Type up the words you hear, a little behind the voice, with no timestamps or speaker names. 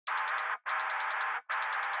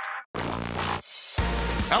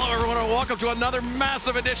Hello, everyone, and welcome to another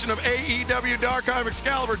massive edition of AEW Dark. I'm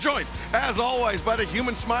Excalibur, joined, as always, by the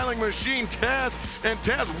human smiling machine, Taz. And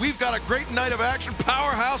Taz, we've got a great night of action.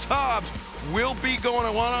 Powerhouse Hobbs will be going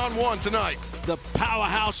a one-on-one tonight. The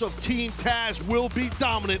powerhouse of Team Taz will be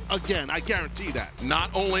dominant again. I guarantee that. Not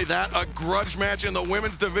only that, a grudge match in the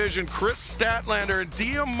women's division. Chris Statlander and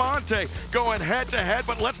Diamante going head-to-head,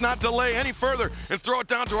 but let's not delay any further and throw it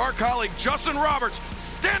down to our colleague, Justin Roberts,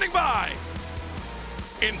 standing by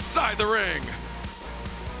inside the ring.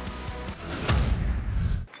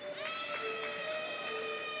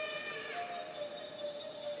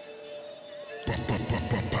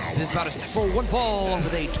 It is about to set for one fall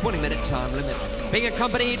with a 20-minute time limit. Being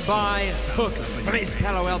accompanied by Hook from East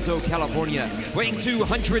Palo Alto, California, weighing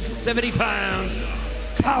 270 pounds,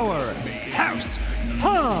 Powerhouse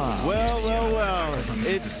Hobbs. Well.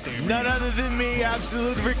 It's none other than me,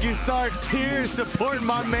 Absolute Ricky Starks, here supporting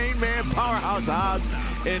my main man, Powerhouse Hobbs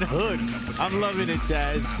and Hook. I'm loving it,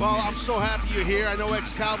 Taz. Well, I'm so happy you're here. I know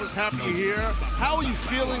Excalibur's happy you're here. How are you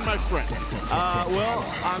feeling, my friend? Well,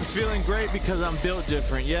 I'm feeling great because I'm built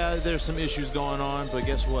different. Yeah, there's some issues going on, but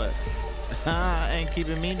guess what? Ain't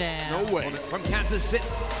keeping me down. No way. From Kansas City.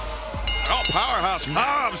 Oh, Powerhouse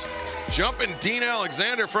Hobbs jumping Dean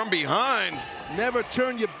Alexander from behind. Never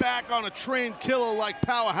turn your back on a trained killer like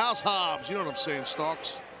Powerhouse Hobbs. You know what I'm saying,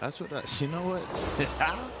 Starks? That's what you know what?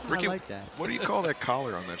 Ricky, I like that. What do you call that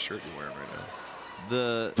collar on that shirt you're wearing right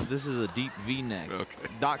now? This is a deep V-neck. Okay.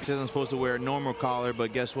 Doc says I'm supposed to wear a normal collar,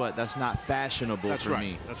 but guess what? That's not fashionable for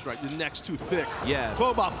me. That's right. Your neck's too thick. Yeah.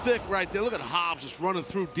 Talk about thick right there. Look at Hobbs just running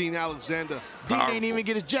through Dean Alexander. Dean ain't even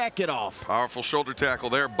get his jacket off. Powerful shoulder tackle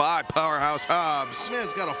there by Powerhouse Hobbs. This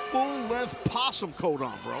man's got a full-length possum coat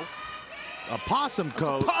on, bro. A possum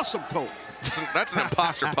coat? A possum coat. That's an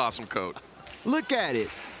imposter possum coat. Look at it.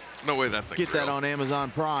 No way that thing. Get that on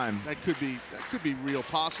Amazon Prime. That could be real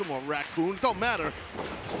possum or raccoon. Don't matter.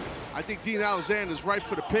 I think Dean Alexander's right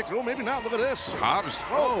for the pick. Oh, maybe not. Look at this. Hobbs.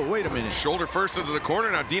 Oh, wait a minute. Shoulder first into the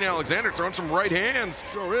corner. Now Dean Alexander throwing some right hands.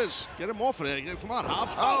 Sure is. Get him off of there. Come on,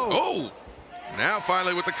 Hobbs. Oh. Now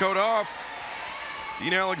finally with the coat off.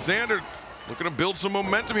 Dean Alexander looking to build some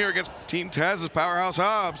momentum here against Team Taz's Powerhouse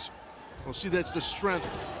Hobbs. Well, see, that's the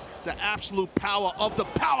strength, the absolute power of the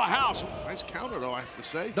Powerhouse. Nice counter, though, I have to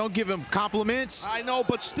say. Don't give him compliments. I know,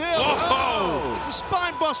 but still. Oh! It's the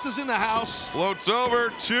Spine Busters in the house. Floats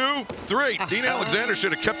over, 2, 3. Dean Alexander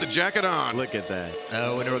should have kept the jacket on. Look at that.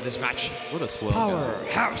 Winner of this match, What a swell guy.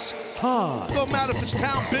 Powerhouse Hobbs. Don't matter if it's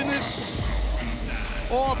town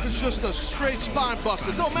business or if it's just a straight spine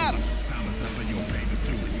buster. Don't matter.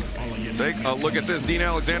 Take a look at this. Dean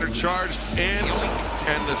Alexander charged in,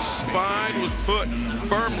 and the spine was put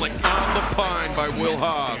firmly on the pine by Will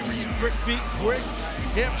Hobbs. Quick feet, quick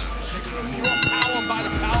hips. Pure power by the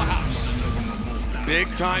Powerhouse.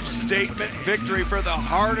 Big-time statement victory for the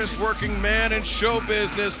hardest-working man in show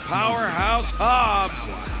business, Powerhouse Hobbs,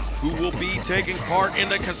 who will be taking part in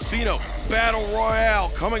the Casino Battle Royale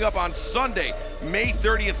coming up on Sunday, May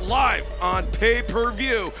 30th, live on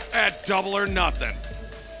pay-per-view at Double or Nothing.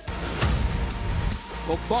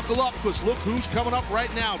 Well, buckle up, because look who's coming up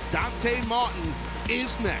right now. Dante Martin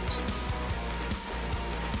is next.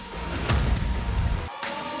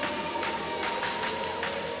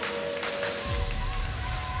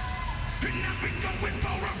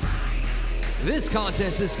 This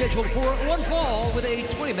contest is scheduled for one fall with a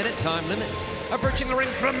 20-minute time limit. Approaching the ring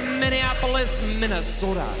from Minneapolis,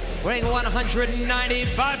 Minnesota, weighing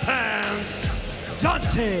 195 pounds,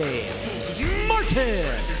 Dante Martin.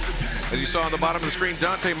 As you saw on the bottom of the screen,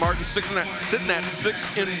 Dante Martin sitting at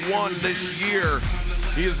 6-1 this year.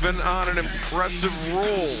 He has been on an impressive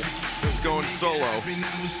roll since going solo.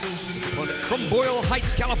 From Boyle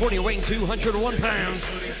Heights, California, weighing 201 pounds,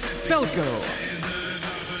 Falco.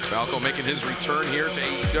 Falco making his return here to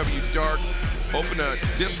AEW Dark, hoping to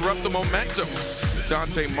disrupt the momentum with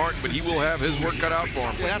Dante Martin, but he will have his work cut out for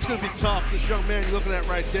him. Yeah, that's going to be tough. This young man you're looking at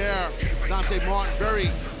right there, Dante Martin,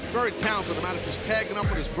 very talented, no matter if he's tagging up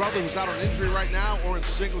with his brother who's out on injury right now or in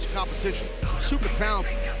singles competition. Super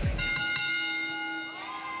talented.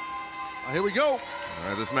 Here we go. All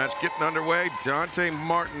right, this match getting underway. Dante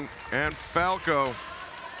Martin and Falco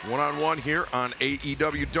one-on-one here on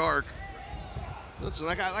AEW Dark. Listen,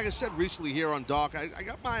 like I said recently here on Dark, I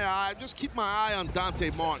got my eye, just keep my eye on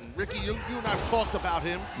Dante Martin. Ricky, you and I have talked about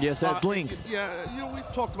him. Yes, at length. Yeah, we've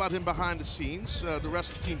talked about him behind the scenes, the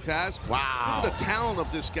rest of Team Taz. Wow. Look at the talent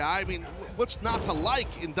of this guy. I mean, what's not to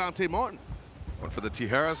like in Dante Martin? One for the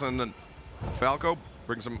Tijeras, and then Falco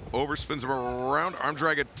brings him over, spins him around, arm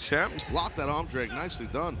drag attempt. Blocked that arm drag, nicely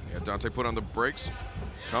done. Yeah, Dante put on the brakes,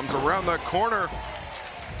 comes around the corner.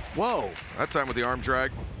 Whoa. That time with the arm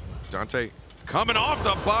drag. Dante coming off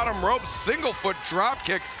the bottom rope, single foot drop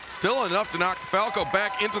kick. Still enough to knock Falco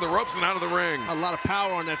back into the ropes and out of the ring. A lot of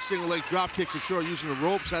power on that single leg drop kick for sure. Using the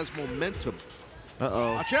ropes as momentum.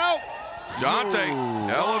 Uh-oh. Watch out! Dante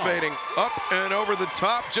elevating up and over the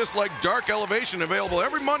top, just like Dark Elevation, available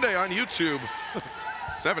every Monday on YouTube.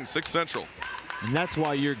 7, 6 Central. And that's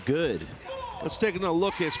why you're good. Let's take another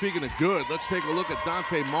look here. Speaking of good, let's take a look at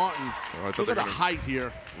Dante Martin. Oh, I thought look they at were the gonna height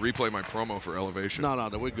here. Replay my promo for Elevation. No,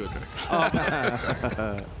 we're good.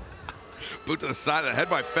 Boot to the side of the head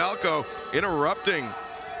by Falco, interrupting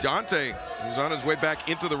Dante, who's on his way back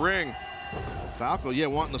into the ring. Falco, yeah,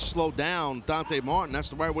 wanting to slow down Dante Martin. That's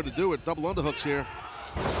the right way to do it. Double underhooks here.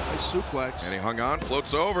 Nice suplex. And he hung on,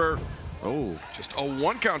 floats over. Oh. Just a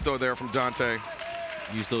 1 count, though, there from Dante.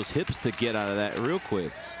 Use those hips to get out of that real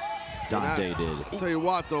quick. Dante did. I'll tell you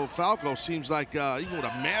what, though, Falco seems like, even with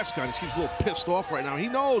a mask on, he seems a little pissed off right now. He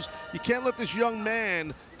knows you can't let this young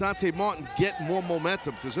man, Dante Martin, get more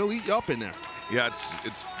momentum because he'll eat you up in there. Yeah,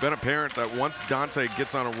 it's been apparent that once Dante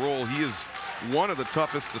gets on a roll, he is one of the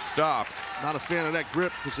toughest to stop. Not a fan of that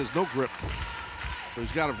grip because there's no grip. So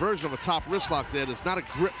he's got a version of a top wrist lock there. There's not a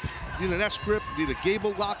grip. You need an S grip, you need a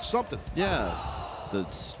gable lock, something. Yeah. The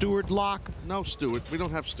Stewart lock. No Stewart. We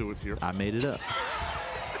don't have Stewart here. I made it up.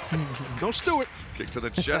 No Stewart. Kick to the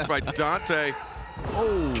chest by Dante.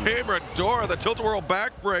 Oh. Cabradora, the tilt-a-whirl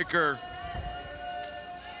backbreaker.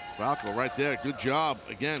 Falco right there. Good job.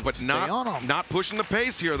 Again, but not pushing the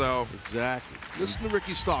pace here, though. Exactly. Listen to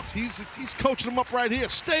Ricky Starks. He's coaching him up right here.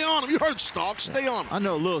 Stay on him. You heard Starks. Stay on him. I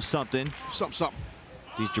know a little something. Something.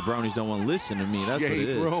 These jabronis don't want to listen to me. That's what it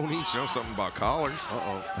is. Jabronis. You know something about collars.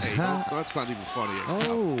 Uh-oh. Hey, that's not even funny.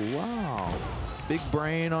 Oh, wow. Big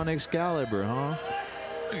brain on Excalibur, huh?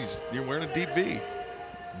 You're wearing a deep V.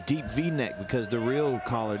 Deep V-neck because the real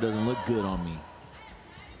collar doesn't look good on me.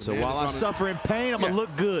 So while I suffer in pain, I'm going to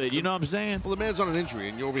look good. You know what I'm saying? Well, the man's on an injury,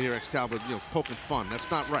 and you're over here, Excalibur, poking fun. That's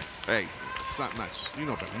not right. Hey. It's not nice. You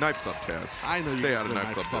know better. Knife Club, Taz. I know Stay out of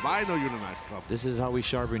Knife Club. I know you're in the Knife Club. This is how we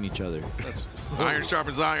sharpen each other. Iron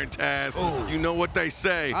sharpens iron, Taz. Oh. You know what they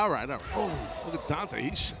say. All right. Oh, look at Dante.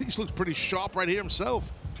 He looks pretty sharp right here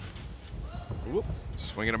himself. Whoop.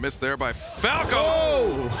 Swinging a miss there by Falco.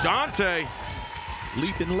 Oh. Dante.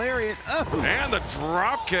 Leaping lariat. Oh. And the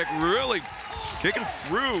drop kick really kicking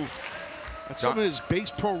through. Some of his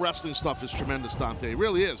base pro wrestling stuff is tremendous, Dante. It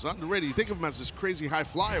really is. Underrated. You think of him as this crazy high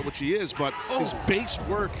flyer, which he is, but his base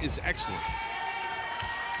work is excellent.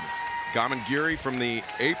 Gamangiri from the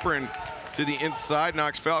apron to the inside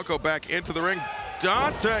knocks Falco back into the ring.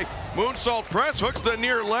 Dante, moonsault press, hooks the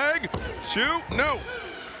near leg. 2, no.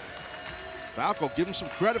 Falco, give him some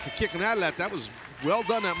credit for kicking out of that. That was well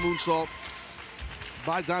done, that moonsault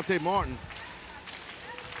by Dante Martin.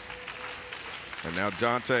 And now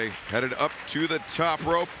Dante headed up to the top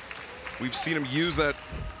rope. We've seen him use that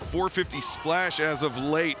 450 splash as of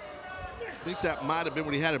late. I think that might have been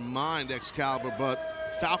what he had in mind, Excalibur, but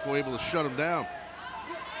Falco able to shut him down.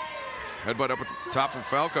 Headbutt up at the top from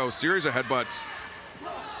Falco. Series of headbutts.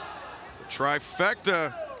 The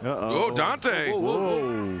trifecta. Uh-oh. Oh, Dante.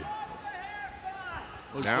 Whoa.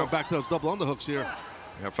 Let's go back to those double underhooks here.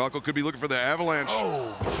 Yeah, Falco could be looking for the avalanche.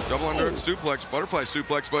 Oh. Double underhook suplex, butterfly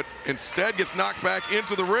suplex, but instead gets knocked back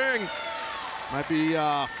into the ring. Might be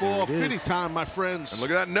 450 time, my friends. And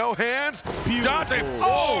look at that, no hands. Beautiful. Dante,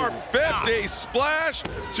 450 splash,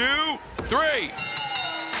 2, 3. I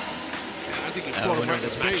think he caught him right in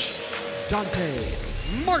his face.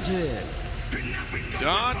 Dante Martin.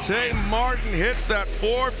 Dante Martin hits that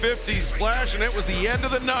 450 splash, and it was the end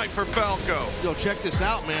of the night for Falco. Yo, check this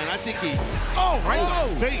out, man. I think he... right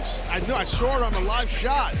in the face. I knew. I saw it on the live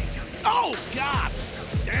shot. Oh, God.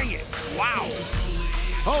 Dang it. Wow.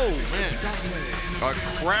 Oh, man. A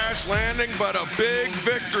crash landing, but a big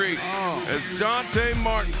victory as Dante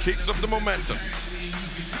Martin keeps up the momentum.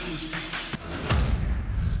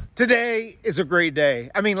 Today is a great day.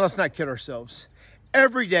 I mean, let's not kid ourselves.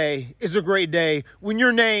 Every day is a great day when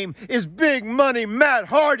your name is Big Money Matt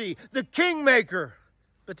Hardy, the Kingmaker.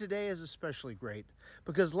 But today is especially great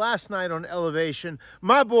because last night on Elevation,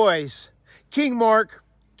 my boys, King Mark,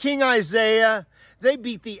 King Isaiah, they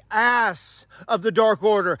beat the ass of the Dark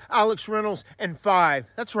Order, Alex Reynolds, and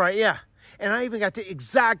 5. That's right, yeah. And I even got to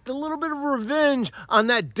exact a little bit of revenge on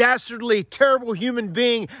that dastardly, terrible human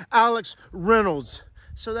being, Alex Reynolds.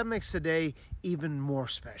 So that makes today even more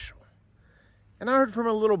special. And I heard from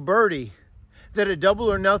a little birdie that at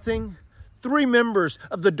Double or Nothing, 3 members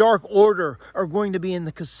of the Dark Order are going to be in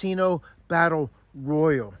the Casino Battle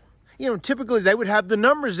Royal. You know, typically they would have the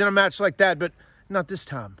numbers in a match like that, but not this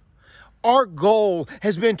time. Our goal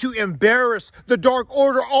has been to embarrass the Dark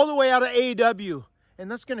Order all the way out of AEW.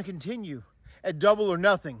 And that's going to continue at Double or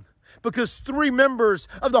Nothing, because 3 members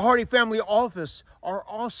of the Hardy family office are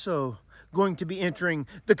also going to be entering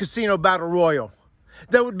the Casino Battle Royal.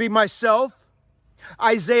 That would be myself,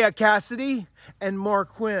 Isaiah Cassidy, and Mark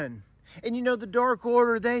Quinn. And you know, the Dark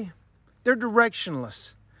Order, they're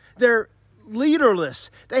directionless. They're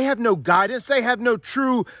leaderless. They have no guidance. They have no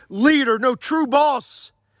true leader, no true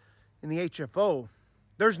boss. In the HFO,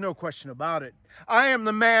 there's no question about it. I am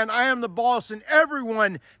the man, I am the boss, and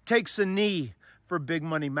everyone takes a knee for Big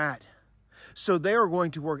Money Matt. So they are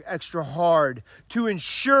going to work extra hard to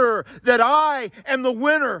ensure that I am the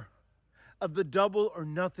winner of the Double or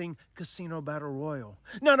Nothing Casino Battle Royal.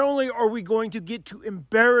 Not only are we going to get to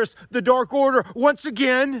embarrass the Dark Order once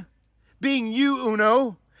again, being you,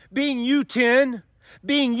 Uno, being you, Tin,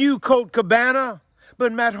 being you, Colt Cabana,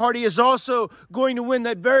 but Matt Hardy is also going to win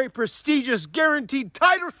that very prestigious guaranteed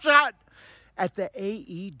title shot at the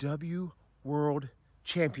AEW World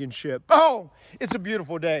Championship. Oh, it's a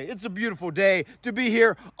beautiful day. It's a beautiful day to be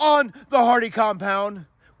here on the Hardy compound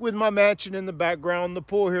with my mansion in the background, the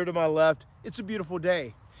pool here to my left. It's a beautiful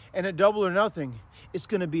day. And at Double or Nothing, it's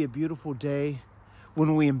going to be a beautiful day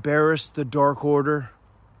when we embarrass the Dark Order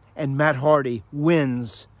and Matt Hardy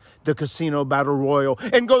wins the Casino Battle Royal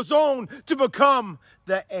and goes on to become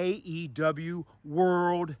the AEW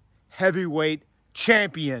World Heavyweight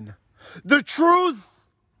Champion. The truth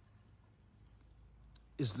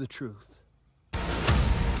is the truth.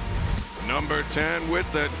 Number 10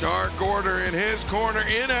 with the Dark Order in his corner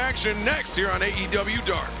in action next here on AEW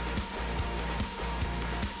Dark.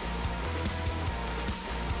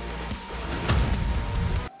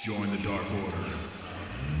 Join the Dark Order.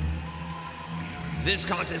 This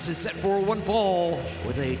contest is set for one fall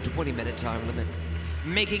with a 20-minute time limit.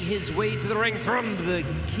 Making his way to the ring from the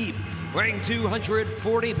Keep, weighing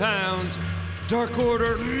 240 pounds, Dark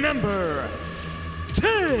Order number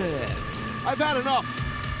 10. I've had enough.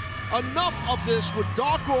 Enough of this with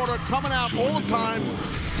Dark Order coming out all the time.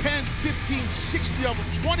 10, 15, 60 of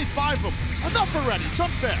them, 25 of them. Enough already. It's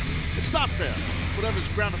unfair. It's not fair. Whatever's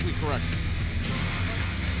grammatically correct.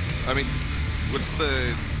 I mean, what's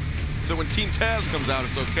the... So when Team Taz comes out,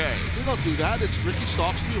 it's okay. We don't do that. It's Ricky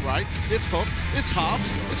Starks to your right. It's Hook. It's Hobbs.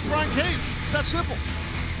 It's Brian Cage. It's that simple.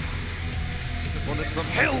 His opponent from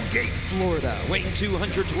Hellgate, Florida, weighing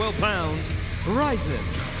 212 pounds, Ryzen.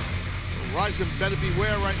 Ryzen better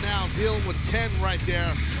beware right now, dealing with 10 right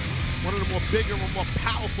there. One of the more bigger and more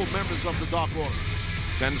powerful members of the Dark Order.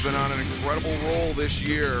 10's been on an incredible roll this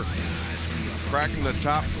year, cracking the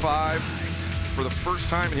top 5 for the first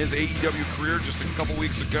time in his AEW career just a couple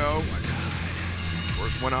weeks ago. Of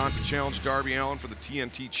course, went on to challenge Darby Allin for the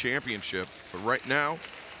TNT Championship. But right now,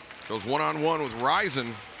 goes one-on-one with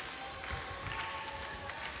Ryzen.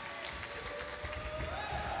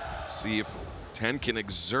 See if 10 can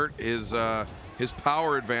exert his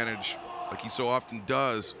power advantage like he so often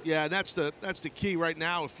does. Yeah, and that's the key right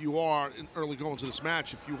now. If you are in early going to this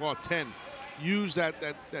match, if you are 10, use that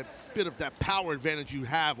bit of that power advantage you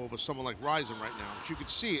have over someone like Ryzen right now. But you can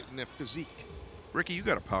see it in their physique. Ricky, you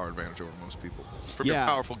got a power advantage over most people from your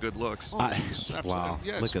powerful good looks. Wow,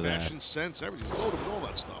 Yeah, look at fashion, that. sense, everything's loaded with all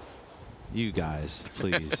that stuff. You guys,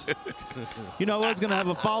 please. You know, I was going to have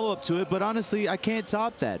a follow-up to it, but honestly, I can't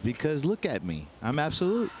top that because look at me. I'm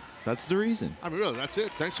absolute. That's the reason. I mean, really, that's it.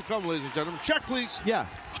 Thanks for coming, ladies and gentlemen. Check, please. Yeah.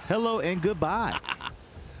 Hello and goodbye.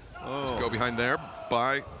 Let's go behind there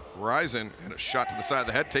by Ryzen, and a shot to the side of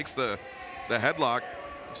the head takes the headlock.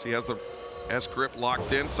 So he has the S-grip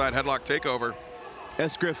locked in, side headlock takeover.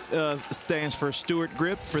 S-grip stands for Stewart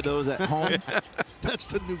grip for those at home. That's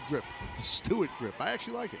the new grip, the Stewart grip. I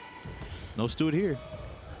actually like it. No Stewart here.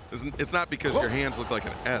 It's not because your hands look like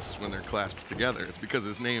an S when they're clasped together. It's because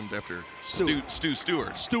it's named after Stu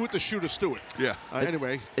Stewart. Stewart the Shooter Stewart. Yeah.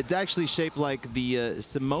 Anyway. It's actually shaped like the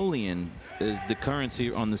simoleon is the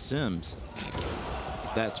currency on The Sims.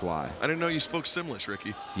 That's why. I didn't know you spoke Simlish,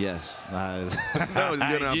 Ricky. Yes. No, you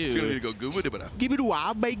had an opportunity to go gooba dibba. Give it a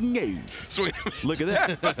while, making news. Swing. Look at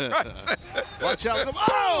that. Watch out.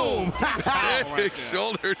 Oh! Big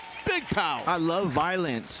shoulders. Big power. I love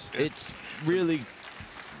violence. It's really,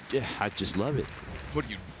 yeah, I just love it. What,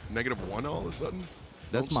 you -1 all of a sudden?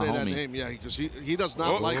 That's Don't my say homie. that name, yeah, because he does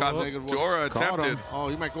not like negative ones. Dora attempted. Oh,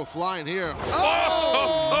 he might go flying here.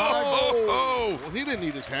 Oh! Well, he didn't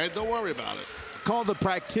need his head. Don't worry about it. Call the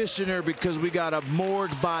practitioner because we got a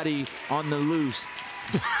morgue body on the loose.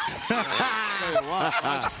 Tell you what,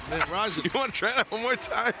 man, Ryzen. You want to try that one more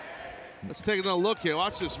time? Let's take another look here.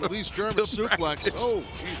 Watch this release German suplex. Oh,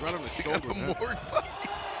 geez, right on the shoulder. Morgue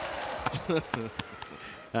body.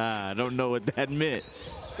 I don't know what that meant.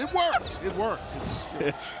 It worked. It worked.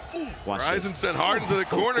 Ryzen sent hard into the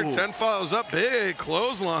corner. 10 follows up. Big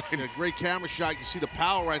clothesline. Yeah, great camera shot. You can see the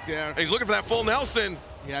power right there. And he's looking for that full Nelson.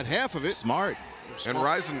 He had half of it. Smart. And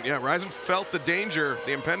Ryzen felt the danger,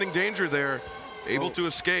 the impending danger there, able to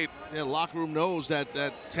escape. Yeah, locker room knows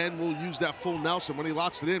that 10 will use that full Nelson. When he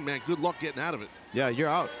locks it in, man, good luck getting out of it. Yeah, you're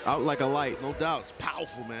out like a light. No doubt. It's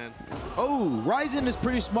powerful, man. Oh, Ryzen is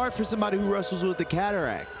pretty smart for somebody who wrestles with the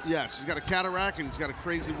cataract. Yes, he's got a cataract and he's got a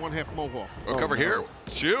crazy one-half mohawk. Oh, cover here.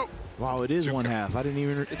 Shoot. Wow, it is one half. I didn't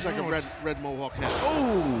even. It's like a red mohawk hat.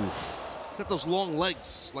 Oh! Got those long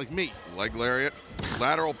legs like me. Leg lariat.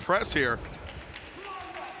 Lateral press here.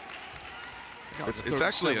 It's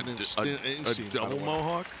actually a double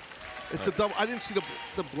mohawk. It's a double. I didn't see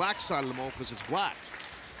the black side of the mohawk because it's black.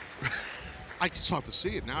 I just have to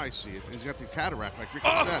see it. Now I see it. He's got the cataract like Ricky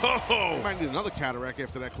said. He might need another cataract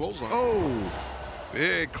after that clothesline. Oh!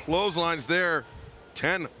 Big clotheslines there.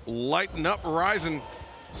 10 lighten up Ryzen.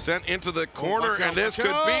 Sent into the corner, and this could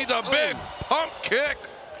be the big pump kick.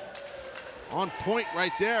 On point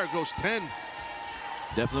right there goes 10.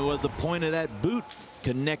 Definitely was the point of that boot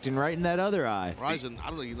connecting right in that other eye. Ryzen, I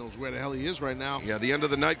don't think he knows where the hell he is right now. Yeah, the end of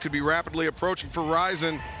the night could be rapidly approaching for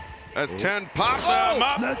Ryzen as 10 pops him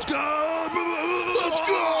up. Let's go! Let's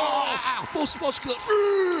go! Most muscular.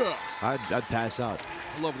 I'd pass out.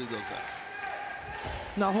 I love when he does that.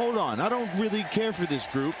 Now hold on, I don't really care for this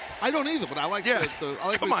group. I don't either, but I like the I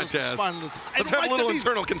like come on, Taz. Let's have a little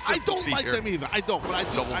internal consistency I don't like them either. I don't, but I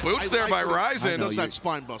do. Double boots there by Ryzen. Does that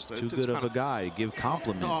spine buster. Too good of a guy to give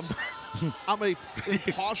compliments. No, I'm a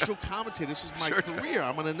impartial commentator. This is my career.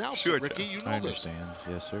 I'm an announcer, Ricky. You know I understand.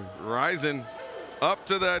 Yes, sir. Ryzen up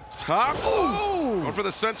to the top. Going for the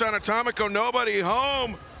Senton Atomico. Nobody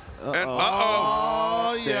home. And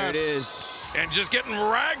Oh, yes. There it is. And just getting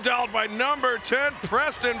ragdolled by number 10,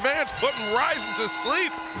 Preston Vance, putting Ryzen to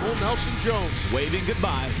sleep. Full Nelson Jones. Waving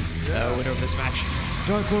goodbye. Winner of this match,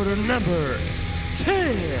 Dark Order number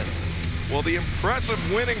 10. Well, the impressive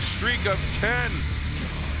winning streak of 10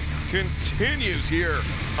 continues here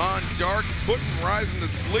on Dark, putting Ryzen to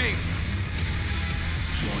sleep.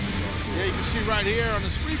 Yeah, you can see right here on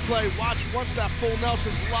this replay, watch once that full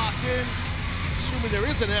Nelson's locked in, assuming there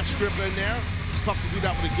is an S-grip in there. It's tough to do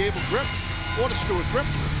that with a Gable grip or the Stewart grip,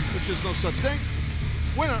 which is no such thing.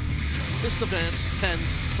 Winner, Mr. Vance, 10,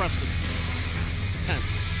 Preston, 10.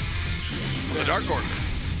 The Dark Order.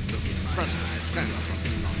 Preston, 10.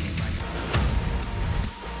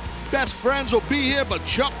 Best friends will be here, but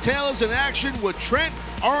Chuck Taylor's in action with Trent,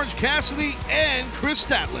 Orange Cassidy, and Chris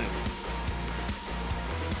Statler.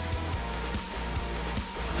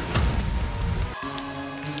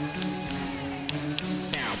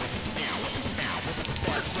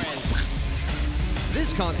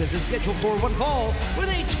 This contest is scheduled for one fall with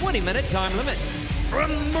a 20-minute time limit. From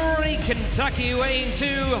Murray, Kentucky, weighing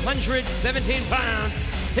 217 pounds,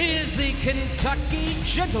 he is the Kentucky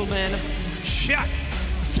Gentleman, Chuck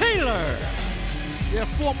Taylor. Yeah,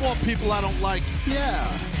 4 more people I don't like. Yeah,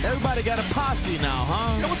 everybody got a posse now,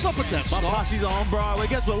 huh? Yeah, what's up with that, My Star? posse's on Broadway.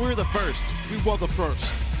 Guess what? We were the first. We were the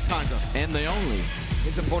first, kinda. And the only.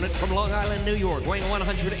 His opponent from Long Island, New York, weighing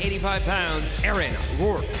 185 pounds, Aaron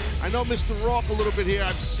Rourke. I know Mr. Rourke a little bit here.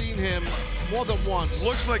 I've seen him more than once.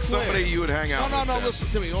 Looks like somebody you would hang out with. No, listen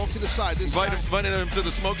to me. All kidding aside. This guy, Invited him to the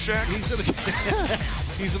smoke shack? he's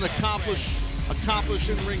an accomplished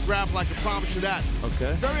in-ring grappler, I can promise you that.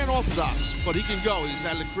 Okay. Very unorthodox, but he can go. He's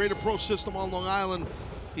at the Creative Pro system on Long Island.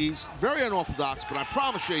 He's very unorthodox, but I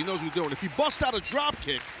promise you, he knows what he's doing. If he busts out a drop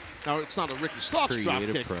kick, now it's not a Ricky Starks drop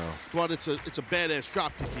kick, but it's a badass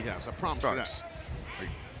drop kick he has. I promise you that. Are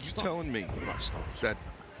you telling me that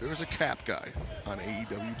there's a cap guy on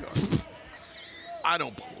AEW Dark? I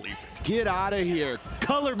don't believe it. Get out of here.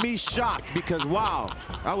 Color me shocked because, wow,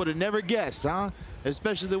 I would have never guessed, huh?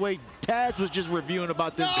 Especially the way Taz was just reviewing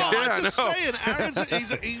about this guy. Yeah, I'm just saying, Aaron's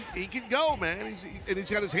he can go, man.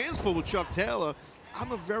 He's got his hands full with Chuck Taylor.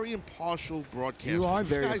 I'm a very impartial broadcaster. You are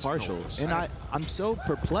very impartial. And I'm so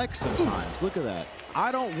perplexed sometimes. Look at that.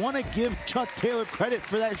 I don't want to give Chuck Taylor credit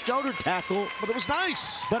for that shoulder tackle. But it was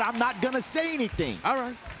nice. But I'm not going to say anything. All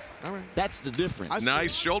right. That's the difference.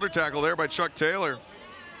 Nice shoulder tackle there by Chuck Taylor.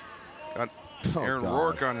 Got Aaron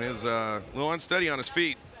Rourke on his little unsteady on his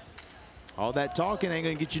feet. All that talking ain't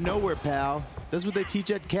going to get you nowhere, pal. That's what they teach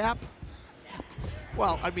at Cap.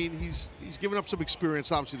 Well, I mean, he's given up some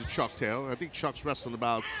experience, obviously, to Chuck Taylor. I think Chuck's wrestling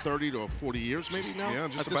about 30 to 40 years maybe now. Yeah,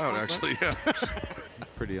 just about, actually, yeah.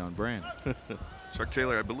 Pretty on brand. Chuck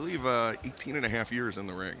Taylor, I believe 18 and a half years in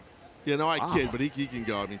the ring. Yeah, no, I kid, but he can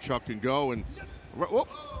go. I mean, Chuck can go, and Whoop.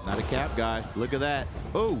 Not a cap guy. Look at that.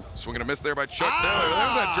 Oh. Swing and a miss there by Chuck Taylor.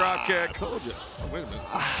 There's that drop kick. I told you. Wait a minute.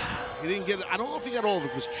 He didn't get it. I don't know if he got all of it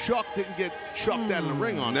because Chuck didn't get chucked out of the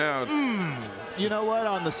ring on it. No. You know what?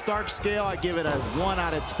 On the Stark scale, I give it a 1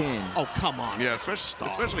 out of 10. Oh, come on. Yeah,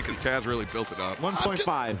 especially because Taz really built it up.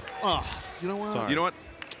 1.5. You know what? Sorry. You know what?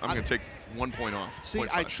 I'm going to take 1 point off. See, 0.5.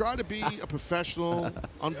 I try to be a professional,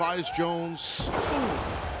 unbiased Jones.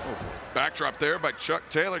 Backdrop there by Chuck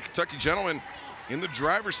Taylor, Kentucky gentleman, in the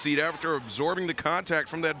driver's seat after absorbing the contact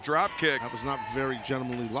from that drop kick. That was not very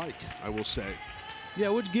gentlemanly-like, I will say. Yeah,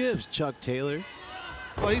 what gives, Chuck Taylor?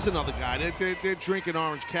 Well, he's another guy. They're drinking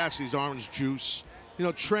Orange Cassidy's orange juice. You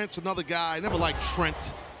know, Trent's another guy. I never liked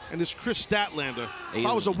Trent. And this Chris Statlander. If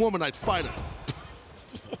I was a woman, I'd fight him.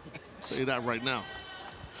 I'll tell you that right now.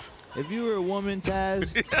 If you were a woman,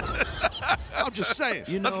 Taz, I'm just saying.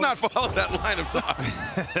 you know, Let's not follow that line of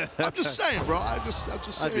thought. I'm just saying, bro. I'm just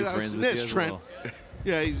I'd be saying. friends with There's you as Trent. well.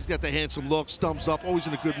 Yeah, he's got the handsome looks, thumbs up, always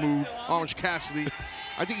in a good mood. Orange Cassidy.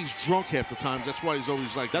 I think he's drunk half the time. That's why he's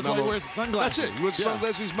always like That's mellow. why he wears sunglasses. That's it. He wears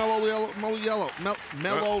sunglasses. He's mellow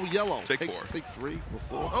yellow. Take 4. Take 3 or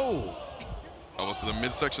 4. Oh. Almost to the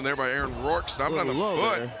midsection there by Aaron Rourke, stomping on the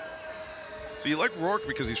foot. There. So you like Rourke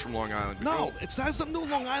because he's from Long Island? No, that's not no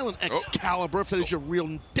Long Island Excalibur, if that is your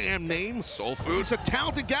real damn name. Soul food. He's a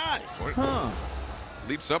talented guy. Huh.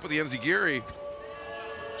 Leaps up with the Enziguri.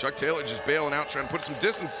 Chuck Taylor just bailing out, trying to put some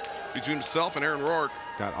distance between himself and Aaron Rourke.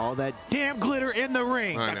 Got all that damn glitter in the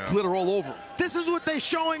ring. I know. Glitter all over him. This is what they're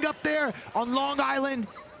showing up there on Long Island.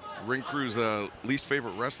 Ring crew's least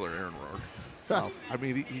favorite wrestler, Aaron Rourke. Well, I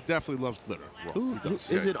mean, he definitely loves glitter. He does.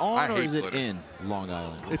 Is it I on or hate is it glitter. in Long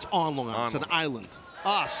Island? It's on Long Island. It's an island.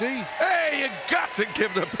 Ah, see? Hey, you got to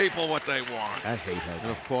give the people what they want. I hate that. And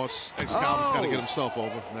of course, Excalibur's got to get himself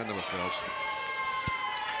over. That never fails.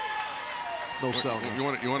 No selling. You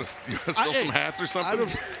want to steal some hats or something?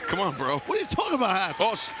 Come on, bro. What are you talking about, hats?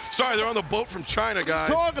 Oh, sorry, they're on the boat from China, guys.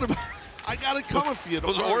 What are you talking about? I got it coming for you.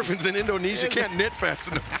 Those orphans in Indonesia can't knit fast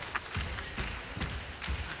enough.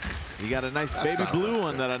 You got a nice baby blue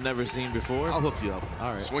one that I've never seen before. I'll hook you up.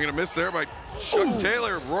 All right. Swinging a miss there by Chuck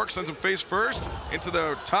Taylor. Rourke sends him face first into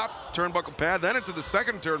the top turnbuckle pad, then into the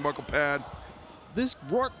second turnbuckle pad. This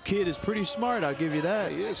Rourke kid is pretty smart, I'll give you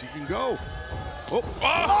that. He is. He can go.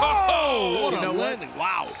 Oh! What You a know what? landing.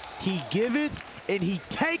 Wow. He give it and he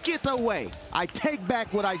take it away. I take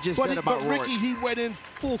back what I just said about Rourke. Ricky, he went in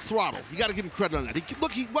full throttle. You got to give him credit on that.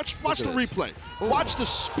 Watch the at this. replay. Watch the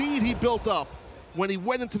speed he built up when he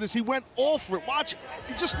went into this. He went all for it. Watch.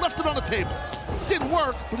 He just left it on the table. Didn't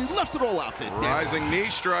work, but he left it all out there. Rising knee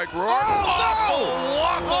strike, Rourke.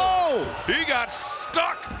 Oh, no! Waffle. He got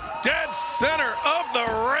stuck dead center of the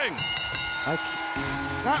ring.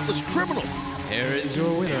 That was criminal. Here is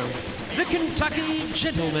your winner, the Kentucky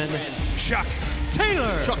gentleman, Chuck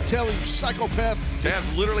Taylor. Chuck Taylor, you psychopath.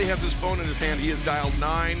 Taz literally has his phone in his hand. He has dialed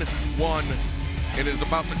 911 and is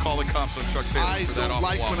about to call the cops on Chuck Taylor I for that don't awful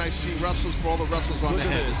like waffle. when I see wrestlers for all the wrestlers on Look their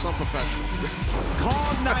at head. this. It's unprofessional. Call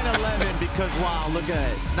 911 because, wow, look at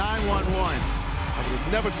it. 911. I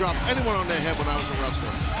would never drop anyone on their head when I was a wrestler.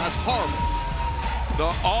 That's horrible. The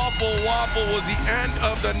awful waffle was the end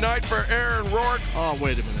of the night for Aaron Rourke. Oh,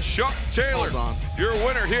 wait a minute. Chuck Taylor, Hold on. your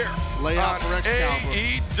winner here Lay out on for Excalibur.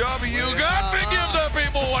 AEW. Got to give the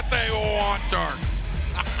people what they want, Dark.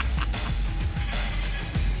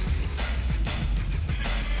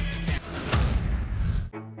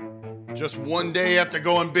 Just one day after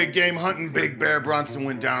going big game hunting, Big Bear Bronson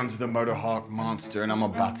went down to the Murder Hawk Monster, and I'm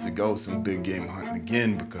about to go some big game hunting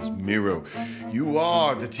again because, Miro, you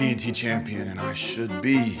are the TNT champion, and I should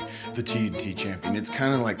be the TNT champion. It's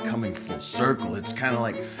kind of like coming full circle. It's kind of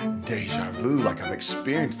like deja vu, like I've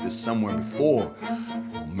experienced this somewhere before.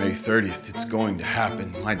 Well, May 30th, it's going to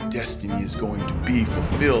happen. My destiny is going to be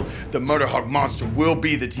fulfilled. The Murder Hawk Monster will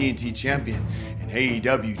be the TNT champion. In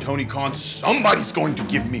AEW, Tony Khan, somebody's going to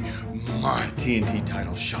give me my TNT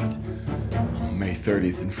title shot. On May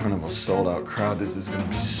 30th, in front of a sold-out crowd, this is going to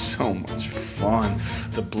be so much fun.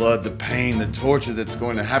 The blood, the pain, the torture that's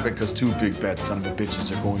going to happen because two big bad son of a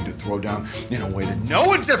bitches are going to throw down in a way that no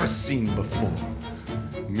one's ever seen before.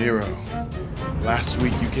 Miro, last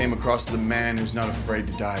week you came across the man who's not afraid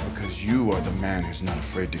to die because you are the man who's not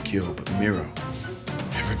afraid to kill. But Miro,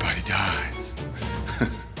 everybody dies.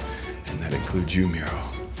 And that includes you, Miro.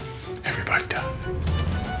 Everybody dies.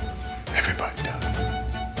 Everybody dies.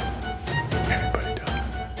 Everybody dies.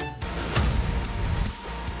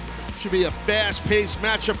 Should be a fast-paced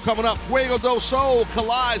matchup coming up. Fuego del Sol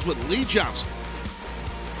collides with Lee Johnson.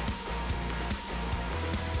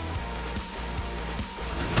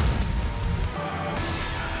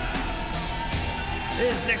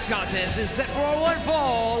 This next contest is set for one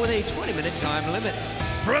fall with a 20-minute time limit.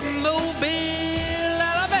 From Mobile,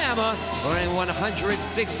 Alabama, weighing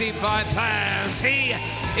 165 pounds, he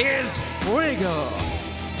is Fuego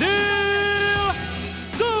del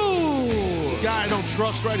Sol. The guy I don't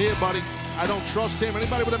trust right here, buddy. I don't trust him.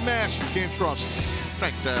 Anybody with a mask, you can't trust.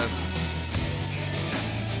 Thanks, Taz.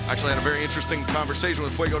 Actually, I had a very interesting conversation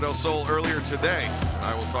with Fuego del Sol earlier today.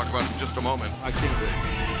 I will talk about it in just a moment. I can't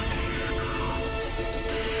wait.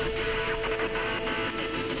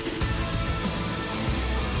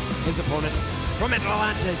 His opponent from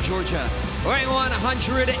Atlanta, Georgia, weighing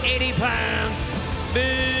 180 pounds,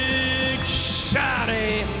 Big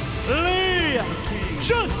Shotty Lee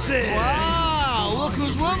Johnson. Wow, look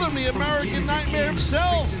who's with him, the American Nightmare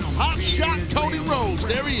himself. Hot shot Cody Rhodes.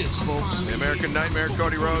 There he is, folks. The American Nightmare,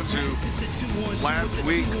 Cody Rhodes, who last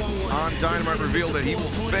week on Dynamite revealed that he will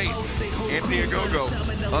face Anthony Ogogo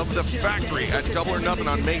of The Factory at Double or Nothing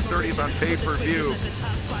on May 30th on pay-per-view.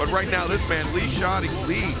 But right now, this man, Big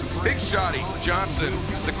Shotty Johnson,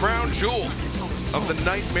 the crown jewel of the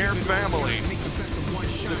Nightmare family.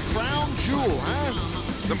 The crown jewel, huh?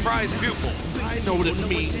 The prize pupil. I know what it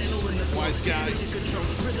means, wise guy.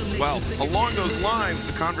 Well, along those lines,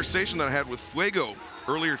 the conversation that I had with Fuego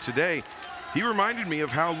earlier today, he reminded me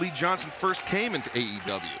of how Lee Johnson first came into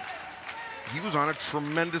AEW. He was on a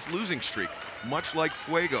tremendous losing streak, much like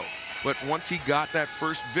Fuego. But once he got that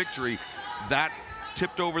first victory, that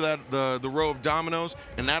tipped over the row of dominoes,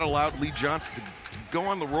 and that allowed Lee Johnson to go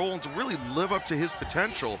on the roll and to really live up to his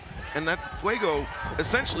potential. And that Fuego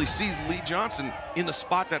essentially sees Lee Johnson in the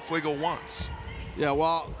spot that Fuego wants. Yeah,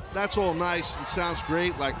 well, that's all nice and sounds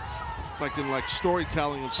great, like in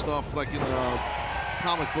storytelling and stuff, like in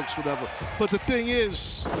comic books, whatever. But the thing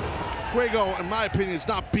is, Fuego, in my opinion, is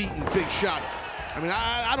not beating Big Shotty. I mean,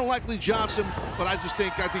 I don't like Lee Johnson, but I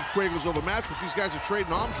think Fuego's overmatched. But these guys are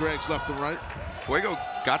trading arm drags left and right. Fuego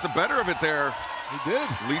got the better of it there. He did.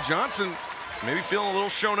 Lee Johnson maybe feeling a little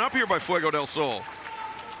shown up here by Fuego del Sol.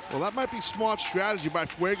 Well, that might be smart strategy by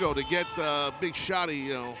Fuego to get Big Shotty,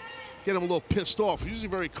 get him a little pissed off. He's usually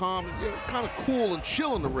very calm and kind of cool and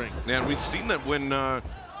chill in the ring. Yeah, and we've seen that when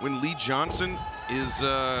Lee Johnson gets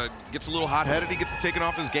a little hot-headed, he gets taken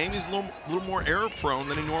off his game. He's a little more error-prone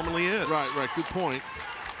than he normally is. Right. Good point.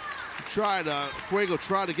 He tried. Fuego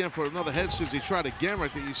tried again for another head scissors. He tried again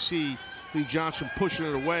right there. You see Lee Johnson pushing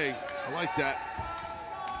it away. I like that.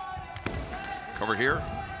 Cover here.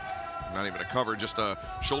 Not even a cover, just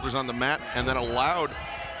shoulders on the mat, and then allowed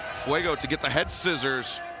Fuego to get the head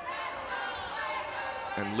scissors.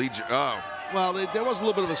 And Well, there was a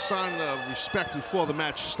little bit of a sign of respect before the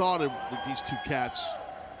match started with these two cats.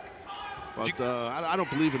 But I don't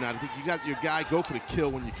believe in that. I think you got your guy, go for the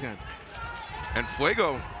kill when you can. And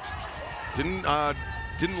Fuego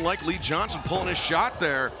didn't like Lee Johnson pulling his shot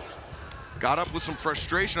there. Got up with some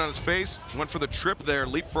frustration on his face. Went for the trip there.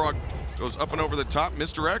 Leapfrog goes up and over the top.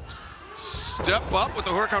 Misdirect. Step up with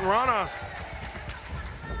the Hurricane Rana.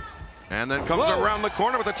 And then comes around the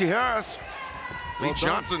corner with the Tijeras. Lee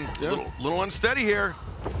Johnson, little unsteady here.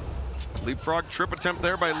 Leapfrog trip attempt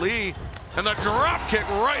there by Lee. And the drop kick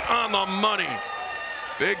right on the money.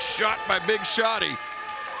 Big shot by Big Shotty.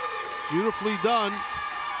 Beautifully done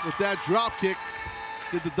with that drop kick.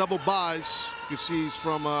 Did the double buys. You can see he's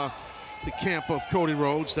from the camp of Cody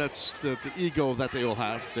Rhodes. That's the ego that they all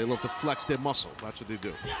have. They love to flex their muscle. That's what they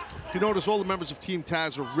do. If you notice, all the members of Team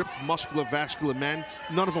Taz are ripped, muscular, vascular men.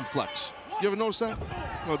 None of them flex. You ever notice that?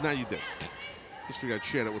 Well, now you did. Just figured I'd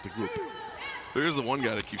share that with the group. There's the one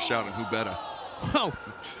guy that keeps shouting, who better? Well,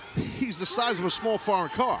 he's the size of a small foreign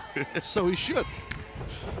car, so he should.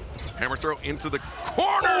 Hammer throw into the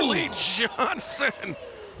corner. Lee Johnson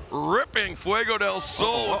ripping Fuego del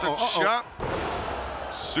Sol with the chop.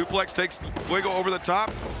 Suplex takes Fuego over the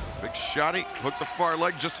top. Big Shotty hooked the far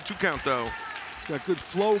leg, just a 2 count though. He's got good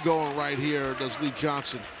flow going right here, does Lee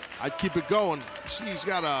Johnson. I'd keep it going. See, he's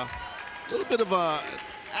got a little bit of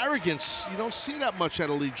arrogance. You don't see that much out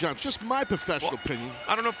of Lee Johnson. Just my professional opinion.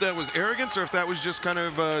 I don't know if that was arrogance or if that was just kind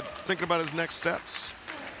of thinking about his next steps.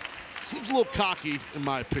 Seems a little cocky, in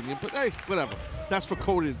my opinion, but hey, whatever. That's for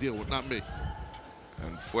Cody to deal with, not me.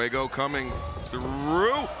 And Fuego coming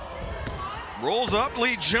through. Rolls up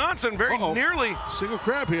Lee Johnson very nearly. Single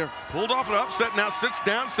crab here. Pulled off an upset, now sits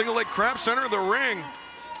down, single leg crab, center of the ring.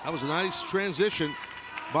 That was a nice transition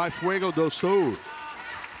by Fuego del Sol. Was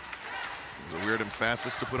a weird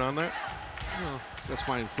emphasis to put on that? No, that's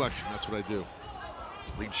my inflection, that's what I do.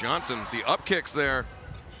 Lee Johnson, the up kicks there.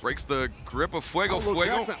 Breaks the grip of Fuego.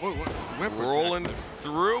 Fuego rolling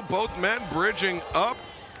through, both men bridging up.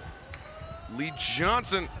 Lee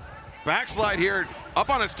Johnson, backslide here. Up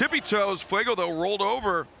on his tippy toes. Fuego, though, rolled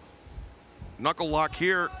over. Knuckle lock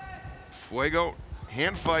here. Fuego,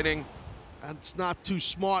 hand fighting. That's not too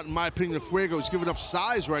smart, in my opinion. Fuego is giving up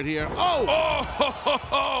size right here.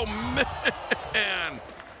 Oh, man.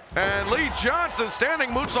 And Lee Johnson standing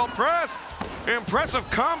moonsault press. Impressive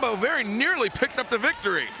combo, very nearly picked up the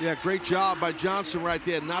victory. Yeah, great job by Johnson right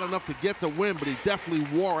there. Not enough to get the win, but he definitely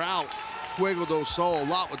wore out Fuego del Sol a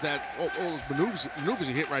lot with that, all those maneuvers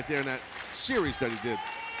he hit right there in that series that he did.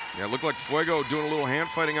 Yeah, it looked like Fuego doing a little hand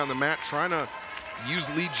fighting on the mat, trying to use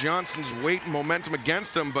Lee Johnson's weight and momentum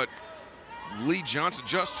against him, but Lee Johnson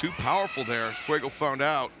just too powerful there, as Fuego found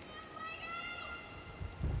out.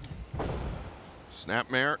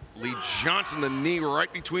 Snapmare, Lee Johnson, the knee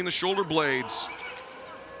right between the shoulder blades.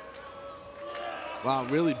 Wow,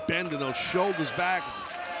 really bending those shoulders back.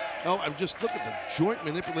 Oh, and just look at the joint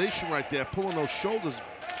manipulation right there, pulling those shoulders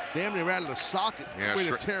damn near out of the socket. Yeah, way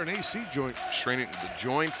to tear an AC joint. Straining the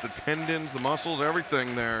joints, the tendons, the muscles,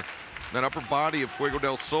 everything there. That upper body of Fuego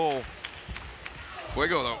del Sol.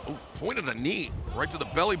 Fuego, though, point of the knee, right to the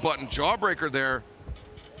belly button, jawbreaker there.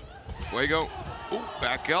 Fuego,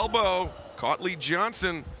 back elbow. Caught Lee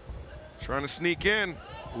Johnson trying to sneak in.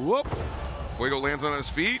 Whoop. Fuego lands on his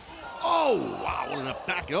feet. Oh, wow, what a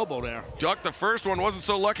back elbow there. Ducked the first one, wasn't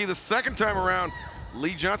so lucky the second time around.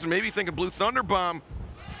 Lee Johnson maybe thinking Blue Thunder Bomb.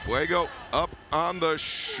 Fuego up on the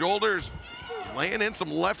shoulders, laying in some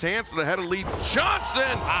left hands to the head of Lee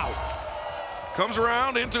Johnson. Wow. Comes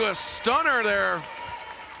around into a stunner there.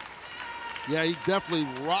 Yeah, he definitely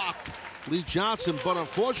rocked Lee Johnson, but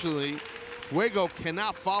unfortunately, Fuego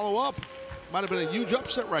cannot follow up. Might have been a huge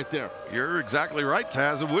upset right there. You're exactly right,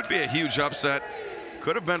 Taz. It would be a huge upset.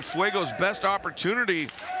 Could have been Fuego's best opportunity.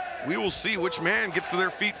 We will see which man gets to their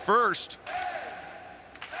feet first.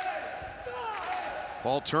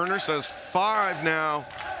 Paul Turner says 5 now.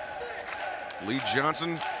 Lee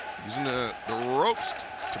Johnson using the ropes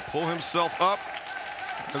to pull himself up.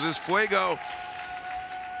 As is Fuego.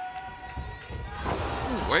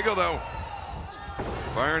 Fuego, though,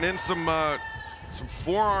 firing in some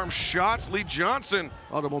forearm shots. Lee Johnson.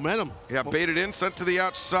 Oh, the momentum. Yeah, baited in, sent to the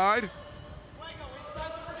outside.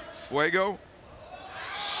 Fuego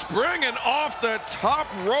springing off the top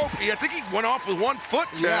rope. I think he went off with one foot,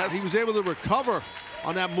 Taz. Yeah, he was able to recover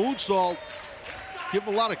on that moonsault. Give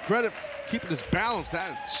him a lot of credit for keeping his balance.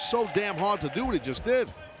 That's so damn hard to do what he just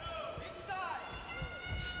did.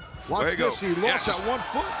 Watch this, he lost that 1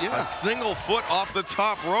 foot. Yeah. A single foot off the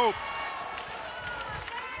top rope.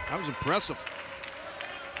 That was impressive.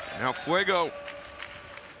 Now Fuego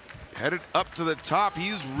headed up to the top.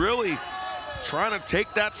 He's really trying to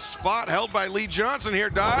take that spot held by Lee Johnson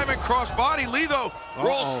here. Diving crossbody. Lee, though,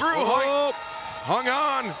 rolls through. Hung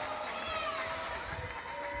on.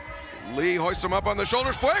 Lee hoists him up on the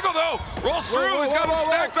shoulders. Fuego, though, rolls through. He's got him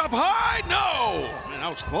stacked up high. No. Oh, man, that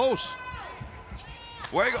was close.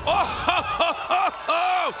 Fuego.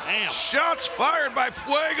 Damn. Shots fired by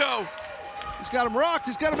Fuego. He's got him rocked.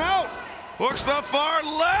 He's got him out. Hooks the far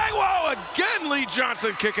leg. Whoa, again, Lee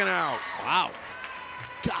Johnson kicking out. Wow.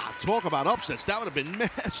 God, talk about upsets. That would have been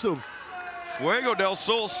massive. Fuego del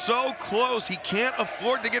Sol so close. He can't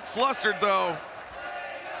afford to get flustered, though.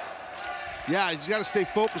 Yeah, he's got to stay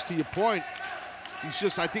focused, to your point. He's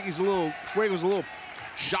just, I think Fuego's a little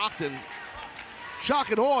shocked and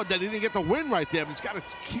awed that he didn't get the win right there. But he's got to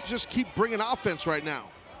just keep bringing offense right now.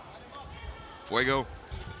 Fuego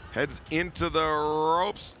heads into the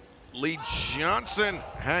ropes. Lee Johnson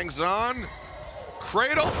hangs on.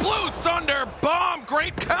 Cradle, Blue Thunder Bomb.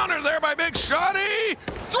 Great counter there by Big Shotty.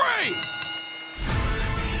 3.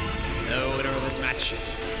 The winner of this match,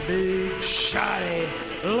 Big Shotty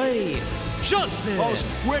Lee Johnson. Oh, it's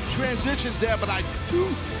quick transitions there, but I do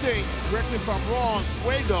think, correct me if I'm wrong,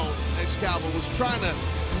 Fuego, Excalibur, was trying to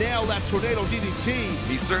nail that tornado DDT.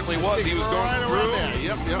 He certainly was. He was going through.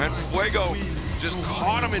 Yep. And Fuego just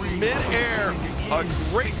caught him in midair. A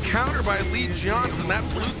great counter by Lee Johnson. That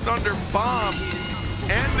Blue Thunder Bomb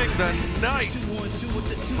ending the night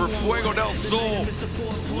for Fuego del Sol.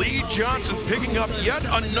 Lee Johnson picking up yet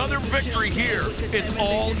another victory here in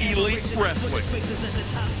All Elite Wrestling.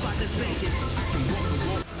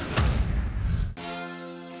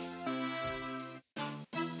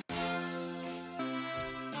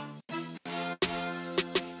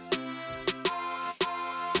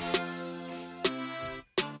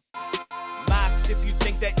 If you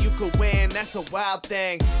think that you could win, that's a wild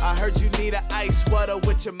thing. I heard you need an ice water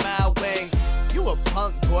with your mild wings. You a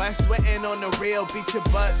punk boy, sweating on the real. Beat your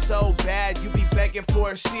butt so bad, you be begging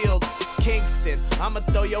for a shield. Kingston, I'ma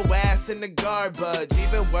throw your ass in the garbage.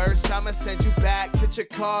 Even worse, I'ma send you back to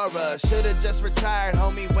Chikara. Should've just retired,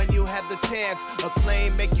 homie, when you had the chance.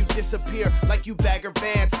 Acclaim make you disappear like you Bagger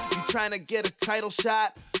Vance. You trying to get a title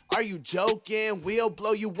shot? Are you joking? We'll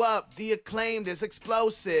blow you up. The Acclaimed is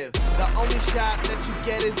explosive. The only shot that you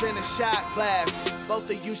get is in a shot glass. Both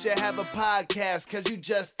of you should have a podcast, cause you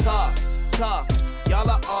just talk. Y'all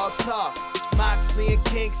are all talk. Moxley and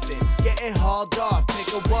Kingston getting hauled off.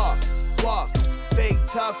 Take a walk. Fake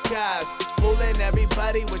tough guys, fooling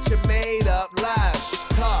everybody with your made up lies.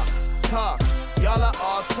 Talk. Y'all are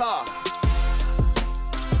all talk.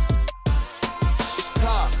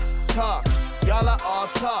 Talk. Y'all are all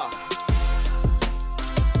talk.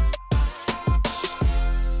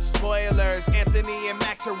 Spoilers, Anthony and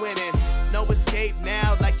Max are winning. No escape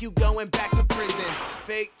now, like you going back to prison.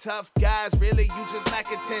 Fake tough guys, really you just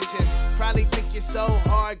lack attention. Probably think you're so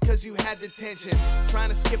hard cause you had detention. Trying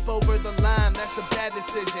to skip over the line, that's a bad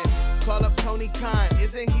decision. Call up Tony Khan,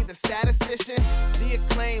 isn't he the statistician? The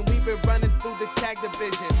Acclaim, we've been running through the tag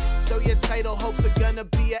division. So your title hopes are gonna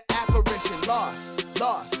be an apparition. Loss,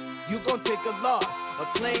 you gon' take a loss.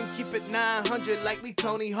 Acclaim, keep it 900 like we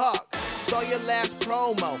Tony Hawk. Saw your last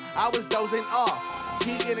promo, I was dozing off.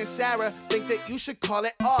 Tegan and Sarah think that you should call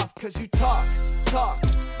it off, cause you talk.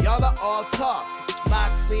 Y'all are all talk.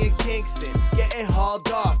 Moxley and Kingston getting hauled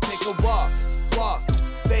off. Take a walk.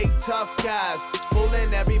 Fake tough guys,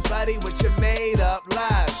 fooling everybody with your made up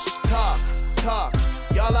lies. Talk.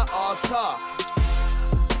 Y'all are all talk.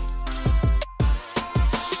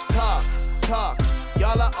 Talk.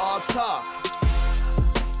 Y'all are all talk.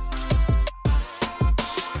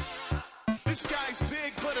 This guy's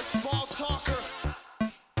big but a small talker.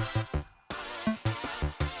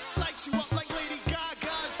 Lights you up like Lady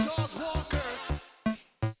Gaga's dog walker.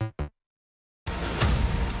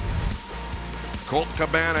 Colt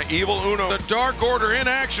Cabana, Evil Uno, the Dark Order in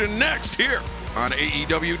action next here on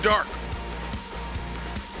AEW Dark.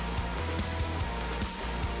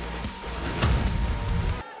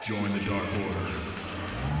 Join the Dark Order.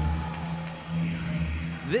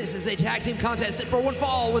 This is a tag team contest set for one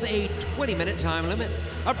fall with a 20-minute time limit.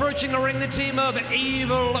 Approaching the ring, the team of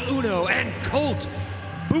Evil Uno and Colt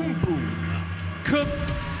Boom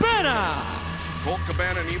Cabana. Colt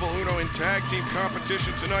Cabana and Evil Uno in tag team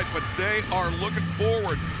competition tonight, but they are looking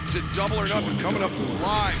forward to Double or Nothing coming up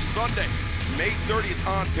live Sunday, May 30th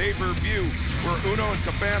on pay-per-view, where Uno and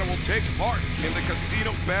Cabana will take part in the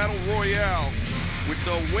Casino Battle Royale, with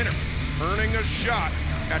the winner earning a shot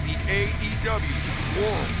at the AEW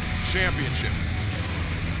World Championship.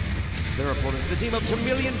 Their opponents, the team of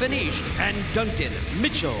Tamilian Vanish and Duncan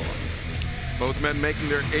Mitchell. Both men making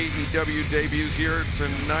their AEW debuts here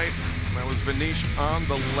tonight. That was Vanish on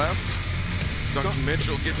the left. Duncan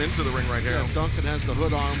Mitchell getting into the ring right here. Yeah, Duncan has the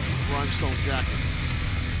hood arm, rhinestone jacket,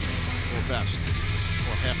 or vest,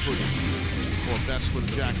 or half hoodie, or vest with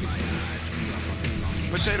a jacket.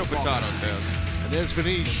 Potato, Taz. And there's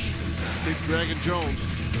Vanish, Big Dragon Jones.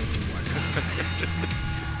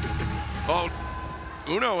 Oh,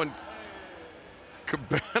 Uno and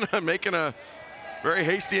Cabana making a very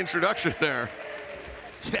hasty introduction there.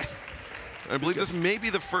 Yeah. I believe this may be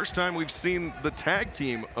the first time we've seen the tag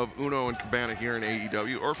team of Uno and Cabana here in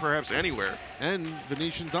AEW, or perhaps anywhere. And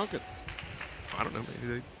Vanish and Duncan. I don't know,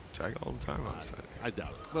 maybe they tag all the time on the side. I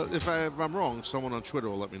doubt it. But if I'm wrong, someone on Twitter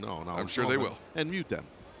will let me know. And I'm sure they will. And mute them.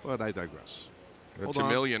 But I digress. The Hold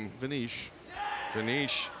Tamilian. on.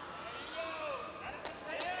 Vanish.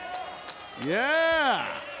 Yeah!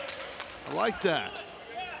 I like that.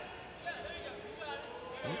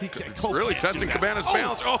 Really testing Cabana's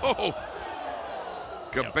balance. Oh!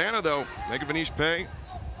 Cabana, though, making Vanish pay.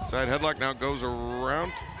 Side headlock now goes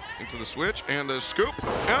around into the switch, and the scoop,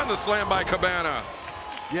 and the slam by Cabana.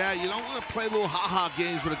 Yeah, you don't want to play little ha-ha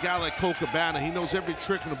games with a guy like Colt Cabana. He knows every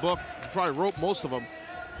trick in the book. He probably wrote most of them.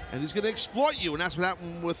 And he's going to exploit you, and that's what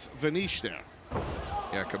happened with Vanish there.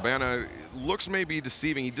 Yeah, Cabana looks maybe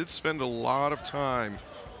deceiving. He did spend a lot of time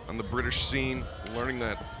on the British scene, learning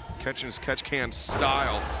that catch can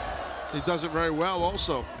style. He does it very well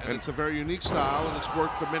also, and it's a very unique style, and it's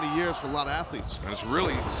worked for many years for a lot of athletes. And it's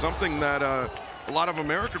really something that a lot of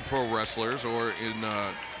American pro wrestlers, or in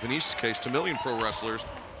Vanish's case, Tamilian pro wrestlers,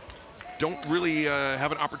 don't really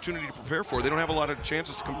have an opportunity to prepare for. They don't have a lot of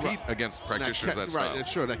chances to compete against practitioners of that style. Right,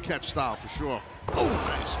 sure, that catch style for sure. Oh,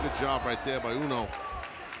 nice, good job right there by Uno.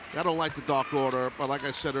 I don't like the Dark Order, but like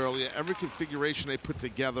I said earlier, every configuration they put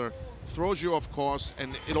together throws you off course,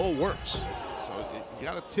 and it all works. So you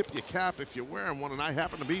got to tip your cap if you're wearing one, and I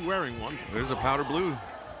happen to be wearing one. There's a powder blue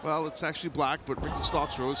Well, it's actually black, but Ricky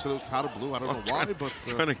Starks always said it was powder blue. I don't know why, but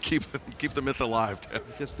trying to keep the myth alive. I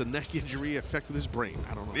guess the neck injury affected his brain.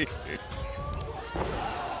 I don't know.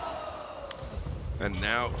 And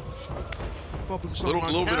now,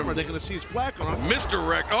 little bit of they're going to see it's black on him.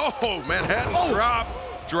 Misdirect. Oh, Manhattan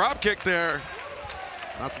drop kick there.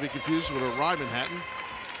 Not to be confused with a rye Manhattan.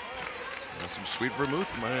 That's some sweet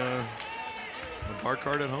vermouth. My bar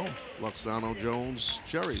card at home. Luxano Jones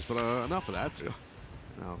cherries, but enough of that. Yeah.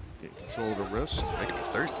 Now getting control of the wrist. Making me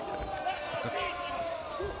thirsty, Tags.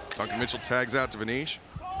 Duncan Mitchell tags out to Vanish.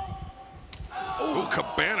 Oh,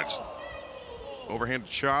 Cabana. Overhand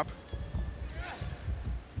chop.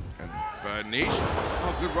 And Vanish.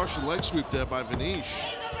 Oh, good Russian leg sweep there by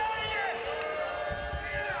Vanish.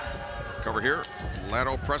 Cover here.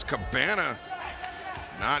 Lateral press. Cabana.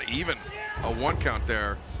 Not even. A 1 count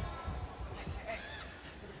there.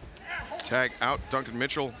 Tag out. Duncan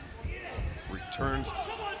Mitchell returns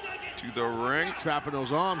to the ring. Trapping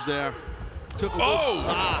those arms there. Took a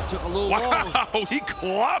little long. Wow, he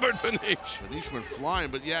clobbered Vanish. Vanish went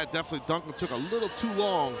flying, but yeah, definitely Duncan took a little too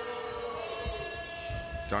long.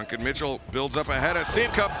 Duncan Mitchell builds up ahead of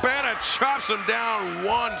Steve Cabana, chops him down.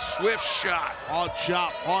 One swift shot.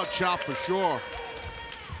 Hard chop for sure.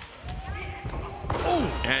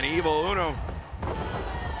 Oh, and Evil Uno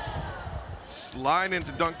slide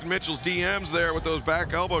into Duncan Mitchell's DMs there with those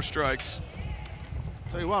back elbow strikes.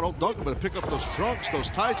 Tell you what, old Duncan better pick up those trunks, those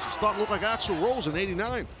tights, and start to look like Axl Rose in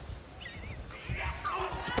 '89.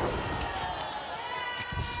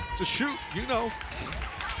 It's a shoot, you know.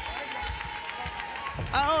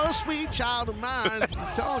 Oh, sweet child of mine, I'm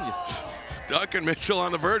telling you. Duncan Mitchell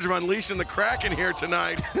on the verge of unleashing the Kraken here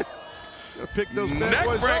tonight. Gotta pick those bad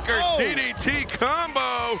boys up. Neckbreaker DDT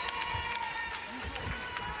combo.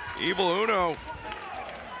 Evil Uno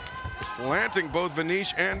planting both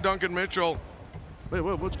Vanish and Duncan Mitchell. Wait,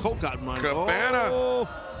 what's Colt got in mind? Cabana. Oh,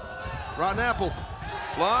 rotten apple.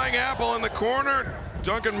 Flying apple in the corner.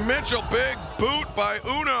 Duncan Mitchell, big boot by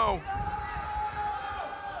Uno.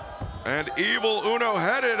 And Evil Uno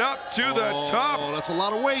headed up to the top. Oh, that's a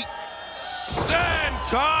lot of weight.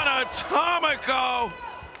 Senton Atomico.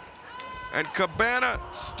 And Cabana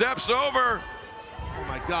steps over. Oh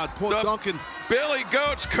my God, poor Duncan. Billy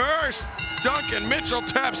Goat's curse. Duncan Mitchell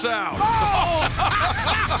taps out. Oh!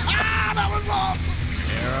 That was awesome.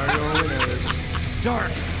 There are your winners.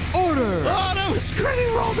 Dark Order. Oh, that was great. He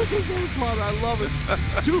rolled into his own blood. I love it.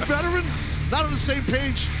 Two veterans, not on the same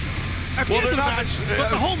page. At the end of the match, but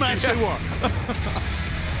the whole match they were.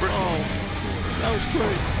 Oh, that was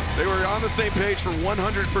great. They were on the same page for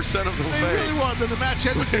 100% of the way. They really were. Then the match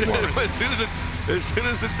ended. They weren't. as soon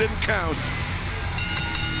as it didn't count.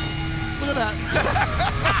 Look at that.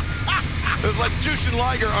 It was like Jushin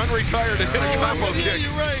Liger unretired and hit a combo yeah, kick.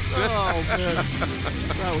 You're right. Oh, man.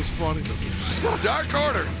 That was funny. Dark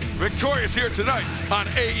Order victorious here tonight on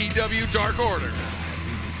AEW Dark Order.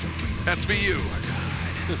 SVU.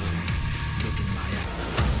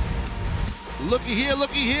 Looky here,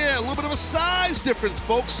 looky here. A little bit of a size difference,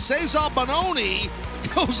 folks. Cesar Bononi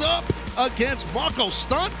goes up against Marco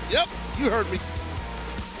Stunt. Yep, you heard me.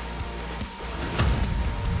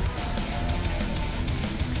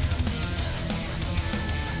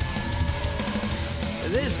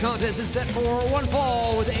 This contest is set for one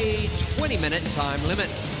fall with a 20-minute time limit.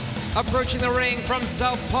 Approaching the ring from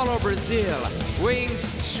Sao Paulo, Brazil, weighing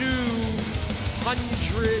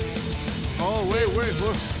 200. Oh, wait.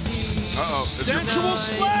 Uh-oh. Sensual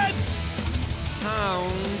sled!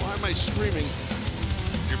 Pounds. Why am I screaming?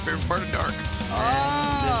 It's your favorite part of Dark.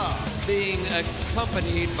 Being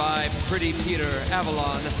accompanied by Pretty Peter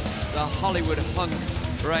Avalon, the Hollywood hunk,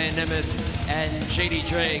 Ryan Nemeth, and JD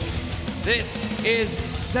Drake. This is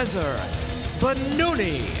Cesar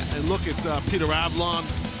Bononi. And look at Peter Avalon.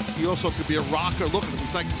 He also could be a rocker. Look at him.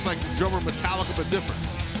 He's like the drummer Metallica, but different.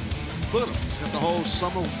 Look at him. He's got the whole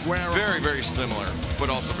summer wear on. Very, very similar,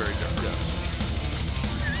 but also very different. Yeah.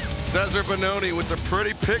 Cesar Bononi with the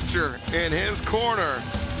pretty picture in his corner.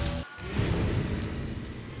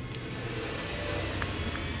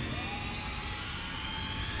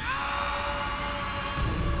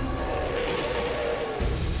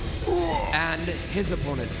 And his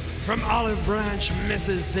opponent from Olive Branch,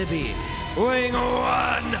 Mississippi, weighing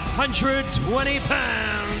 120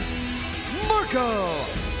 pounds, Marco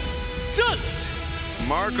Stunt.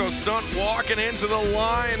 Marco Stunt walking into the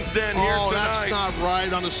Lion's Den here tonight. Oh, that's not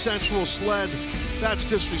right on a sensual sled. That's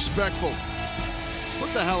disrespectful.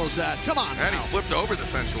 What the hell is that? Come on And now. he flipped over the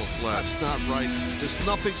sensual sled. That's not right. There's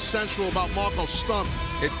nothing sensual about Marco Stunt.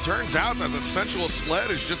 It turns out that the sensual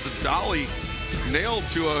sled is just a dolly nailed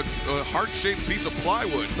to a a heart-shaped piece of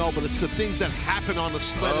plywood. No, but it's the things that happen on the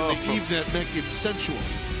sled in the evening that make it sensual.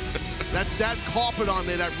 that carpet on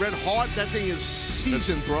there, that red heart, that thing is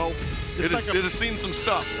seasoned, bro. It has seen some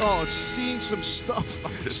stuff. Oh, it's seen some stuff.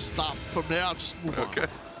 Stop from there. I'll just move on. Okay.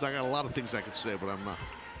 I got a lot of things I could say, but I'm not.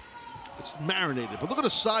 It's marinated. But look at the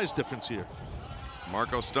size difference here.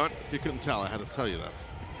 Marco Stunt. If you couldn't tell, I had to tell you that.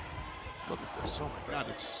 Look at this. Oh my God,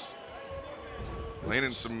 it's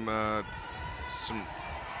landing some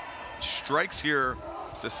strikes here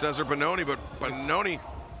to Cesar Bononi, but Bononi.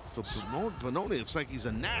 For Bononi, it's like he's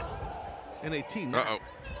a gnat. N-A-T, gnat.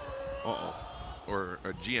 Uh-oh. Uh-oh. Or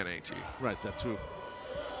a G-N-A-T. Right, that too.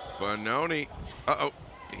 Bononi. Uh-oh.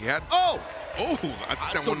 He had... Oh! Oh, I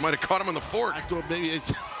think that one might have caught him on the fork. I thought maybe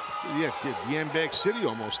it's... Yeah, Yambag City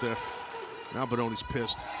almost there. Now Bononi's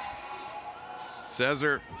pissed.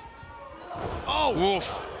 Cesar. Oh!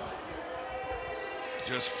 Woof.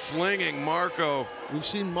 Just flinging Marco. We've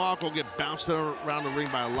seen Marco get bounced around the ring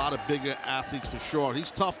by a lot of bigger athletes for sure.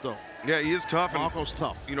 He's tough, though. Yeah, he is tough. Marco's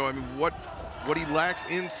tough. You know, I mean, what he lacks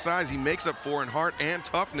in size, he makes up for in heart and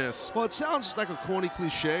toughness. Well, it sounds like a corny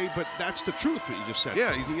cliche, but that's the truth what you just said.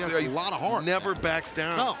 Yeah, he has a lot of heart. Never backs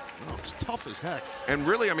down. No, he's tough as heck. And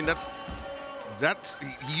really, I mean,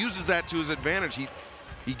 he uses that to his advantage.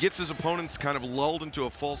 He gets his opponents kind of lulled into a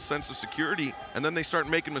false sense of security, and then they start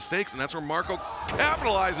making mistakes, and that's where Marco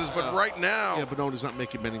capitalizes. But right now... Yeah, Bononi's not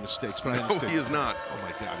making many mistakes. But I no, understand. he is not. Oh,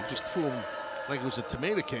 my God. He just threw him like it was a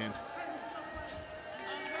tomato can.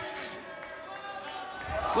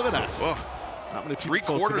 Look at that. Oh, not many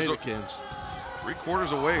people throw tomato cans.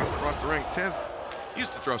 3/4 away across the ring. Tez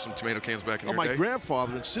used to throw some tomato cans back in your my day.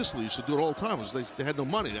 grandfather in Sicily used to do it all the time. They had no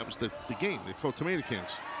money. That was the game. They'd throw tomato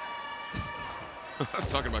cans. I was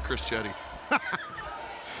talking about Chris Chetty.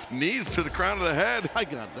 Knees to the crown of the head. I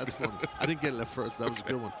got it. That's funny. I didn't get it at first. That was a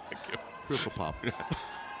good one. Thank you. Triple pop.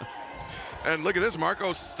 And look at this.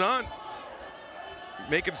 Marco Stunt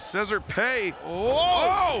making Cesar pay.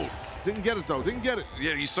 Oh! Didn't get it, though. Didn't get it.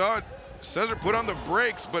 Yeah, you saw it. Cesar put on the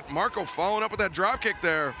brakes, but Marco following up with that drop kick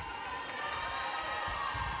there.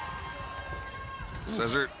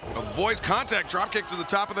 Cesar avoids contact, drop kick to the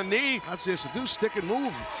top of the knee. That's just to do, stick and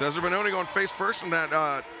move. Cesar Bononi going face first in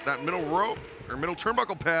that middle rope, or middle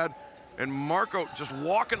turnbuckle pad, and Marco just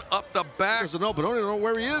walking up the back. Doesn't know, Bononi don't know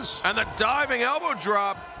where he is. And the diving elbow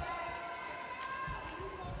drop.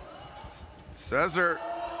 Cesar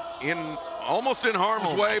almost in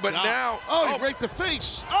harm's way, but now... he raked the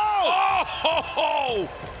face. Oh!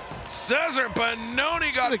 Cesar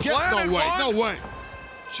Bononi got planted. No way.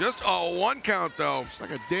 Just a 1 count, though. It's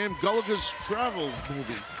like a damn Gulliver's Travel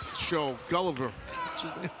movie show. Gulliver. What's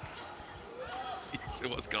his name? Yes, it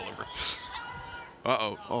was Gulliver.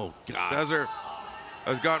 Uh-oh. Oh, God. Cesar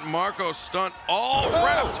has got Marco Stunt all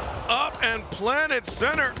wrapped up and planted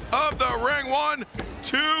center of the ring. 1,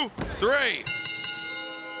 2, 3.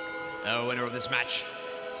 The winner of this match,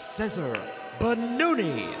 Cesar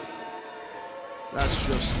Bononi. That's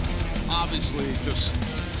just, obviously, just...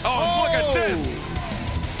 Oh, look at this.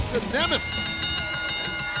 The Nemeth.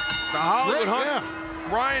 The Hollywood Hunt.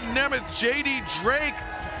 Yeah. Ryan Nemeth, J.D. Drake,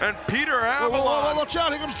 and Peter Avalon. Whoa, watch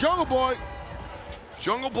out. Here comes Jungle Boy.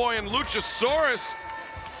 Jungle Boy and Luchasaurus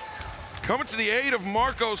coming to the aid of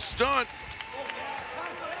Marco Stunt.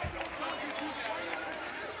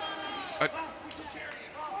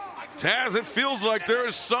 Taz, it feels like there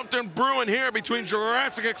is something brewing here between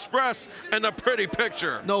Jurassic Express and the Pretty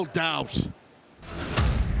Picture. No doubt.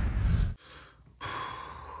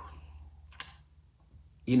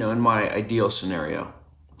 You know, in my ideal scenario,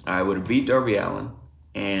 I would have beat Darby Allin,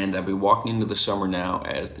 and I'd be walking into the summer now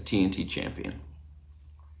as the TNT champion.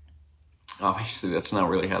 Obviously, that's not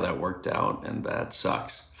really how that worked out, and that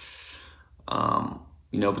sucks.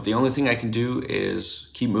 You know, but the only thing I can do is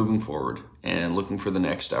keep moving forward and looking for the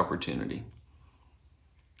next opportunity.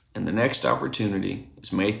 And the next opportunity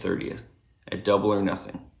is May 30th at Double or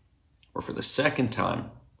Nothing, where for the second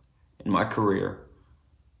time in my career,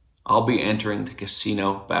 I'll be entering the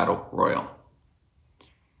Casino Battle Royal.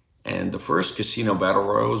 And the first Casino Battle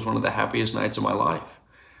Royal was one of the happiest nights of my life.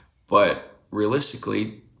 But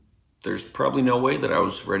realistically, there's probably no way that I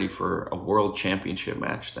was ready for a world championship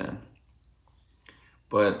match then.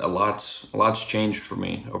 But a lot's changed for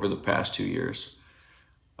me over the past 2 years.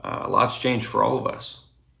 A lot's changed for all of us.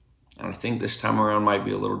 And I think this time around might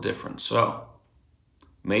be a little different. So,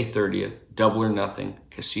 May 30th, Double or Nothing,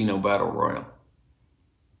 Casino Battle Royal.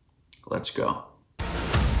 Let's go.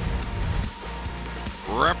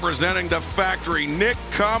 Representing the factory, Nick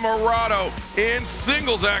Camarado in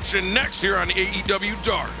singles action next here on AEW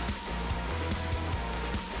Dark.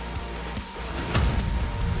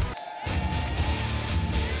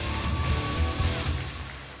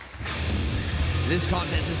 This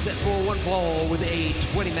contest is set for one fall with a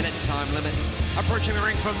 20-minute time limit. Approaching the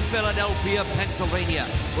ring from Philadelphia, Pennsylvania,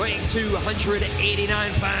 weighing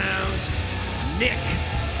 289 pounds, Nick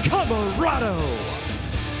Camarado.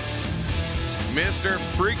 Mr.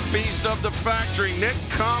 Freak Beast of the Factory, Nick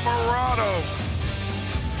Camarado.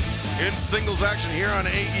 In singles action here on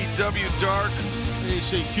AEW Dark. You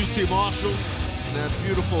see QT Marshall in that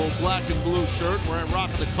beautiful black and blue shirt,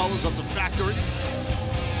 rocking the colors of the Factory.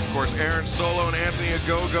 Of course, Aaron Solo and Anthony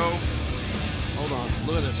Ogogo. Hold on,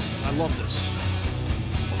 look at this. I love this.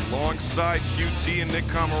 Alongside QT and Nick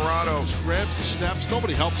Camarado. Just grabs the steps.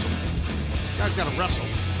 Nobody helps him. The guy's got to wrestle.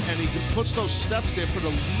 And he puts those steps there for the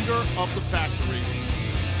leader of the Factory,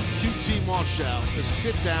 QT Marshall, to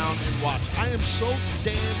sit down and watch. I am so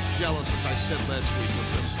damn jealous, as I said last week,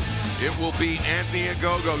 of this. It will be Anthony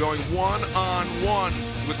Ogogo going one-on-one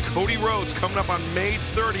with Cody Rhodes coming up on May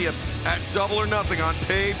 30th at Double or Nothing on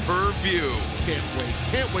pay-per-view.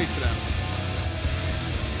 Can't wait for that.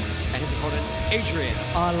 And his opponent, Adrian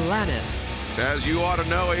Alanis. As you ought to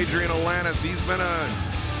know, Adrian Alanis, he's been a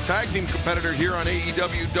tag team competitor here on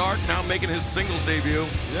AEW Dark, now making his singles debut.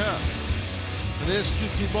 Yeah. And there's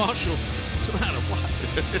QT Marshall. No matter what.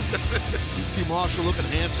 QT Marshall looking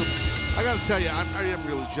handsome. I got to tell you, I am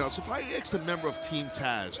really jealous. If I asked a member of Team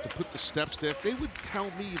Taz to put the steps there, they would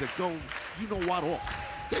tell me to go, you know what, off.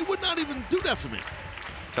 They would not even do that for me.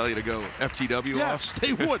 Tell you to go FTW yes, off?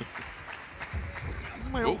 Yes, they would.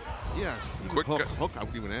 Yeah. Quick hook, I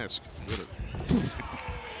wouldn't even ask. Forget it.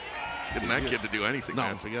 Getting that kid to do anything, no,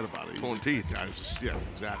 man. Forget about it. Pulling teeth. Yeah,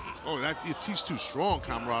 exactly. Oh, your teeth's too strong,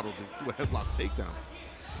 Camarado, to do a headlock takedown.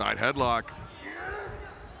 Side headlock.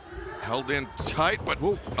 Held in tight, but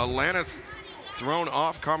Alanis thrown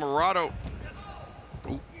off Camarado.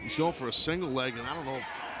 Ooh. He's going for a single leg, and I don't know if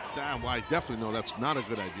well, I definitely know that's not a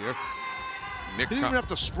good idea. He didn't even have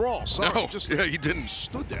to sprawl. Sorry, no, he didn't.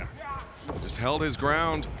 Stood there. Just held his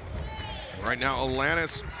ground. Right now,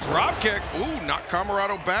 Alanis, drop kick. Ooh, knocked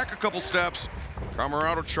Camarado back a couple steps.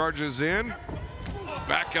 Camarado charges in.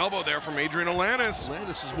 Back elbow there from Adrian Alanis.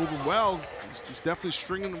 Alanis is moving well. He's definitely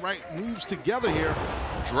stringing the right moves together here.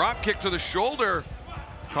 Drop kick to the shoulder.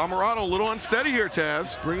 Camarado a little unsteady here,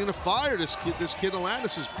 Taz. Bringing the fire. This kid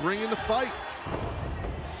Alanis is bringing the fight.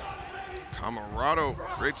 Camarado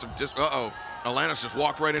creates some uh-oh. Alanis just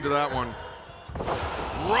walked right into that one.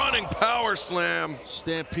 Running power slam.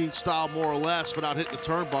 Stampede style, more or less, without hitting the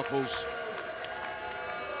turnbuckles.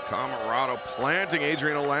 Camarado planting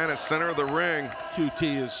Adrian Alanis, center of the ring.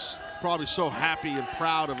 QT is probably so happy and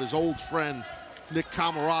proud of his old friend, Nick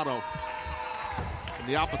Camarado. And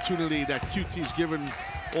the opportunity that QT's given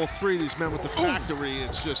all three of these men with the Factory,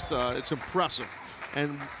 it's just, it's impressive.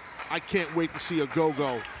 And I can't wait to see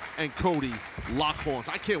Ogogo and Cody lock horns.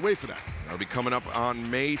 I can't wait for that. That'll be coming up on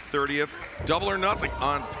May 30th. Double or Nothing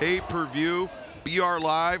on pay-per-view, BR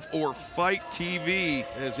Live, or Fight TV.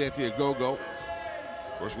 There's Anthony Ogogo.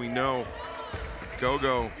 Of course, we know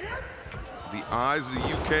Gogo, the eyes of the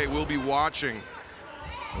UK will be watching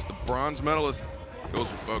as the bronze medalist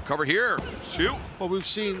goes cover here. Shoot. Well, we've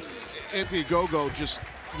seen Anthony Ogogo just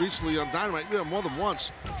recently on Dynamite, more than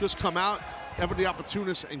once, just come out, ever the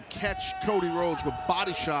opportunist, and catch Cody Rhodes with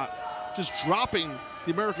body shot, just dropping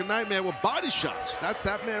the American Nightmare with body shots.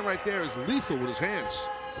 That man right there is lethal with his hands.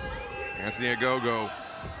 Anthony Ogogo,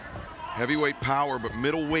 heavyweight power, but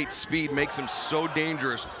middleweight speed makes him so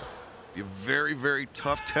dangerous. Be a very, very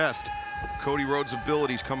tough test. Cody Rhodes'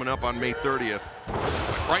 abilities coming up on May 30th.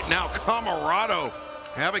 But right now, Camarado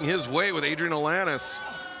having his way with Adrian Alanis.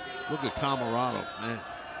 Look at Camarado, man.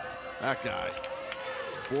 That guy.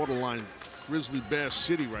 Borderline Grizzly Bear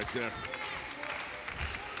City right there.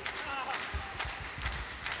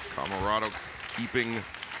 Camarado keeping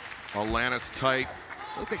Alanis tight,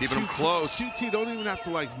 keeping him close. QT don't even have to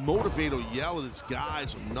like motivate or yell at his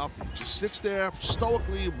guys or nothing. Just sits there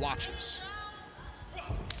stoically and watches.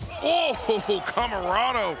 Oh,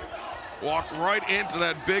 Camarado walked right into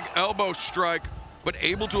that big elbow strike, but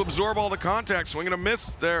able to absorb all the contact, swinging a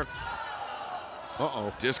miss there.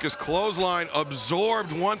 Uh-oh. Discus clothesline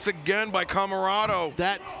absorbed once again by Camarado.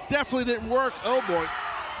 That definitely didn't work. Oh, boy.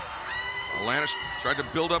 Alanis tried to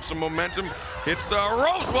build up some momentum, hits the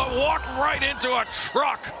ropes, but walked right into a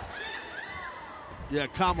truck. Yeah,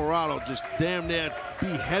 Camarado just damn near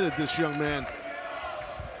beheaded this young man.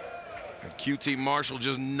 And QT Marshall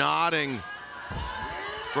just nodding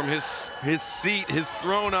from his seat, his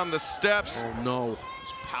throne on the steps. Oh, no.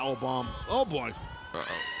 It's powerbomb. Oh, boy.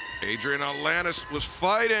 Uh-oh. Adrian Alanis was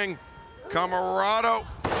fighting Camarado.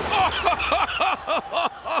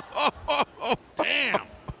 Damn.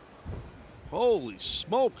 Holy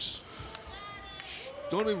smokes.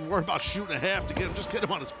 Don't even worry about shooting a half to get him. Just get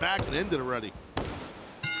him on his back and end it already.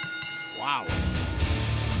 Wow.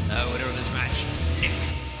 The winner of this match, Nick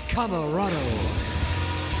Camarado.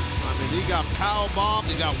 I mean, he got powerbombed,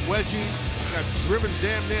 he got wedgie, he got driven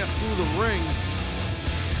damn near through the ring.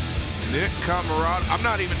 Nick Camarado, I'm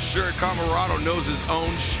not even sure Camarado knows his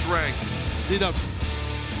own strength. He doesn't.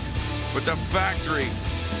 But the Factory,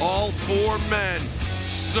 all 4 men,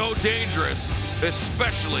 so dangerous,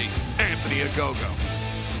 especially Anthony Ogogo.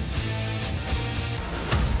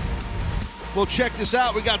 Well, check this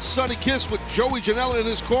out. We got Sonny Kiss with Joey Janela in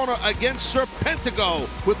his corner against Serpentico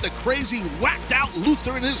with the crazy, whacked-out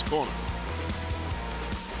Luther in his corner.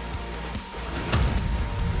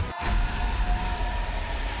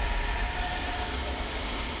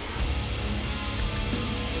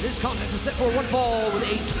 This contest is set for one fall with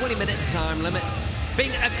a 20-minute time limit,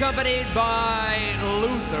 being accompanied by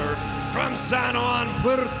Luther from San Juan,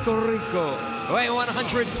 Puerto Rico, weighing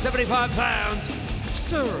 175 pounds,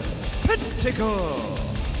 Serpentico.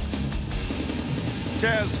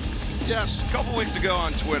 Taz, Yes. a couple weeks ago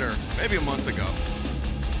on Twitter, maybe a month ago,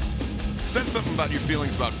 said something about your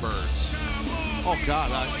feelings about birds. Oh,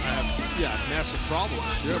 God, I have massive problems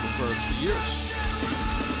here with birds for years.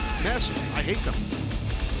 Massive. I hate them.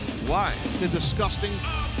 Why? They're disgusting,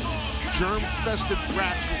 germ-infested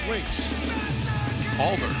rats with wings.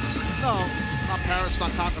 All birds. No, not parrots,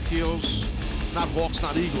 not cockatiels, not hawks,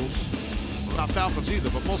 not eagles, not falcons either,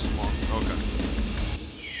 but most of them are. Okay.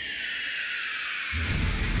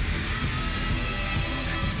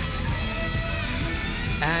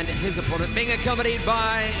 And his opponent being accompanied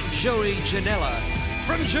by Joey Janela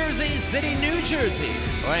from Jersey City, New Jersey,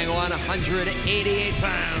 weighing 188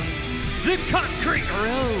 pounds, the Concrete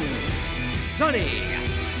Rose, Sonny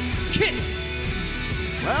Kiss.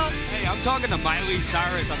 Well, Hey, I'm talking to Miley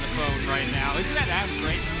Cyrus on the phone right now. Isn't that ass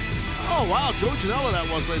great? oh, wow, Joe Janela that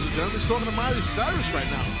was, ladies and gentlemen. He's talking to Miley Cyrus right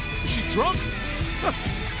now. Is she drunk?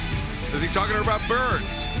 Is he talking to her about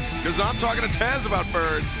birds? Because I'm talking to Taz about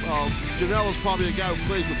birds. Well, Janela's probably a guy who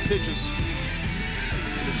plays with pigeons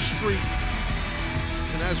in the street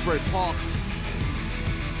in Asbury Park.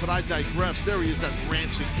 But I digress. There he is, that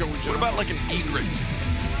rancid Joey Janela. What about like an egret?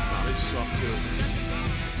 Oh, they suck, too.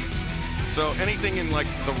 So anything in like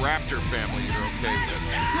the raptor family, you're okay with?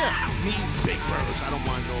 Yeah, mean big birds. I don't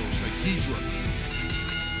mind those. Like Ghidra.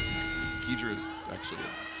 Ghidra is actually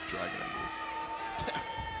a dragon, I believe.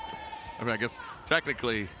 I mean, I guess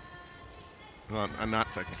technically, not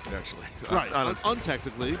technically, actually. Right,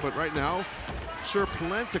 untechnically, but right now,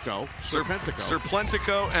 Serpentico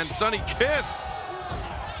and Sonny Kiss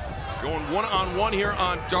going one-on-one here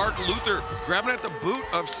on Dark. Luther grabbing at the boot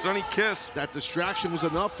of Sonny Kiss. That distraction was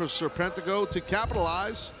enough for Serpentico to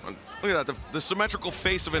capitalize. Look at that, the symmetrical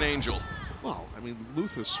face of an angel. Well, I mean,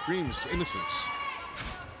 Luther screams innocence.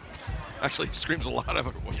 Actually, he screams a lot of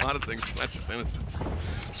things. It's not just innocence.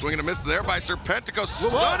 Swing and a miss there by Serpentico.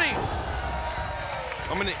 Sonny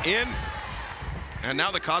coming in. And now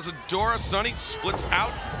the Cazadora. Sonny splits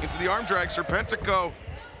out into the arm drag. Serpentico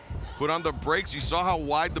put on the brakes. You saw how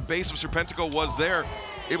wide the base of Serpentico was there.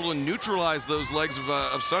 Able to neutralize those legs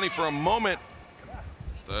of Sonny for a moment.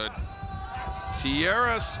 The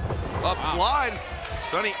tiaras applied.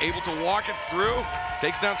 Sonny able to walk it through.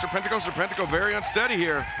 Takes down Serpentico. Serpentico very unsteady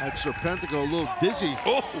here. Had Serpentico a little dizzy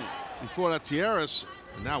before that tiaras.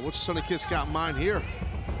 And now what's Sonny Kiss got in mind here?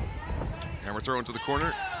 Hammer throw into the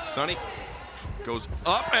corner. Sonny goes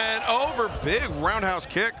up and over. Big roundhouse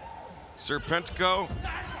kick. Serpentico.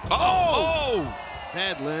 Oh!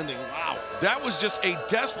 Bad landing. Wow. That was just a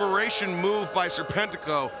desperation move by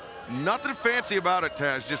Serpentico. Nothing fancy about it,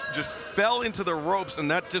 Taz. Just fell into the ropes, and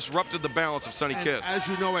that disrupted the balance of Sonny Kiss. As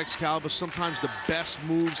you know, Excalibur, sometimes the best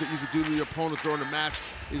moves that you could do to your opponent during a match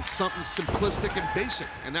is something simplistic and basic,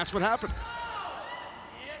 and that's what happened.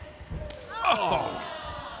 Oh!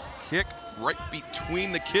 Kick right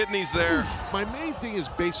between the kidneys there. My main thing is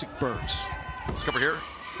basic birds. Cover here.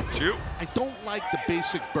 2. I don't like the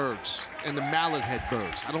basic birds and the mallet head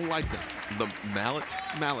birds. I don't like them. The mallet?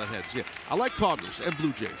 Mallet heads, yeah. I like Cardinals and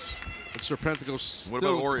Blue Jays. But Serpentico's What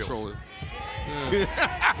about Orioles?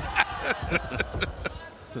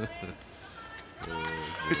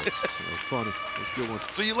 Funny. That's a good one.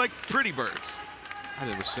 So you like pretty birds? I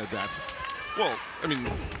never said that. Well, I mean,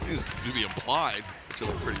 it seems to be implied that you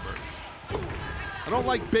like pretty birds. I don't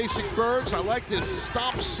like basic birds. I like this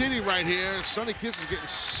Stomp City right here. Sonny Kiss is getting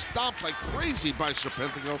stomped like crazy by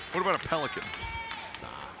Serpentico. What about a pelican?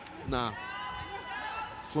 Nah.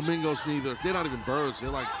 Flamingos neither. They're not even birds.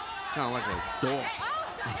 They're like kind of like a dog.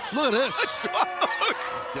 Look at this.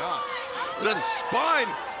 God. The spine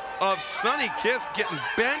of Sonny Kiss getting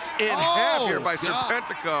bent in half here by God.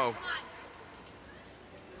 Serpentico.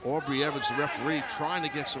 Aubrey Evans, the referee, trying to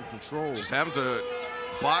get some control. Just having to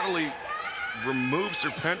bodily remove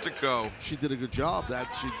Serpentico. She did a good job.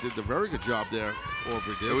 She did a very good job there,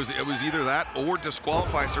 Aubrey did. It was either that or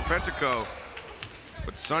disqualify Serpentico.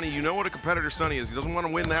 But Sonny, you know what a competitor Sonny is. He doesn't want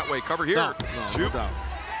to win that way. Cover here. No doubt.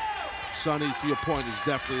 Sonny, to your point, is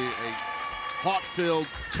definitely a heart-filled,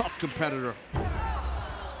 tough competitor.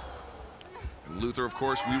 And Luther, of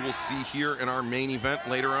course, we will see here in our main event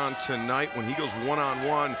later on tonight when he goes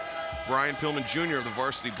one-on-one. Brian Pillman Jr. of the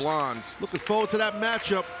Varsity Blondes. Looking forward to that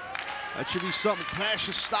matchup. That should be something. Clash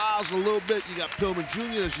of styles a little bit. You got Pillman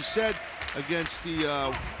Jr., as you said, against the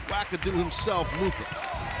wackadoo himself, Luther.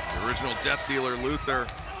 The original death dealer, Luther.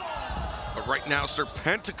 But right now,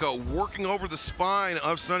 Serpentico working over the spine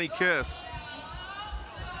of Sonny Kiss.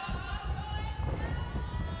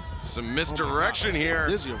 Some misdirection here.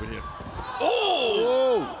 Dizzy over here.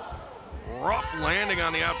 Oh! Rough landing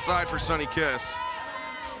on the outside for Sonny Kiss.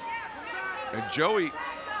 And Joey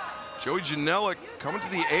Janela coming to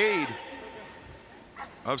the aid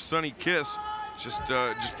of Sonny Kiss. Just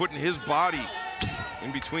putting his body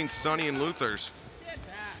in between Sonny and Luther's.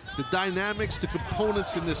 The dynamics, the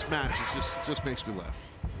components in this match, it just makes me laugh.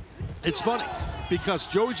 It's funny because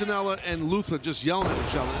Joey Janela and Luther just yelling at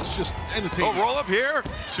each other. It's just entertaining. Oh, roll up here.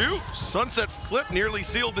 2. Sunset flip nearly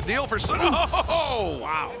sealed the deal for Sonny. Oh,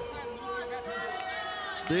 wow.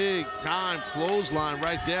 Big time clothesline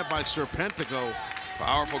right there by Serpentico.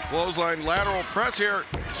 Powerful clothesline, lateral press here.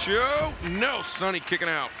 2. No, Sonny kicking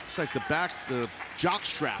out. It's like the jock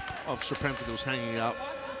strap of Serpentico is hanging out.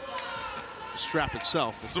 The strap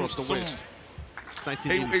itself across the waist.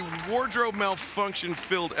 A wardrobe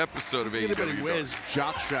malfunction-filled episode of AEW Dark. Nobody wears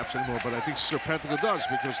jock straps anymore, but I think Serpentico does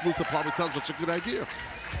because Luther probably tells us it's a good idea.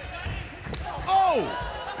 Oh!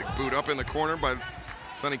 Big boot up in the corner by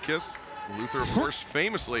Sonny Kiss. Luther, of course,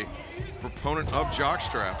 famously proponent of jock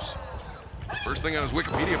straps. First thing on his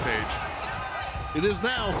Wikipedia page. It is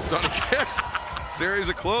now. Sonny Kiss, series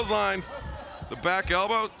of clotheslines. The back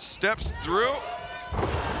elbow steps through.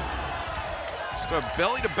 Just a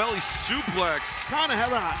belly-to-belly suplex. Kind of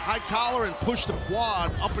had a high collar and pushed the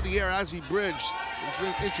quad up in the air as he bridged. It was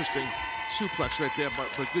an interesting suplex right there, but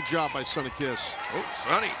good job by Sonny Kiss. Oh,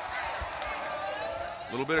 Sonny.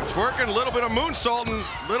 A little bit of twerking, a little bit of moonsaulting,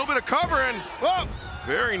 a little bit of covering. Oh!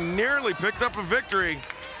 Very nearly picked up a victory.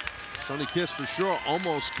 Sonny Kiss for sure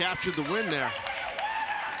almost captured the win there.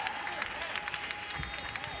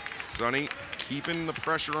 Sonny keeping the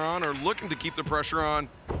pressure on, or looking to keep the pressure on.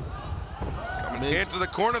 Coming into the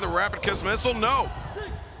corner, the rapid kiss missile, no.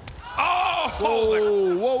 Oh!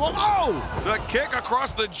 Whoa, whoa, whoa, oh! The kick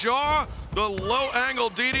across the jaw, the low angle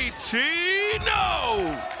DDT,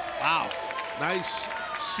 no! Wow, nice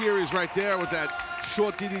series right there with that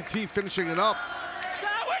short DDT finishing it up.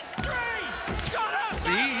 That was straight! Shut up!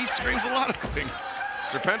 See, he screams a lot of things.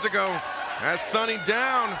 Serpentico has Sonny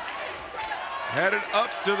down. Headed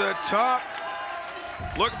up to the top.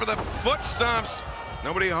 Looking for the foot stomps.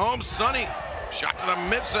 Nobody home. Sonny, shot to the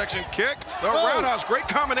midsection kick. The roundhouse, great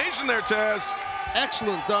combination there, Taz.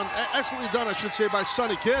 Excellently done, I should say, by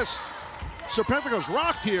Sonny Kiss. Serpentico's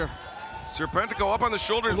rocked here. Serpentico up on the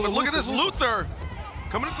shoulders, but look at this Luther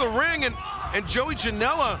coming into the ring, and Joey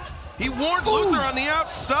Janela, he warned Luther on the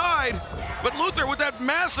outside, but Luther with that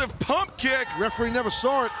massive pump kick. Referee never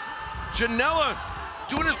saw it. Janela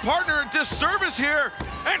doing his partner a disservice here,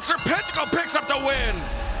 and Serpentico picks up the win.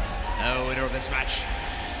 No winner of this match,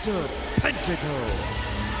 Serpentico.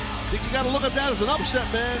 I think you got to look at that as an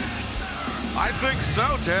upset, man. I think so,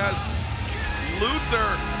 Taz.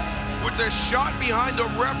 Luther with the shot behind the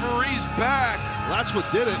referee's back. Well, that's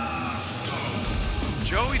what did it.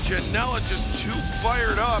 Joey Janela just too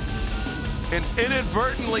fired up and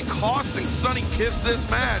inadvertently costing Sonny Kiss this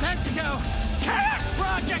match. Serpentico, Chaos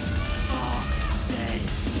Project.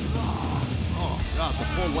 Oh, God, it's a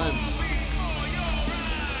full lens.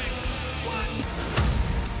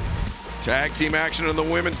 Tag team action in the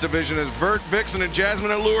women's division as Vert, Vixen, and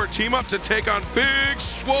Jasmine Allure team up to take on Big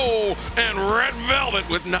Swole and Red Velvet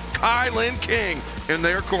with Kylin King in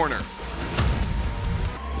their corner.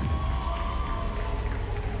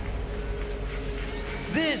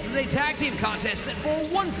 This is a tag team contest set for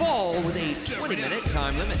one fall with a 20-minute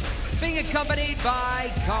time limit. Being accompanied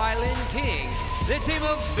by Kylin King, the team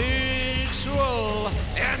of Big Swole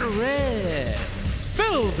and Red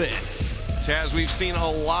Velvet. Taz, we've seen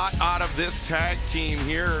a lot out of this tag team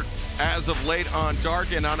here as of late on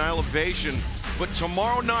Dark and on Elevation. But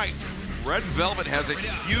tomorrow night, Red Velvet has a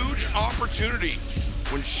huge opportunity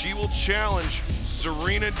when she will challenge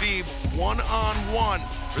Serena Deeb one-on-one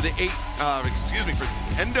for the for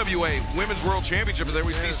NWA Women's World Championship. And there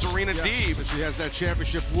we see Serena Deeb. So she has that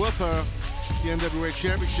championship with her, the NWA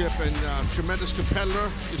Championship, and tremendous competitor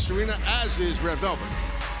is Serena, as is Red Velvet.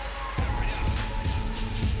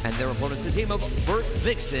 And their opponents, the team of Bert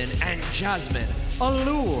Vixen and Jasmine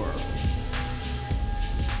Allure.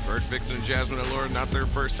 Bert Vixen and Jasmine Allure, not their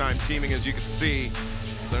first time teaming, as you can see.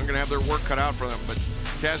 They're going to have their work cut out for them. But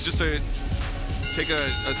Taz, just to take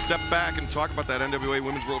a step back and talk about that NWA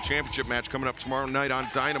Women's World Championship match coming up tomorrow night on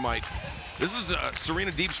Dynamite. This is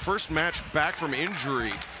Serena Deeb's first match back from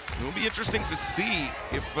injury. It'll be interesting to see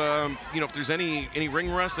if if there's any ring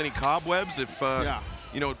rust, any cobwebs,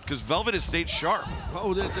 because Velvet has stayed sharp.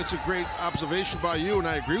 Oh, that's a great observation by you, and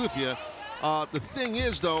I agree with you. The thing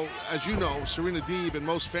is, though, as you know, Serena Deeb, and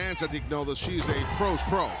most fans, I think, know that she's a pro's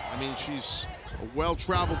pro. I mean, she's a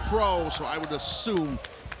well-traveled pro, so I would assume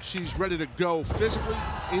she's ready to go physically,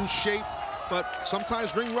 in shape, but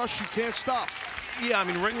sometimes ring rust you can't stop. Yeah, I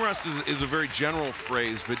mean, ring rust is a very general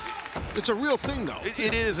phrase, but it's a real thing, though.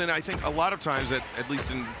 It is, and I think a lot of times, at least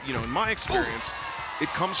in my experience, it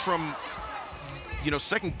comes from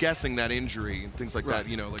second guessing that injury and things like that.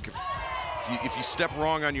 Like if you step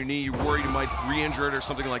wrong on your knee, you're worried you might re-injure it or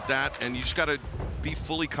something like that, and you just got to be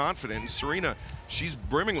fully confident. And Serena, she's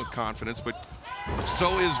brimming with confidence, but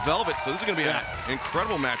so is Velvet. So this is going to be an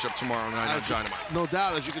incredible matchup tomorrow night on Dynamite. No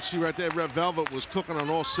doubt, as you can see right there, Red Velvet was cooking on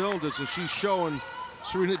all cylinders, and she's showing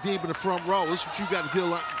Serena Deeb in the front row. This is what you got to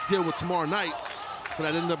deal with tomorrow night for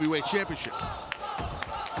that NWA Championship.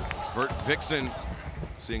 Vert Vixen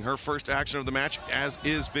seeing her first action of the match, as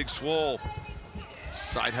is Big Swole.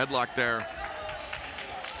 Side headlock there.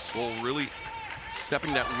 Swole really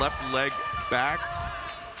stepping that left leg back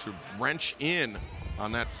to wrench in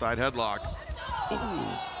on that side headlock.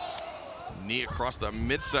 Ooh. Knee across the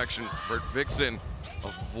midsection. Vert Vixen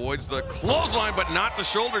avoids the clothesline, but not the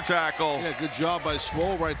shoulder tackle. Yeah, good job by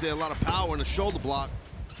Swole right there. A lot of power in the shoulder block.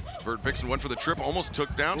 Vert Vixen went for the trip, almost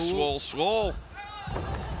took down Swole. Swole.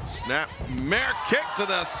 Snap mare kick to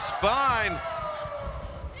the spine.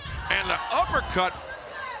 And the uppercut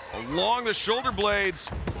along the shoulder blades.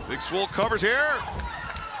 Big Swole covers here.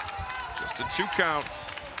 Just a 2 count.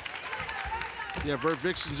 Yeah, Vert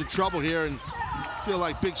Vixen's in trouble here, and I feel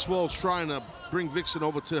like Big Swole's trying to bring Vixen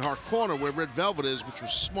over to her corner where Red Velvet is, which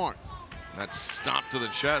was smart. That stomp to the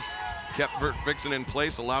chest kept Vert Vixen in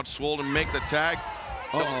place, allowed Swole to make the tag.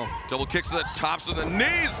 Double kicks to the tops of the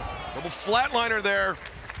knees. Double flatliner there.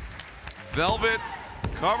 Velvet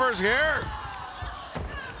covers here.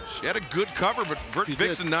 She had a good cover, but Vert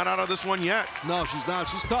Vixen not out of this one yet. No, she's not.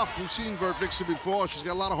 She's tough. We've seen Vert Vixen before. She's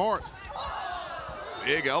got a lot of heart.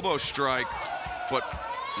 Big elbow strike, but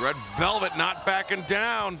Red Velvet not backing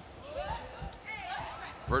down.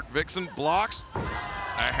 Vert Vixen blocks.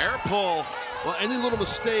 A hair pull. Well, any little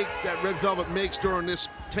mistake that Red Velvet makes during this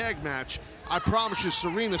tag match, I promise you,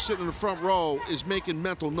 Serena sitting in the front row is making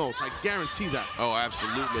mental notes. I guarantee that. Oh,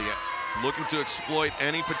 absolutely. Looking to exploit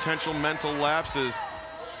any potential mental lapses,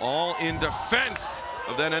 all in defense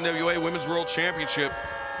of that NWA Women's World Championship.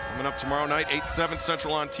 Coming up tomorrow night, 8/7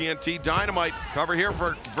 Central on TNT. Dynamite cover here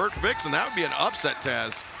for Vert Vixen. That would be an upset,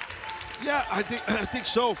 Taz. Yeah, I think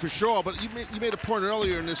so, for sure. But you made a point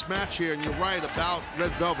earlier in this match here, and you're right about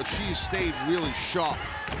Red Velvet. She's stayed really sharp.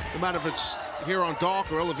 No matter if it's here on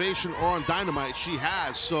Dark or Elevation or on Dynamite, she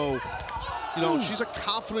has. So, she's a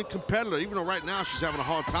confident competitor, even though right now she's having a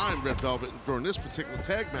hard time, Red Velvet, during this particular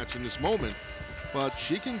tag match in this moment. But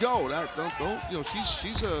she can go.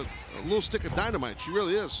 She's a little stick of dynamite. She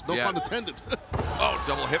really is. No pun intended.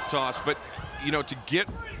 Double hip toss. But, to get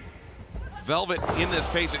Velvet in this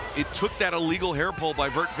pace, it took that illegal hair pull by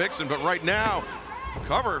Vert Vixen. But right now,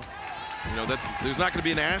 cover, there's not going to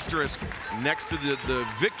be an asterisk next to the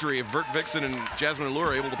victory if Vert Vixen and Jasmine Allure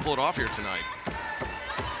are able to pull it off here tonight.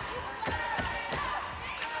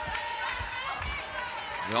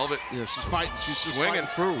 Velvet. Yeah, she's fighting. She's swinging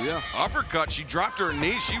through, Uppercut. She dropped her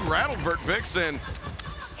knee. She rattled Vert Vixen.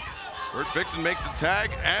 Vert Vixen makes the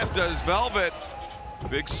tag, as does Velvet.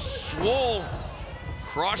 Big Swole.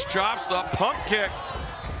 Cross chops, the pump kick.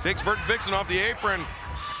 Takes Vert Vixen off the apron.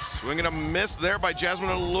 Swinging a miss there by Jasmine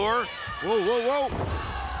Allure. Whoa.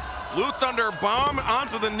 Blue Thunder bomb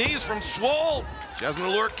onto the knees from Swole. Jasmine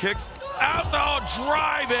Allure kicks out.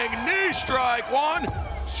 Driving knee strike. 1,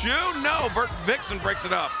 2, no. Vert Vixen breaks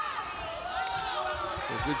it up.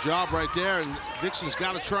 Well, good job right there, and Vixen's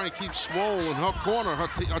got to try and keep Swole in her corner,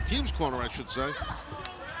 her team's corner, I should say.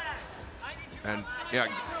 And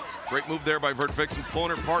great move there by Vert Vixen,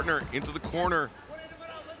 pulling her partner into the corner.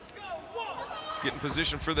 Get in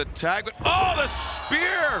position for the tag, but oh, the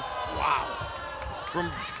spear! Wow.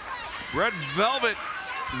 From Red Velvet,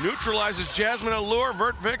 neutralizes Jasmine Allure.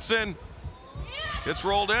 Vert Vixen gets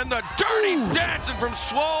rolled in. The dirty dancing from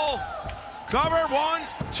Swole. Cover, 1,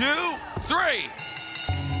 2, 3.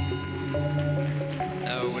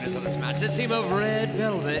 Winners of this match, the team of Red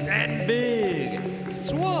Velvet and Big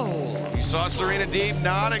Swole. You saw Serena Deeb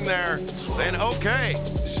nodding there, saying, okay,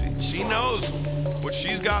 she knows what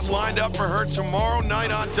she's got lined up for her tomorrow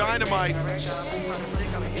night on Dynamite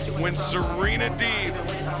when Serena Deeb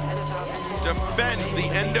defends the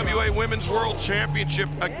NWA Women's World Championship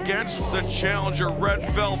against the challenger Red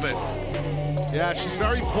Velvet. Yeah, she's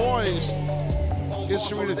very poised. Against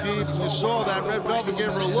Serena Deeb, you saw that Red Velvet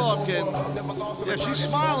gave her a look, and yeah, she's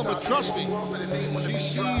smiling, but trust me, she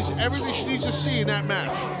sees everything she needs to see in that match.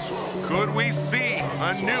 Could we see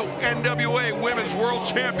a new NWA Women's World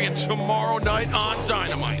Champion tomorrow night on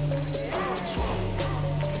Dynamite?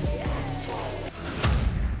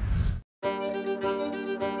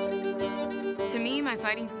 To me, my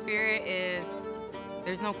fighting spirit is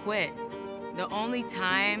there's no quit. The only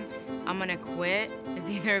time I'm gonna quit is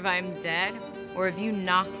either if I'm dead or if you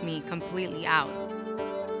knock me completely out.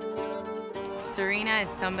 Serena is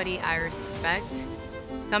somebody I respect,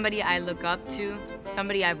 somebody I look up to,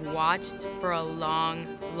 somebody I've watched for a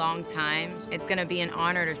long, long time. It's gonna be an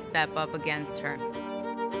honor to step up against her.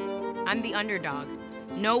 I'm the underdog.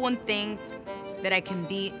 No one thinks that I can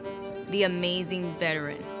beat the amazing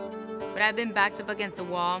veteran. But I've been backed up against the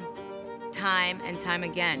wall time and time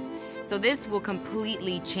again. So this will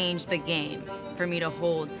completely change the game for me to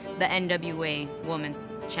hold the NWA Women's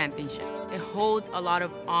Championship. It holds a lot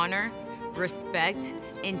of honor, respect,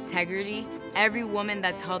 integrity. Every woman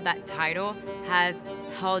that's held that title has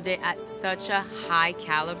held it at such a high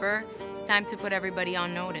caliber. It's time to put everybody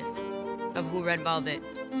on notice of who Red Velvet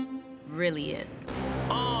really is.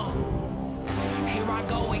 Here I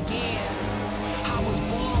go again. I was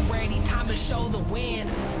born ready, time to show the win.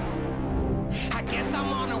 I guess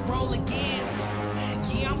I'm on a roll again.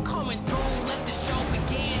 Yeah, I'm coming through, let the show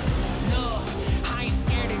begin. No, I ain't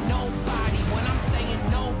scared of nobody. When I'm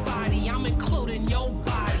saying nobody, I'm including your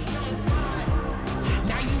body.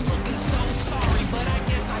 Now you looking so sorry, but I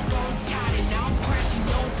guess I don't got it. Now I'm crashing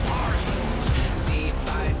your party.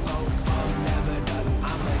 V504, never done.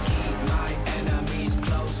 I'ma keep my enemies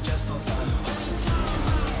close just for fun.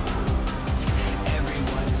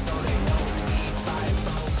 Everyone, so they know it's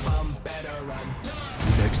V504, better run.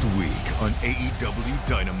 Next week on AEW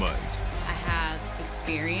Dynamite. I have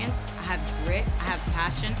experience, I have grit, I have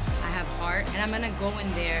passion, I have heart, and I'm gonna go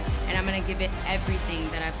in there and I'm gonna give it everything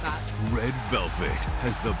that I've got. Red Velvet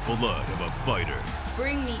has the blood of a fighter.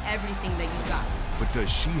 Bring me everything that you got. But does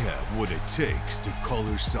she have what it takes to call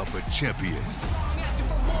herself a champion?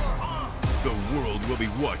 The world will be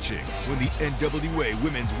watching when the NWA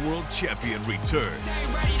Women's World Champion returns.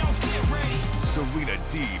 Serena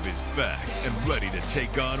Deeb is back and ready to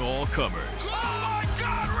take on all comers. Oh my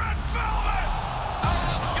God, Red Velvet! Out of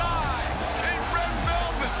the sky, came Red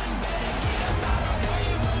Velvet!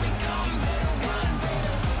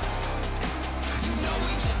 You know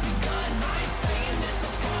we just begun. I ain't saying this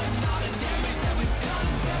for fun. All the damage that we've done,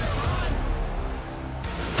 better run.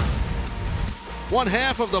 One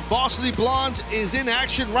half of the Varsity Blondes is in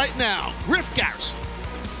action right now. Griff Garrison.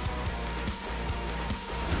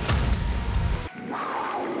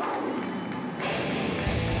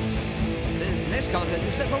 This next contest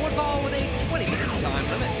is set for one fall with a 20-minute time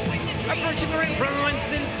limit. Approaching the ring from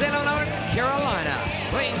Winston-Salem, North Carolina,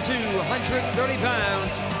 weighing 230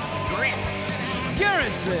 pounds, Griff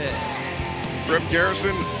Garrison. Griff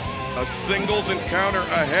Garrison, a singles encounter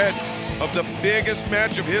ahead of the biggest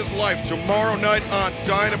match of his life tomorrow night on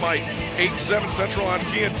Dynamite, 8/7 Central on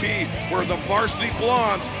TNT, where the Varsity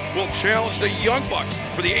Blondes will challenge the Young Bucks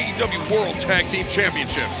for the AEW World Tag Team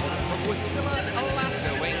Championship. From Wasilla,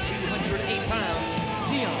 Alaska, weighing 208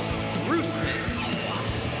 pounds, Dion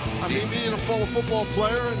Roosman. I mean, being a former football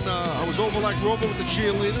player, and I was over like Rover with the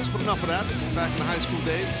cheerleaders, but enough of that. Back in the high school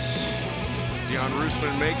days. Dion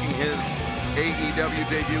Roosman making his AEW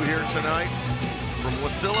debut here tonight from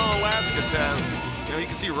Wasilla, Alaska, Taz. You know, you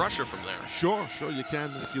can see Russia from there. Sure, you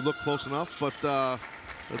can if you look close enough, but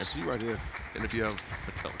let's see right here. And if you have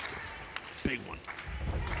a telescope. Big one.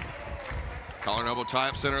 Collar and elbow tie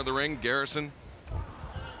up center of the ring. Garrison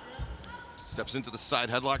steps into the side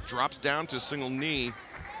headlock, drops down to a single knee.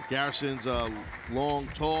 Garrison's a long,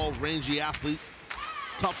 tall, rangy athlete,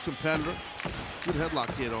 tough competitor. Good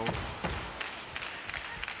headlock here, though.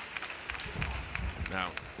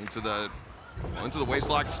 Now into the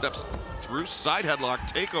waistlock, steps through side headlock,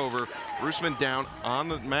 takeover. Roosman down on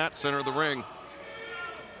the mat, center of the ring.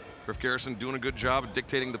 Griff Garrison doing a good job of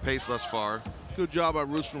dictating the pace thus far. Good job by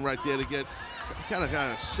Roosman right there to get kind of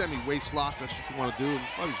a semi-waist lock. That's what you want to do.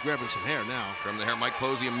 Oh, he's grabbing some hair now. From the hair, Mike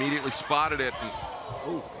Posey immediately spotted it. And,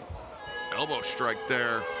 oh, elbow strike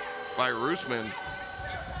there by Roosman.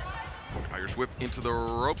 Irish whip into the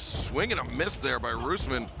ropes, swing and a miss there by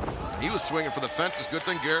Roosman. He was swinging for the fences. Good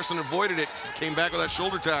thing Garrison avoided it. Came back with that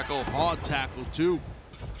shoulder tackle. Hard tackle, too.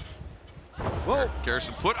 Whoa.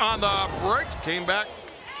 Garrison put on the brakes, came back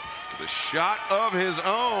with a shot of his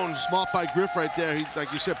own. Smart by Griff right there. He,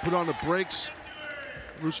 like you said, put on the brakes.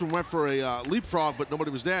 Roosman went for a leapfrog, but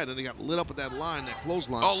nobody was there. Then he got lit up with that line, that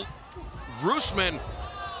clothesline. Oh, Roosman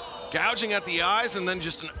gouging at the eyes and then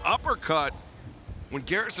just an uppercut when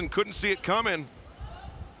Garrison couldn't see it coming.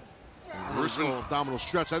 Roosman abdominal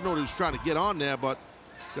stretch. I know he was trying to get on there, but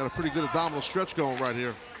got a pretty good abdominal stretch going right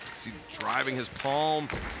here. See, driving his palm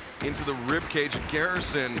into the rib cage of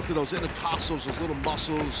Garrison. Look at those intercostals, those little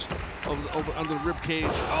muscles over under the rib cage.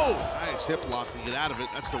 Oh, nice hip lock to get out of it.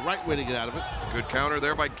 That's the right way to get out of it. Good counter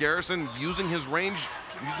there by Garrison, using his range,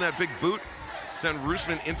 using that big boot, send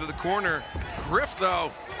Roosman into the corner. Griff,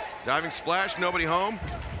 though, diving splash, nobody home.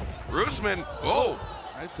 Roosman, oh.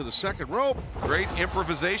 Right to the second rope. Great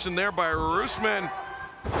improvisation there by Roosman.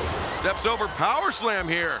 Steps over, power slam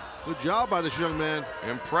here. Good job by this young man.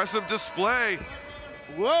 Impressive display.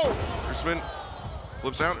 Whoa! Roosman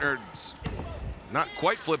flips out, or not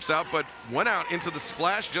quite flips out, but went out into the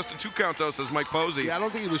splash. Just a 2 count, though, says Mike Posey. Yeah, I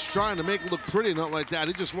don't think he was trying to make it look pretty, nothing like that.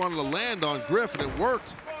 He just wanted to land on Griff, and it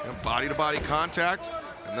worked. Body-to-body contact,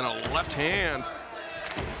 and then a left hand.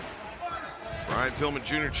 Brian Pillman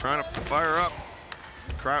Jr. trying to fire up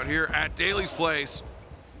the crowd here at Daly's place.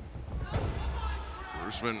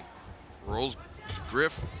 Roosman rolls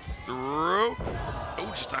Griff through. Oh,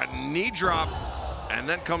 just a knee drop. And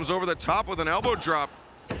then comes over the top with an elbow drop.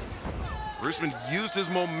 Roosman used his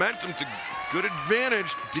momentum to good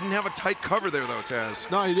advantage. Didn't have a tight cover there, though, Taz.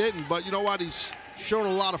 No, he didn't. But you know what? He's shown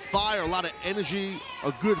a lot of fire, a lot of energy,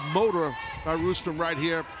 a good motor by Roosman right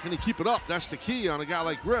here. Can he keep it up? That's the key on a guy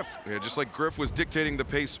like Griff. Yeah, just like Griff was dictating the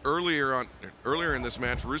pace earlier in this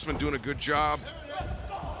match, Roosman doing a good job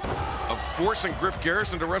of forcing Griff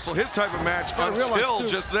Garrison to wrestle his type of match until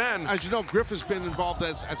just then. As you know, Griff has been involved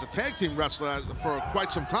as a tag team wrestler for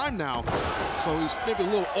quite some time now. So he's maybe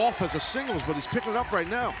a little off as a singles, but he's picking it up right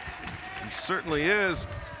now. He certainly is.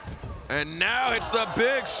 And now it's the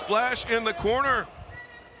big splash in the corner.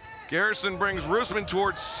 Garrison brings Roosman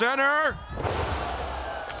towards center.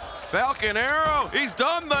 Falcon Arrow, he's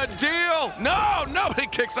done the deal. No, nobody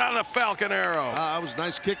kicks out of the Falcon Arrow. That was a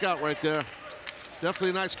nice kick out right there.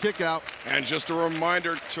 Definitely a nice kick out. And just a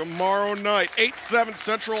reminder, tomorrow night, 8/7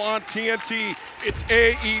 Central on TNT, it's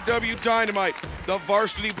AEW Dynamite. The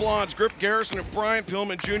Varsity Blondes, Griff Garrison and Brian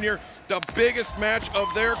Pillman Jr., the biggest match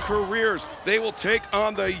of their careers. They will take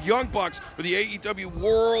on the Young Bucks for the AEW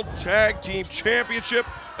World Tag Team Championship.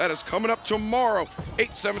 That is coming up tomorrow,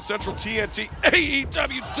 8/7 Central TNT,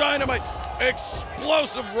 AEW Dynamite.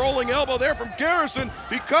 Explosive rolling elbow there from Garrison.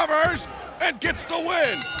 He covers and gets the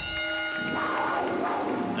win.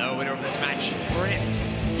 The winner of this match, Griff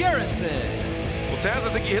Garrison. Well, Taz,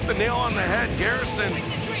 I think you hit the nail on the head. Garrison,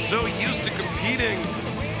 so used to competing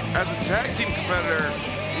as a tag team competitor,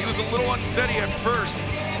 he was a little unsteady at first.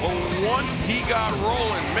 But once he got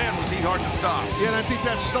rolling, man, was he hard to stop. Yeah, and I think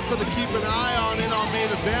that's something to keep an eye on in our main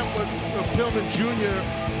event with Pillman Jr.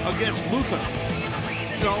 against Luther.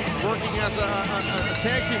 You know, working as a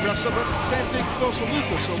tag team wrestler, but same thing goes for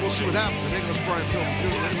Luther, so we'll see what happens. I think it's Brian Pillman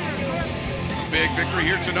Jr. Big victory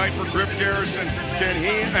here tonight for Griff Garrison. Can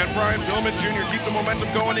he and Brian Pillman Jr. keep the momentum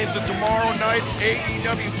going into tomorrow night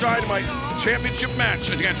AEW Dynamite championship match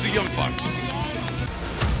against the Young Bucks?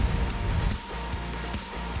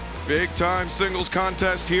 Big time singles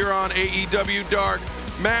contest here on AEW Dark.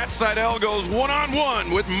 Matt Sydal goes one-on-one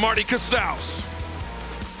with Marty Casaus.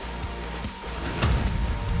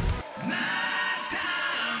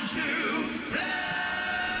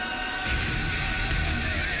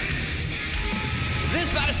 This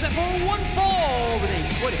bout is set for one fall with a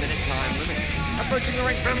 20-minute time limit. Approaching the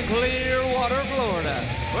ring from Clearwater, Florida,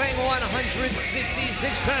 weighing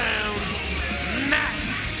 166 pounds, Matt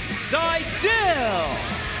Sydal.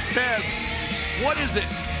 Taz, what is it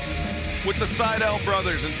with the Sydal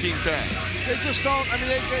brothers and Team Taz? They just don't, I mean,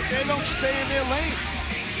 they don't stay in their lane.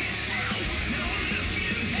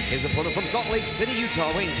 His opponent from Salt Lake City,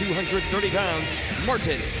 Utah, weighing 230 pounds,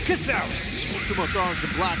 Martin Casaus. Too much orange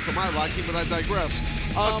and black for my liking, but I digress.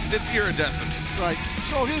 It's iridescent. Right.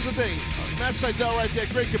 So here's the thing. Matt Sydal right there,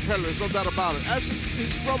 great competitor, no doubt about it. As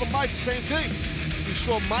his brother Mike, same thing. You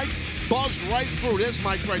saw Mike buzzed right through. There's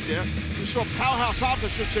Mike right there. We saw Powerhouse Hobbs, I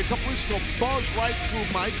should say, a couple weeks ago, buzzed right through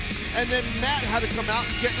Mike. And then Matt had to come out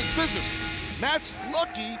and get in his business. Matt's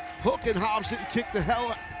lucky Hook and Hobbs didn't kick the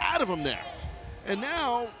hell out of him there. And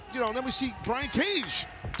now, then we see Brian Cage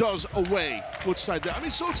does away with Seidel. I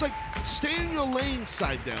mean, so it's like, stay in your lane,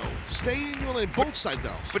 Seidel. Stay in your lane, both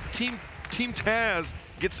Seidels. But Team Taz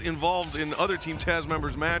gets involved in other Team Taz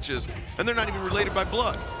members' matches, and they're not even related by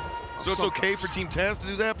blood. So it's okay for Team Taz to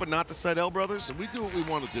do that, but not the Seidel brothers? So we do what we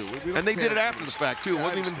want to do. And they did it after the fact, too. It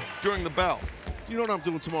wasn't even during the bell. You know what I'm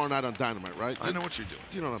doing tomorrow night on Dynamite, right? I know what you're doing.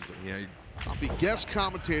 Do you know what I'm doing? Yeah. I'll be guest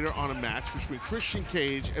commentator on a match between Christian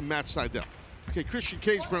Cage and Matt Seidel. Okay, Christian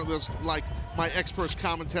Cage apparently doesn't like my expert's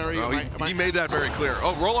commentary. Oh, he made that very clear.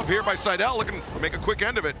 Oh, roll up here by Seidel, looking to make a quick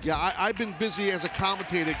end of it. Yeah, I've been busy as a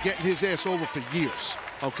commentator getting his ass over for years,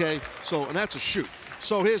 okay? And that's a shoot.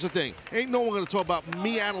 So here's the thing. Ain't no one going to talk about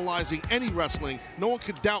me analyzing any wrestling. No one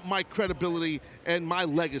could doubt my credibility and my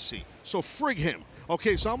legacy. So frig him.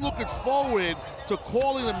 Okay, so I'm looking forward to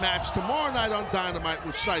calling a match tomorrow night on Dynamite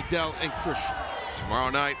with Seidel and Christian.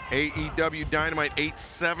 Tomorrow night, AEW Dynamite,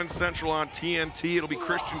 8/7 Central on TNT. It'll be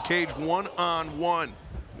Christian Cage one-on-one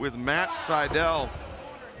with Matt Seidel.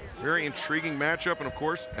 Very intriguing matchup, and of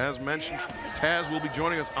course, as mentioned, Taz will be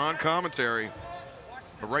joining us on commentary.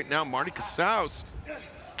 But right now, Marty Casaus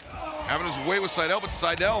having his way with Seidel, but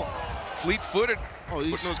Seidel fleet-footed,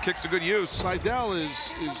 putting those kicks to good use. Seidel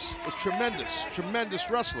is a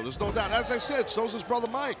tremendous wrestler. There's no doubt. As I said, so's his brother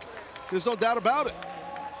Mike. There's no doubt about it.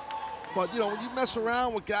 But, when you mess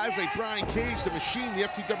around with guys like Brian Cage, the Machine, the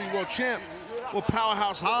FTW World Champ, or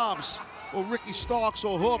Powerhouse Hobbs, or Ricky Starks,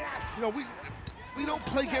 or Hook, we don't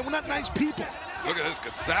play games. We're not nice people. Look at this.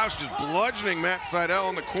 Casaus just bludgeoning Matt Seidel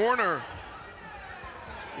in the corner.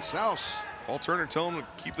 Casaus. Paul Turner telling him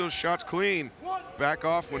to keep those shots clean. Back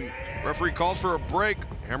off when referee calls for a break.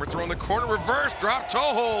 Hammer throw in the corner, reverse, drop toe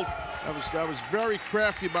hold. That was very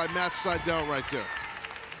crafty by Matt Seidel right there.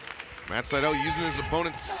 Matt Seidel using his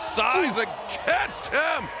opponent's size against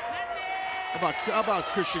him. How about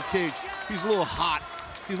Christian Cage? He's a little hot.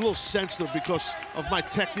 He's a little sensitive because of my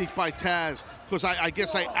technique by Taz. Because I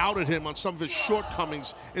guess I outed him on some of his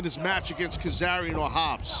shortcomings in his match against Kazarian or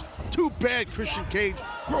Hobbs. Too bad, Christian Cage.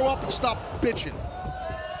 Grow up and stop bitching.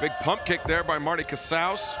 Big pump kick there by Marty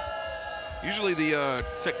Casaus. Usually the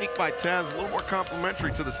technique by Taz is a little more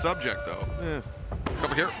complimentary to the subject, though. Yeah.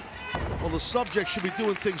 Come here. Well, the subject should be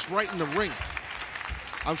doing things right in the ring.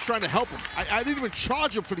 I was trying to help him. I didn't even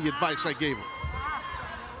charge him for the advice I gave him.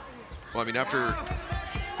 Well, I mean, after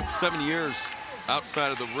 7 years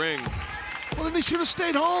outside of the ring. Well, then he should have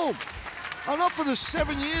stayed home. Enough of the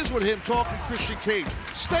 7 years with him talking Christian Cage.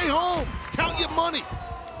 Stay home. Count your money.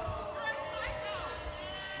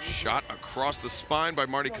 Shot across the spine by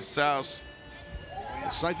Marty Casaus.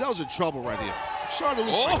 Seidel's in trouble right here. Starting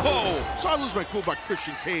to lose my cool by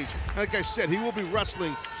Christian Cage. Like I said, he will be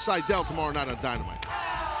wrestling Seidel tomorrow night on Dynamite.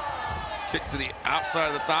 Kick to the outside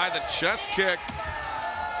of the thigh, the chest kick.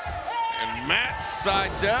 And Matt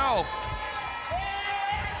Seidel.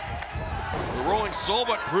 The rolling soul,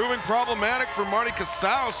 but proving problematic for Marty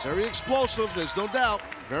Casaus. Very explosive, there's no doubt.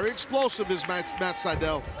 Very explosive is Matt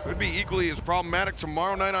Seidel. Could be equally as problematic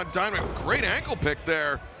tomorrow night on Dynamite. Great ankle pick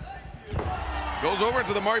there. Goes over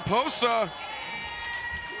into the Mariposa.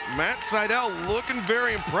 Matt Seidel looking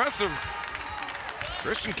very impressive.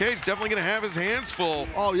 Christian Cage definitely going to have his hands full.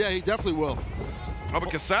 Oh, yeah, he definitely will. How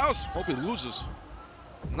about Casaus? Hope he loses.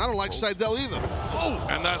 And I don't like Seidel either. Oh,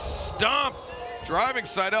 and the stomp. Driving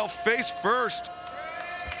Seidel face first.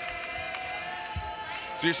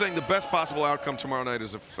 So you're saying the best possible outcome tomorrow night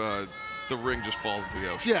is if the ring just falls into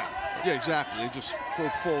the ocean? Yeah, exactly. They just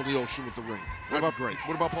both fall in the ocean with the ring. That'd be great.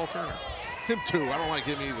 What about Paul Turner? Him too. I don't like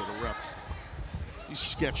him either, the ref. He's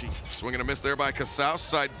sketchy. Swing and a miss there by Casaus.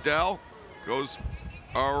 Seidel goes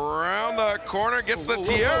around the corner, gets the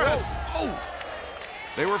tiaras.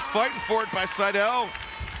 They were fighting for it by Seidel.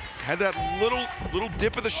 Had that little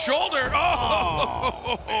dip of the shoulder.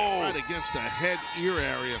 Right against the head ear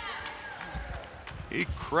area. He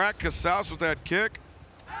cracked Casaus with that kick.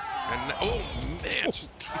 And oh man,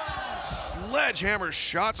 sledgehammer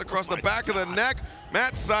shots across the back of the neck.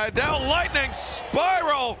 Matt Seidel, lightning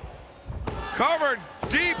spiral. Covered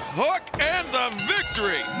deep hook and the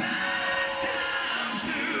victory.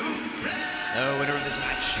 The winner of this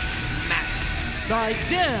match, Matt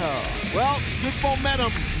Seidel. Well, good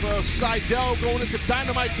momentum for Seidel going into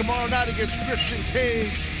Dynamite tomorrow night against Christian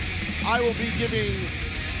Cage. I will be giving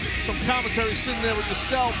some commentary sitting there with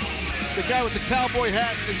yourself, the guy with the cowboy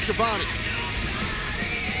hat, and Shivani.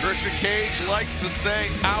 Christian Cage likes to say,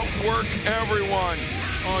 outwork everyone.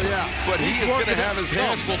 Oh, yeah. But he is going to have his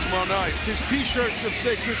hands full tomorrow night. His T-shirts that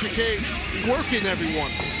say Christian Cage, working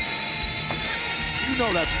everyone. You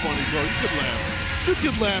know that's funny, bro. You could laugh. You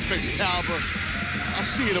could laugh, Excalibur. I'll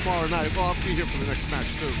see you tomorrow night. Well, I'll be here for the next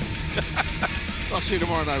match, too. I'll see you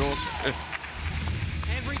tomorrow night also.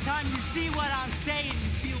 Every time you see what I'm saying,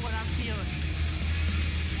 you feel what I'm feeling.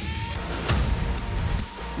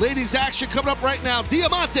 Ladies, action coming up right now.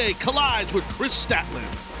 Diamante collides with Chris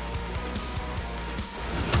Statlander.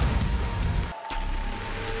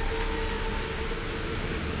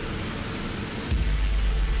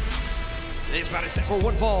 Today's bout is set for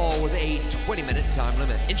one fall with a 20-minute time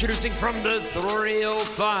limit. Introducing from the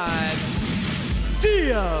 305,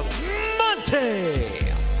 Diamante.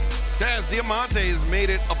 Taz, Diamante has made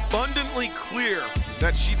it abundantly clear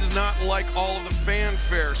that she does not like all of the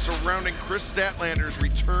fanfare surrounding Chris Statlander's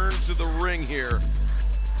return to the ring here.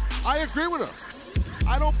 I agree with her.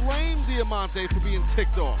 I don't blame Diamante for being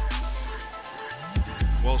ticked off.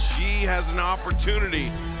 Well, she has an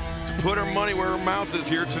opportunity to put her money where her mouth is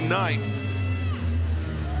here tonight.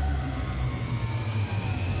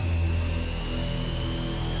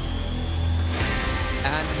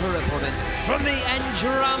 And her opponent from the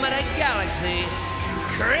Andromeda Galaxy,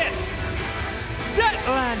 Chris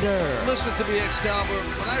Statlander. Listen to me, Excalibur.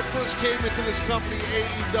 When I first came into this company,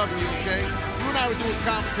 AEW, okay, you and I were doing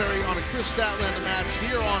commentary on a Chris Statlander match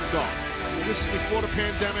here on Dark. This is before the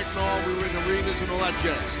pandemic and all. We were in arenas and all that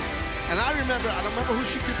jazz. And I don't remember who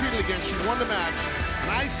she competed against. She won the match.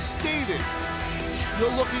 And I stated,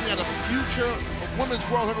 you're looking at a future women's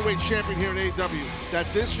world heavyweight champion here in AEW, that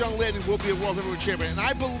this young lady will be a world heavyweight champion. And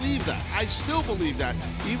I believe that. I still believe that,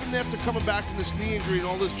 even after coming back from this knee injury and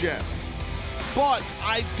all this jazz. But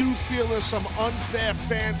I do feel there's some unfair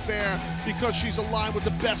fanfare because she's aligned with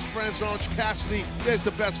the best friends. Orange Cassidy, there's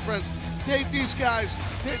the best friends. These guys,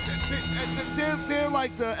 they're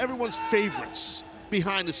like everyone's favorites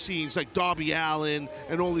behind the scenes, like Darby Allin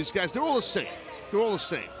and all these guys. They're all the same. They're all the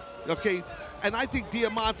same, okay? And I think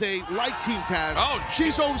Diamante, like Team Taz,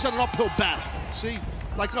 she's always in an uphill battle. See?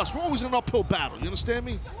 Like us, we're always in an uphill battle. You understand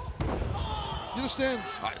me? You understand?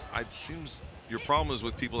 It seems your problem is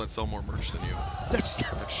with people that sell more merch than you. That's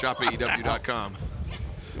Shop AEW.com.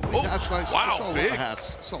 That's nice. Wow, That's a big lot of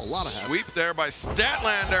hats. That's a lot of hats. Sweep there by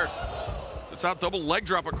Statlander. Sits out, double leg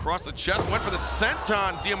drop across the chest. Went for the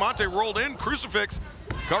senton. Diamante rolled in. Crucifix.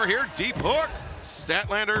 Cover here. Deep hook.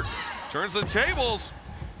 Statlander turns the tables.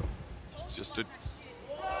 Just a...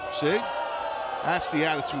 See? That's the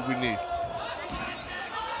attitude we need.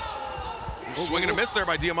 Swing and a miss there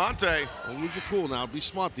by Diamante. Well, lose your cool now. Be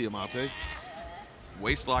smart, Diamante.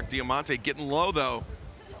 Waistlock Diamante getting low, though.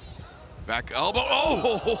 Back elbow.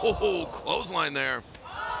 Oh, clothesline there.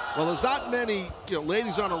 Well, there's not many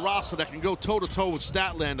ladies on the roster that can go toe-to-toe with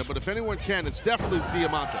Statlander, but if anyone can, it's definitely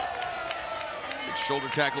Diamante. Big shoulder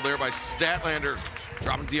tackle there by Statlander.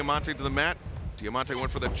 Dropping Diamante to the mat. Diamante went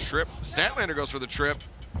for the trip. Statlander goes for the trip.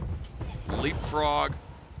 Leapfrog.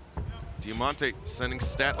 Diamante sending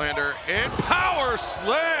Statlander in. Power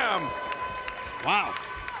slam. Wow.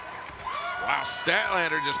 Wow,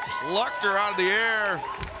 Statlander just plucked her out of the air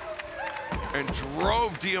and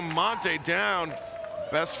drove Diamante down.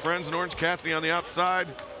 Best friends in Orange Cassidy on the outside.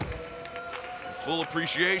 Full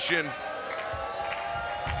appreciation.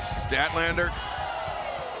 Statlander.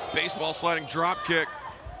 Baseball sliding drop kick.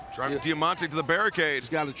 Driving Diamante to the barricade. He's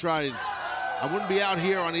got to try it. I wouldn't be out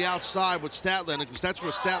here on the outside with Statlander because that's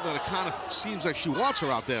where Statlander kind of seems like she wants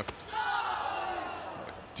her out there.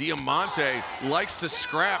 Diamante likes to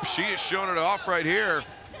scrap. She is showing it off right here.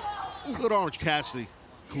 Ooh, look at Orange Cassidy,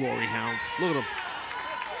 Glory Hound. Look at him.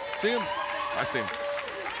 See him? I see him.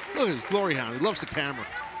 Look at his Glory Hound. He loves the camera.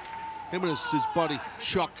 Him and his buddy,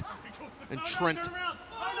 Chuck and Trent.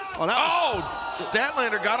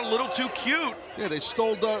 Statlander got a little too cute. Yeah, they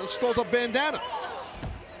stole the bandana.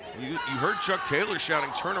 You heard Chuck Taylor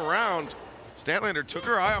shouting, turn around. Statlander took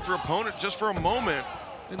her eye off her opponent just for a moment.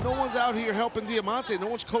 And no one's out here helping Diamante. No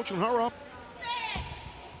one's coaching her up.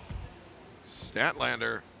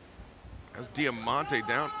 Statlander has Diamante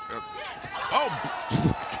down.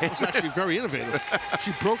 It's actually very innovative.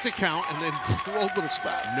 She broke the count and then rolled with a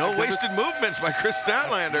spot. No wasted movements by Chris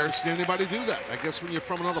Statlander. I've never seen anybody do that. I guess when you're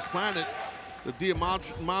from another planet, the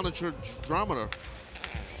Diamante Andromeda.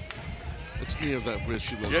 It's near that where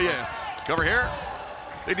she lives. Yeah. Cover here.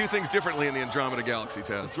 They do things differently in the Andromeda Galaxy,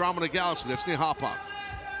 Taz. Andromeda Galaxy, that's near Hop Hop.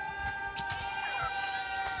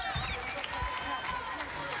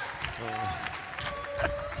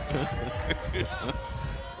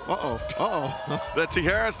 That's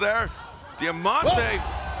Harris there. Diamante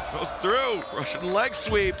goes through. Russian leg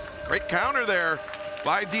sweep. Great counter there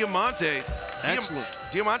by Diamante. Excellent.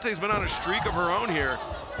 Diamante's been on a streak of her own here.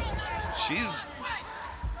 She's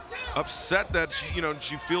upset that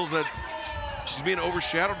she feels that she's being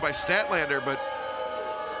overshadowed by Statlander, but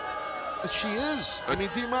she is. I mean,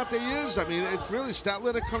 Diamante is. I mean, it's really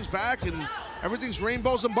Statlander comes back and everything's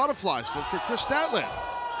rainbows and butterflies for Chris Statlander.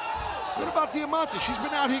 What about Diamante? She's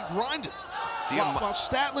been out here grinding. While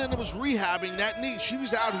Statlander was rehabbing that knee, she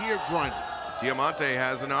was out here grinding. Diamante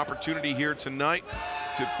has an opportunity here tonight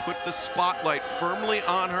to put the spotlight firmly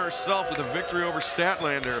on herself with a victory over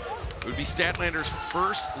Statlander. It would be Statlander's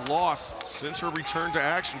first loss since her return to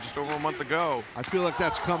action just over a month ago. I feel like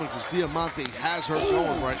that's coming because Diamante has her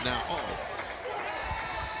going right now.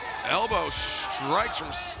 Elbow strikes from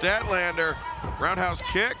Statlander. Roundhouse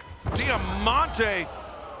kick. Diamante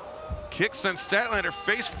kick sends Statlander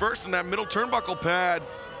face first in that middle turnbuckle pad.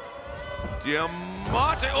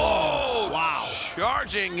 Diamante, wow,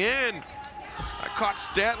 charging in. I caught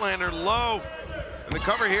Statlander low. In the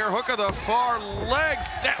cover here, hook of the far leg.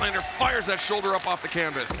 Statlander fires that shoulder up off the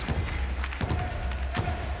canvas.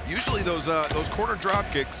 Usually those corner drop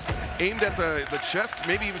kicks aimed at the chest,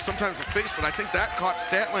 maybe even sometimes the face, but I think that caught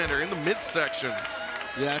Statlander in the midsection.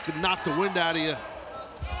 Yeah, it could knock the wind out of you.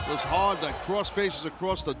 Those hard cross faces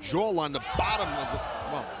across the jawline, the bottom of the,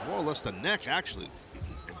 well, more or less the neck, actually.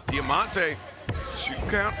 Diamante, 2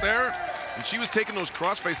 count there. And she was taking those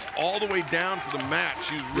crossfaces all the way down to the mat.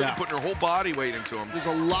 She was really putting her whole body weight into them. There's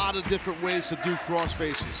a lot of different ways to do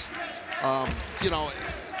crossfaces. I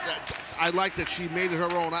like that she made it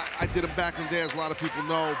her own. I did them back in the day, as a lot of people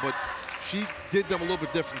know, but she did them a little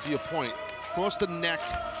bit different, to your point. Across the neck,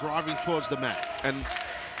 driving towards the mat. And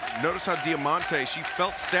notice how Diamante, she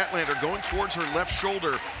felt Statlander going towards her left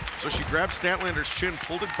shoulder, so she grabbed Statlander's chin,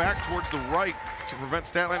 pulled it back towards the right to prevent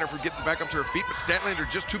Statlander from getting back up to her feet, but Statlander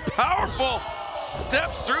just too powerful.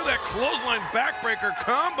 Steps through that clothesline backbreaker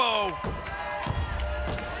combo.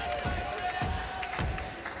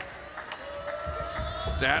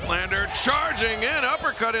 Statlander charging in,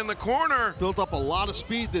 uppercut in the corner. Built up a lot of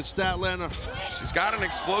speed, did Statlander. She's got an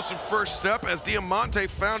explosive first step as Diamante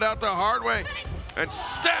found out the hard way. And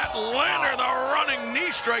Statlander, the running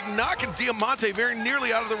knee strike, knocking Diamante very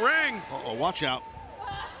nearly out of the ring. Uh-oh, watch out.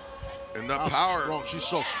 And the power. Strong. She's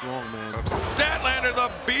so strong, man. Of Statlander,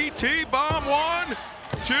 the BT bomb. 1,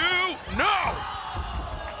 2, no!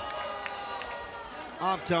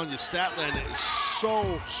 I'm telling you, Statlander is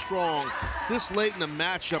so strong. This late in the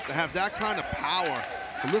matchup, to have that kind of power,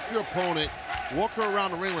 to lift your opponent, walk her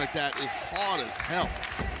around the ring like that is hard as hell.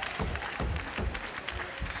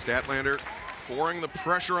 Statlander pouring the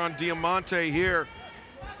pressure on Diamante here.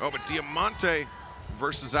 Oh, but Diamante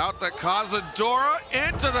versus out the Cazadora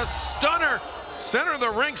into the stunner. Center of the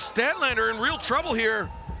ring, Statlander in real trouble here.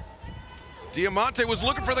 Diamante was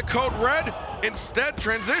looking for the code red, instead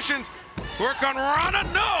transitioned. Work on Rana,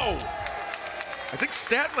 no! I think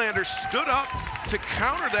Statlander stood up to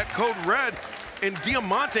counter that code red, and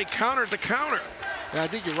Diamante countered the counter. Yeah, I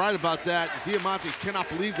think you're right about that. Diamante cannot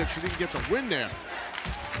believe that she didn't get the win there.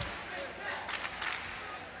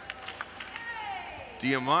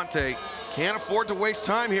 Diamante can't afford to waste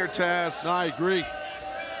time here, Taz. No, I agree.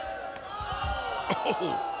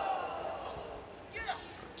 Oh!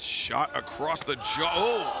 Shot across the jaw.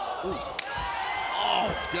 Oh!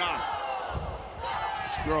 Oh, God.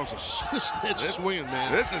 This girl's a swinging,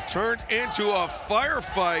 man. This has turned into a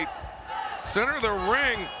firefight. Center of the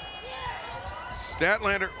ring.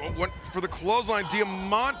 Statlander went for the clothesline.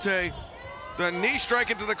 Diamante, the knee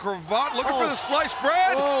strike into the cravat, looking for the sliced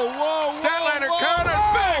bread. Whoa, Statlander counter,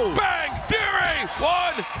 bang, bang, theory.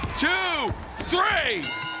 1, 2, 3.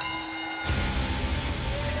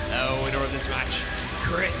 The winner of this match,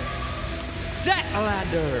 Chris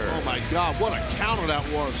Statlander. Oh my God, what a counter that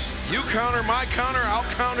was. You counter my counter, I'll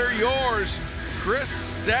counter yours. Chris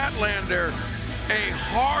Statlander, a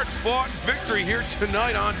hard-fought victory here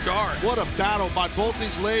tonight on Dark. What a battle by both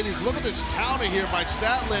these ladies. Look at this counter here by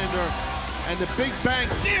Statlander. And the Big Bang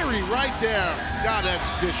Theory right there. God,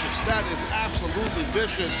 that's vicious. That is absolutely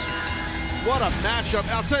vicious. What a matchup.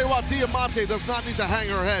 I'll tell you what, Diamante does not need to hang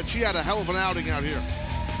her head. She had a hell of an outing out here.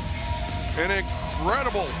 An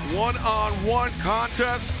incredible one-on-one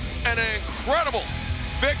contest and an incredible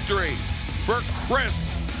victory for Chris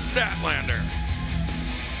Statlander.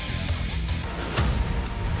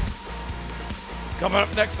 Coming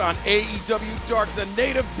up next on AEW Dark, the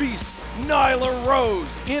native beast, Nyla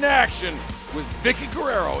Rose, in action with Vicky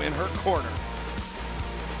Guerrero in her corner.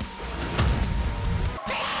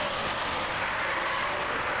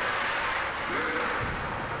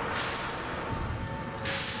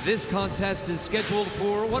 This contest is scheduled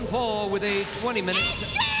for one fall with a 20-minute...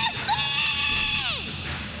 Excuse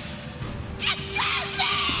me!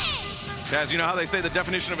 Taz, you know how they say the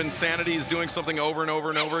definition of insanity is doing something over and over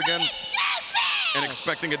and over again? And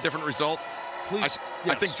expecting a different result? Please.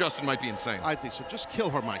 I think Justin might be insane. I think so. Just kill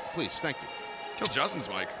her, Mike, please. Thank you. Kill Justin's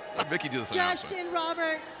mic. Let Vicky do this announcement. Justin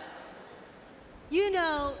Roberts, you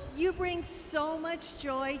know, you bring so much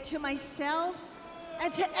joy to myself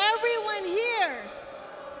and to everyone here.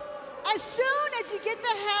 As soon as you get the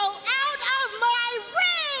hell out of my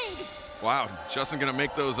ring! Wow, Justin gonna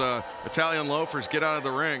make those Italian loafers get out of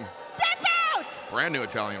the ring. Step out! Brand new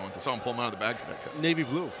Italian ones. I saw him pull them out of the bag today. Navy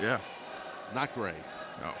blue. Yeah. Not gray.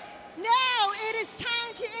 No. Now it is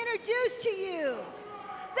time to introduce to you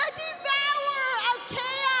the Devourer of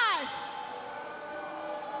Chaos,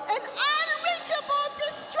 an unreachable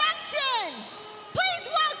destruction. Please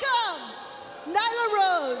welcome Nyla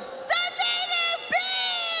Rose, the Native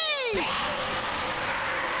Beast!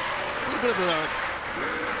 A little bit of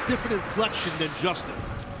a different inflection than Justin.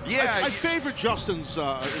 Yeah. I favor Justin's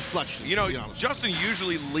inflection. You know, Justin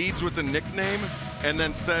usually leads with the nickname and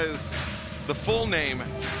then says the full name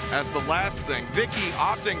as the last thing. Vicky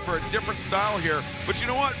opting for a different style here, but you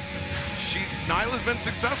know what? Nyla's been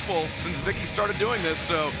successful since Vicky started doing this,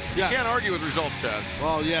 so you can't argue with results, Taz.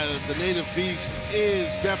 Well, yeah, the Native Beast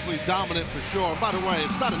is definitely dominant for sure. By the way,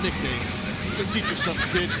 it's not a nickname. You can teach yourself,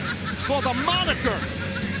 kid. It's called a moniker.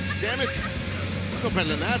 Damn it. No better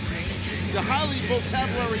than that. You're highly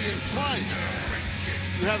vocabulary inclined.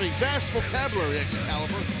 You have a vast vocabulary,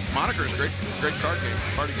 Excalibur. Moniker is great. Great card game,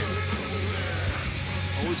 party game.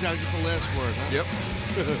 Always got to get the last word, huh? Yep.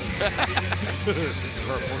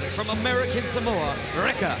 From American Samoa,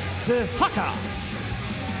 Reka Tahaka.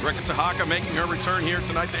 Reka Tahaka making her return here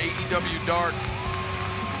tonight to AEW Dark.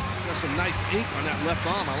 Got some nice ink on that left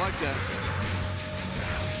arm. I like that.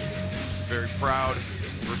 Very proud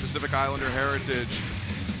for Pacific Islander heritage.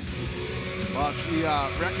 Well,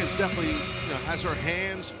 Reka's definitely has her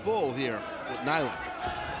hands full here with Nyla.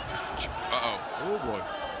 Uh-oh. Oh, boy.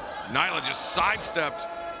 Nyla just sidestepped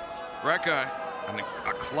Reka, and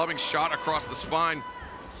a clubbing shot across the spine.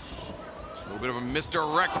 A little bit of a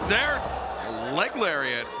misdirect there. A leg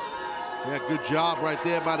lariat. Yeah, good job right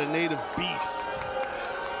there by the Native Beast.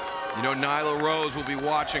 You know, Nyla Rose will be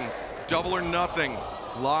watching Double or Nothing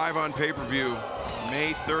live on pay-per-view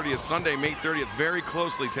May 30th, Sunday, May 30th, very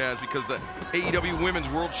closely, Taz, because the AEW Women's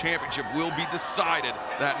World Championship will be decided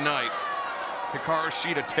that night. Hikaru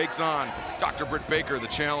Shida takes on Dr. Britt Baker, the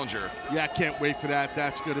challenger. Yeah, I can't wait for that.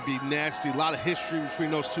 That's going to be nasty. A lot of history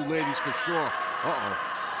between those two ladies for sure. Uh-oh.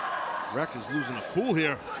 Reka's losing a cool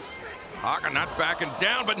here. Haka not backing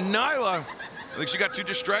down, but Nyla, I think she got too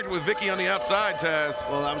distracted with Vicky on the outside, Taz.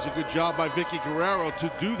 Well, that was a good job by Vicky Guerrero to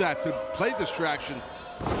do that, to play distraction.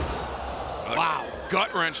 Wow.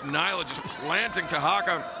 Gut wrench, Nyla just planting to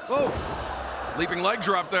Haka. Oh, leaping leg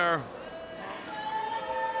drop there.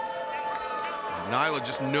 Nyla,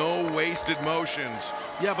 just no wasted motions.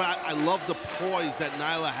 Yeah, but I love the poise that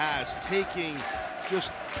Nyla has, taking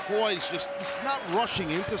just poise, just not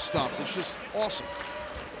rushing into stuff. It's just awesome.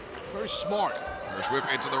 Very smart. First whip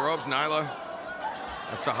into the ropes, Nyla.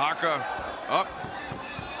 That's Tahaka. Up.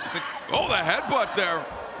 Oh, the headbutt there.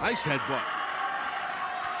 Nice headbutt.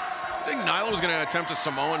 I think Nyla was going to attempt a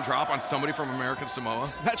Samoan drop on somebody from American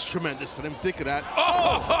Samoa. That's tremendous. I didn't think of that.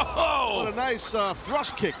 Oh! What a nice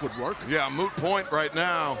thrust kick would work. Yeah, moot point right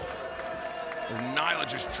now. As Nyla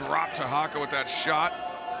just dropped Tahaka with that shot.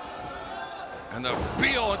 And the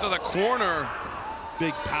Beal into the corner.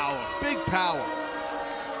 Big power. Big power.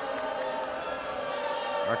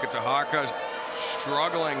 Reka Tahaka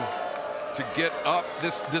struggling to get up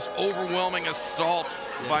this overwhelming assault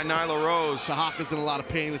by Nyla Rose. Tahaka's in a lot of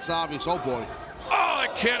pain, it's obvious. Oh boy. Oh,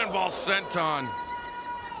 that cannonball senton.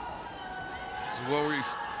 This is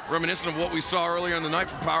what reminiscent of what we saw earlier in the night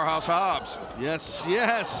from Powerhouse Hobbs. Yes,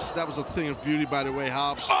 yes. That was a thing of beauty, by the way,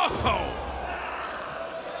 Hobbs. Oh!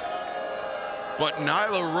 But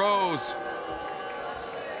Nyla Rose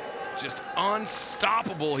just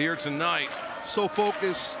unstoppable here tonight. So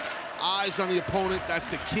focused, eyes on the opponent, that's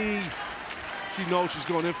the key. She knows she's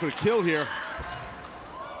going in for the kill here.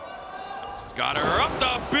 She's got her up,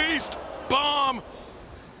 the beast bomb.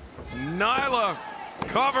 Nyla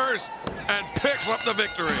covers and picks up the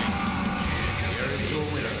victory. Here is your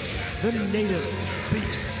winner, the Native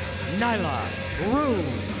Beast, Nyla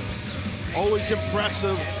Rose. Always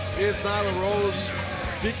impressive. Here's Nyla Rose.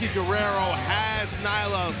 Vicky Guerrero has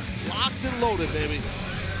Nyla locked and loaded, baby.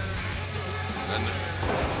 And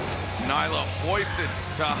Nyla hoisted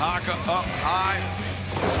Tahaka up high,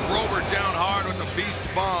 drove her down hard with the beast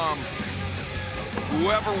bomb.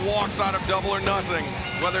 Whoever walks out of Double or Nothing,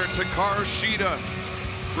 whether it's Hikaru Shida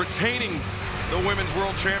retaining the Women's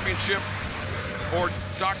World Championship or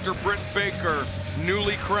Dr. Britt Baker,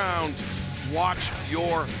 newly crowned, watch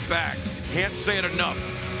your back. Can't say it enough.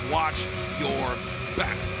 Watch your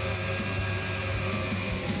back.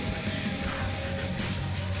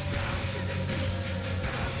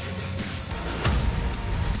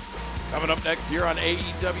 Coming up next here on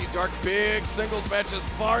AEW Dark, big singles matches.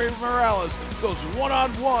 Fari Morales goes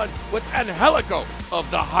one-on-one with Angelico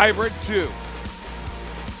of the Hybrid 2.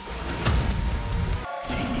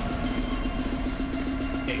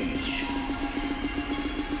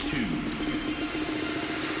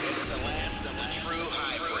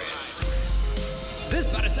 This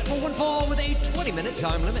bout is set for one fall with a 20-minute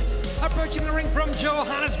time limit. Approaching the ring from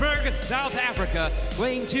Johannesburg, South Africa,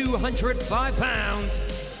 weighing 205 pounds,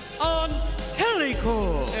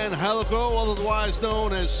 Angelico. Angelico, otherwise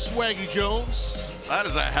known as Swaggy Jones. That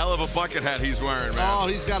is a hell of a bucket hat he's wearing, man. Oh,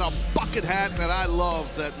 he's got a bucket hat that I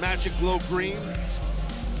love, that magic glow green.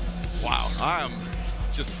 Wow, I am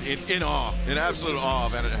just in awe, in absolute awe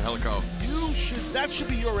of Angelico. That should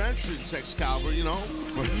be your entrance, Excalibur, you know?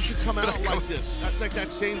 You should come out like this. Like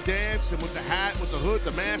that same dance, and with the hat, with the hood,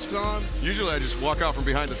 the mask on. Usually I just walk out from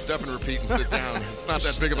behind the step and repeat and sit down. It's not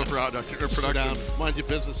that big of a production. Sit down. Mind your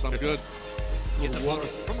business, I'm good. He's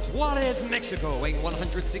from Juarez, Mexico, weighing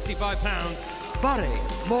 165 pounds, Fari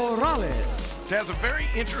Morales. It has a very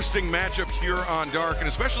interesting matchup here on Dark, and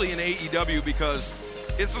especially in AEW, because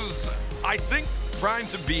this was, I think, trying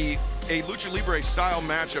to be a Lucha Libre style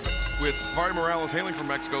matchup with Fari Morales hailing from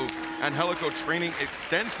Mexico, Angelico training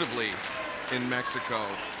extensively in Mexico.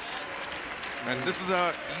 And this is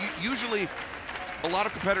usually a lot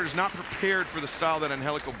of competitors not prepared for the style that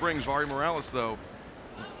Angelico brings. Fari Morales, though,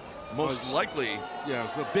 most likely. Yeah,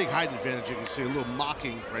 a big height advantage. You can see a little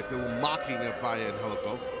mocking right there, a little mocking by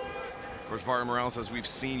Angelico. Of course, Fari Morales, as we've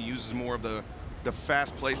seen, uses more of the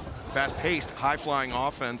fast-paced, high-flying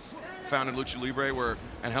offense found in Lucha Libre, where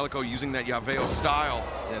Angelico using that Llaveo style.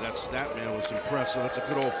 Yeah, that snapmare was impressive. It's a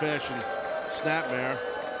good old-fashioned snapmare.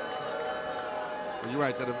 You're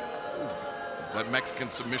right. That Mexican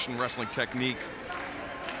submission wrestling technique.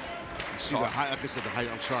 You see the height, like I said, the height,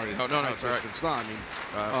 I'm sorry. No, it's all right. It's not,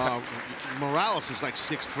 I mean, Morales is like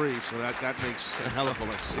 6'3", so that makes Angelico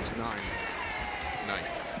like 6'9".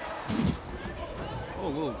 Nice. Oh, a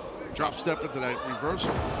little drop step into that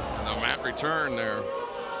reversal. And the mat return there.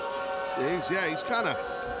 Yeah, he's kind of,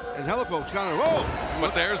 Angelico's kind of, whoa!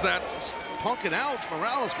 But there's that. Just punking out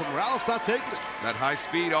Morales, but Morales not taking it. That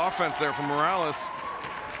high-speed offense there from Morales.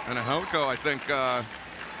 And Angelico, I think,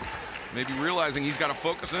 maybe realizing he's got to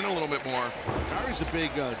focus in a little bit more. Fari's a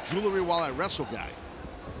big jewelry while I wrestle guy.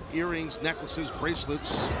 Earrings, necklaces,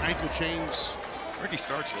 bracelets, ankle chains. Ricky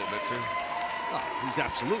Starks a little bit, too. Oh, he's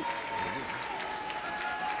absolute.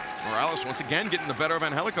 Morales once again getting the better of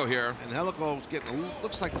Angelico here. Angelico's getting,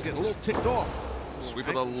 looks like he's getting a little ticked off. Sweep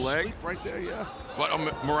of the leg. Sweep right there, yeah. But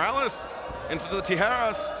Morales into the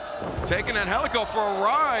tijeras, taking Angelico for a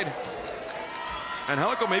ride.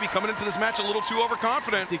 Angelico maybe coming into this match a little too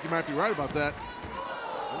overconfident. I think you might be right about that.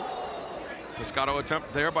 Pescado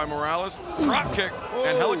attempt there by Morales. Drop kick.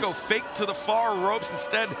 Angelico faked to the far ropes,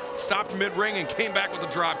 instead stopped mid-ring and came back with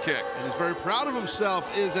a drop kick. And he's very proud of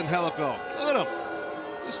himself, is Angelico. Look at him.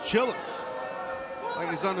 Just chilling.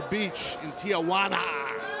 Like he's on the beach in Tijuana.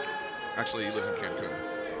 Actually, he lives in Cancun.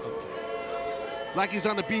 Okay. Like he's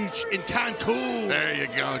on the beach in Cancun. There you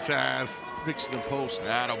go, Taz. Fixing the post.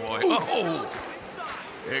 Attaboy. Oh!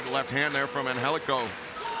 Big left hand there from Angelico.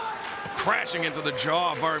 Crashing into the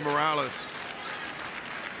jaw of Fari Morales.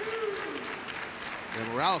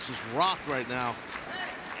 Yeah, Morales is rocked right now.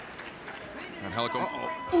 Angelico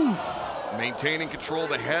maintaining control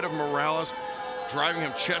of the head of Morales, driving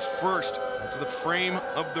him chest first into the frame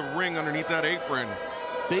of the ring underneath that apron.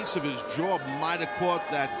 Base of his jaw might have caught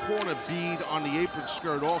that corner bead on the apron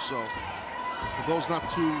skirt also. For those not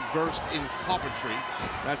too versed in carpentry,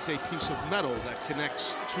 that's a piece of metal that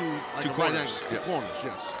connects two corners. Yes. Corners,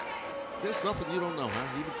 yes. There's nothing you don't know,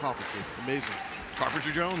 huh? Even carpentry. Amazing.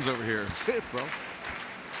 Carpenter Jones over here. That's it, bro.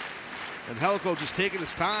 And Angelico just taking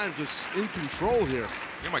his time, just in control here.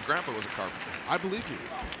 Yeah, my grandpa was a carpenter. I believe you.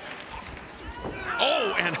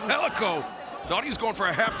 Oh, Angelico thought he was going for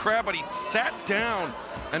a half crab, but he sat down,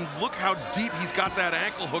 and look how deep he's got that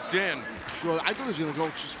ankle hooked in. Sure, I thought he was going to go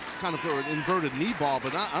just kind of for an inverted knee ball,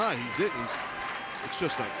 but he didn't. It's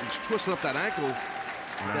just he's twisting up that ankle,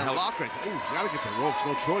 that lock right there. Ooh, you got to get the ropes,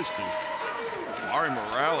 no choice, dude. Fari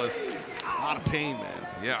Morales. A lot of pain, man.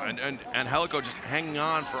 Yeah, and Angelico just hanging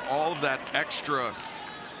on for all of that extra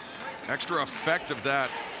effect of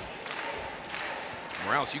that.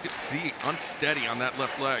 Morales, you could see unsteady on that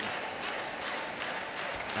left leg.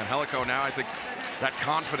 Angelico now, I think, that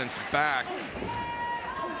confidence back.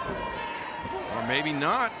 Or maybe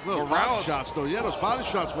not. Those body shots, though. Yeah, those body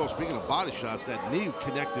shots. Well, speaking of body shots, that knee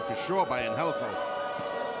connected for sure by Angelico.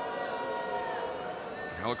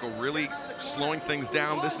 Angelico really slowing things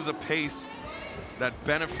down. This is a pace that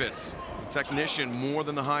benefits the technician more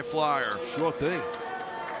than the high flyer. Sure thing.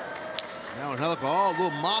 Now Angelico, oh, a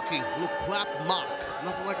little mocking, a little clap mock.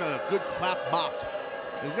 Nothing like a good clap mock.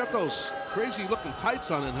 And he's got those crazy looking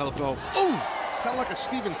tights on Angelico. Ooh, kind of like a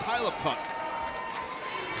Steven Tyler cut.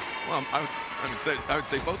 Well, I would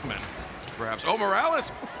say both men, perhaps. Oh,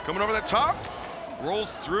 Morales coming over the top,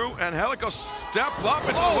 rolls through. Angelico step up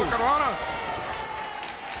and Hurricanrana.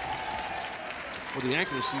 Well, the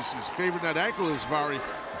ankle, he's favoring that ankle is Vari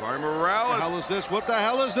Morales. What the hell is this? What the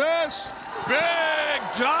hell is this? Big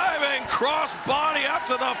diving cross body up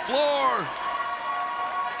to the floor.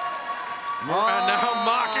 And now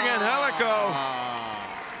mocking Angelico.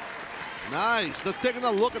 Nice. Let's take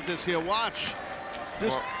another look at this here. Watch.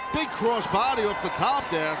 This big cross body off the top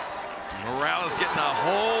there. Morales getting a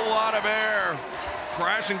whole lot of air.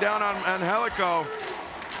 Crashing down on Angelico.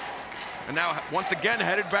 And now once again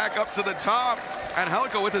headed back up to the top.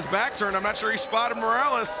 Angelico with his back turned. I'm not sure he spotted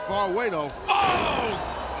Morales. Far away though. Oh!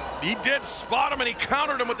 He did spot him and he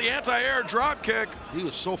countered him with the anti-air drop kick. He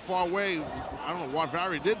was so far away. I don't know why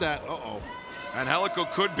Vari did that. Uh-oh. Angelico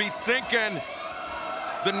could be thinking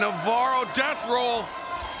the Navarro death roll.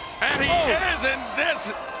 And he is in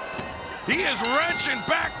this. He is wrenching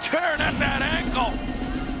back, tearing at that ankle.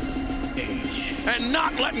 And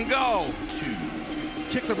not letting go.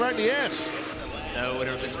 Kicked him right in the ass. The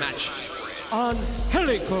winner of this match,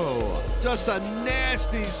 Angelico. Just a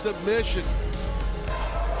nasty submission.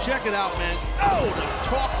 Check it out, man. Oh, the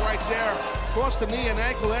torque right there. Across the knee and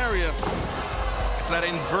ankle area. It's that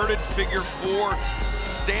inverted figure four,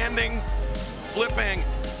 standing, flipping,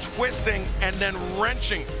 twisting, and then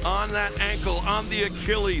wrenching on that ankle, on the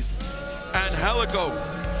Achilles. Angelico,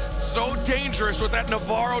 so dangerous with that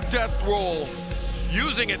Navarro death roll,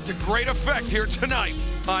 using it to great effect here tonight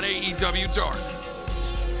on AEW Dark.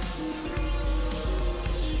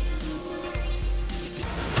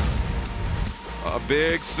 A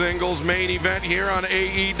big singles main event here on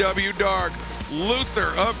AEW Dark.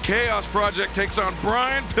 Luther of Chaos Project takes on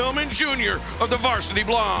Brian Pillman Jr. of the Varsity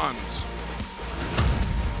Blondes.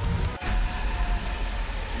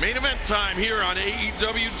 Main event time here on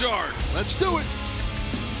AEW Dark. Let's do it.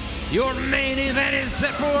 Your main event is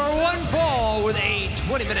set for one fall with a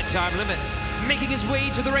 20-minute time limit. Making his way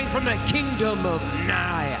to the ring from the Kingdom of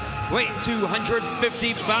Nye, weighing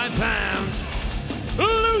 255 pounds,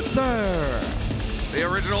 Luther. The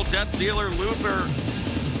original Death Dealer Luther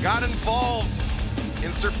got involved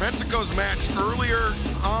in Serpentico's match earlier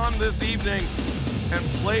on this evening and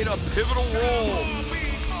played a pivotal role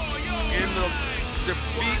in the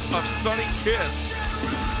defeat of Sonny Kiss.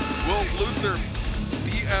 Will Luther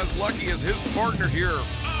be as lucky as his partner here?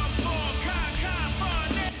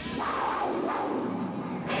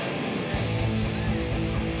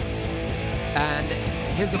 And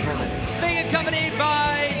his opponent, being accompanied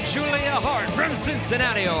by Julia Hart from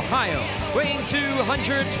Cincinnati, Ohio, weighing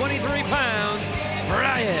 223 pounds,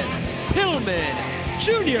 Brian Pillman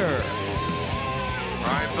Jr.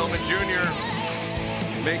 Brian Pillman Jr.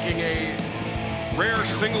 making a rare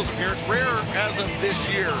singles appearance, rare as of this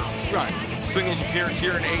year. Right. Singles appearance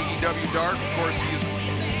here in AEW Dark. Of course, he's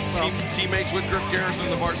teammates with Griff Garrison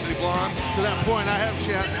and the Varsity Blondes. To that point, I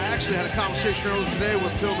actually had a conversation earlier today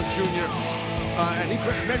with Pillman Jr. And he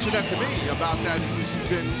mentioned that to me about that. He's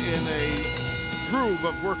been in a groove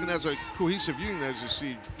of working as a cohesive unit, as you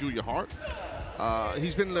see Julia Hart.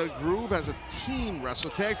 He's been in a groove as a team wrestler,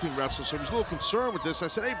 tag team wrestler, so he was a little concerned with this. I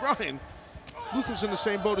said, hey, Brian, Luther's in the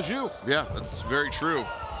same boat as you. Yeah, that's very true.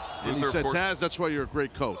 And he said, Taz, that's why you're a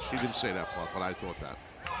great coach. He didn't say that part, but I thought that.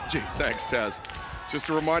 Gee, thanks, Taz. Just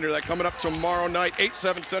a reminder that coming up tomorrow night,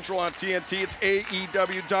 8/7 Central on TNT, it's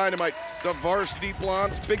AEW Dynamite, the Varsity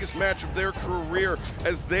Blondes' biggest match of their career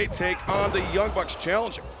as they take on the Young Bucks,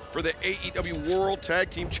 challenging for the AEW World Tag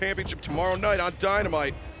Team Championship tomorrow night on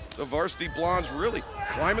Dynamite. The Varsity Blondes really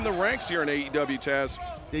climbing the ranks here in AEW, Taz.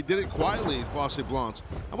 They did it quietly, Varsity Blondes.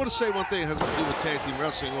 I want to say one thing, it has to do with tag team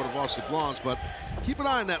wrestling or the Varsity Blondes, but keep an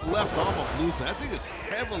eye on that left arm of Luther. That thing is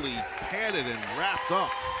heavily padded and wrapped up.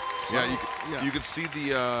 Yeah, you could see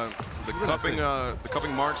the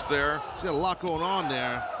cupping marks there. There's a lot going on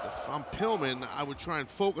there. If I'm Pillman, I would try and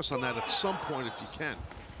focus on that at some point if you can.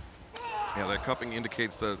 Yeah, that cupping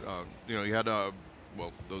indicates that you had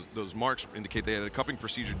well, those marks indicate they had a cupping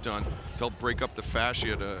procedure done to help break up the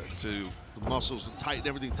fascia to the muscles and tighten,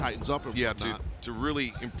 everything tightens up. And yeah, to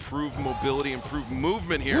really improve mobility, improve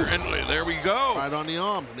movement here. And there we go. Right on the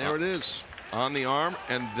arm. And there it is. On the arm,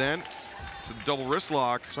 and then to the double wrist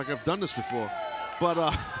lock. It's like I've done this before. But,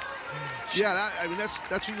 yeah, I mean, that's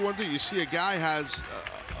what you want to do. You see a guy has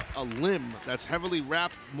a limb that's heavily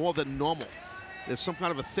wrapped more than normal. There's some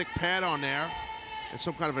kind of a thick pad on there and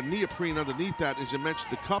some kind of a neoprene underneath that, as you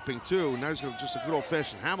mentioned, the cupping, too. And now he's got just a good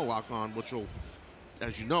old-fashioned hammerlock on, which will,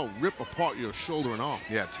 as you know, rip apart your shoulder and arm.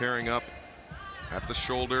 Yeah, tearing up at the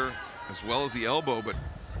shoulder as well as the elbow. But,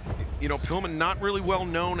 you know, Pillman not really well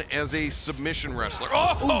known as a submission wrestler.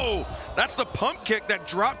 Oh, that's the pump kick that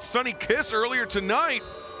dropped Sonny Kiss earlier tonight.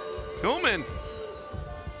 Pillman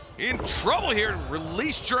in trouble here.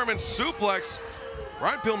 Release German suplex.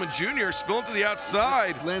 Brian Pillman Jr. spilling to the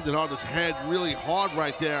outside. Landed on his head really hard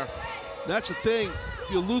right there. That's the thing. If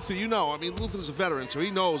you're Luther, you know. I mean, Luther's a veteran, so he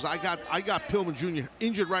knows I got Pillman Jr.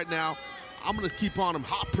 injured right now. I'm going to keep on him.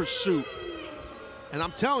 Hot pursuit. And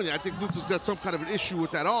I'm telling you, I think Luther's got some kind of an issue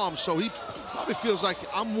with that arm, so he probably feels like,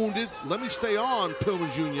 I'm wounded. Let me stay on Pillman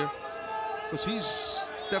Jr. because he's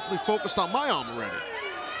definitely focused on my arm already,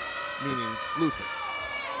 meaning Luther.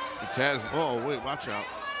 Taz. Oh, wait, watch out.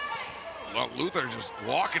 Well, Luther just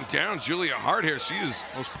walking down Julia Hart here.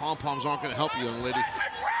 Those pom-poms aren't going to help you, young lady.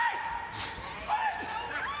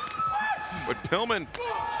 But Pillman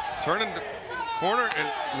turning the corner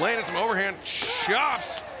and landing some overhand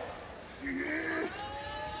chops.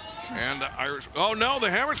 And the Irish, oh no, the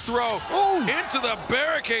hammer throw into the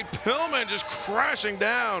barricade. Pillman just crashing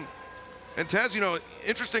down. And Taz, you know,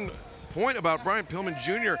 interesting point about Brian Pillman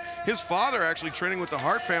Jr. His father actually training with the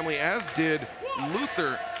Hart family, as did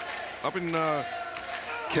Luther up in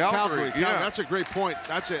Calgary. Yeah, that's a great point.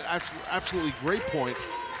 That's an absolutely great point.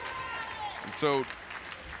 And so,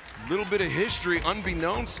 a little bit of history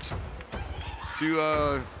unbeknownst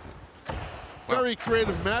to very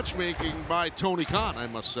creative matchmaking by Tony Khan, I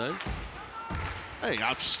must say. Hey,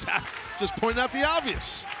 I'm just pointing out the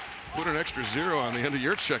obvious. Put an extra 0 on the end of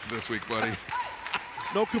your check this week, buddy.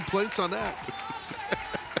 No complaints on that.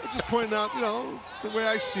 I'm just pointing out, you know, the way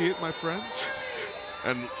I see it, my friend.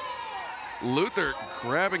 And Luther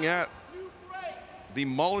grabbing at the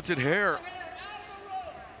mulleted hair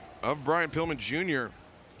of Brian Pillman Jr.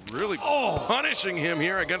 Really punishing him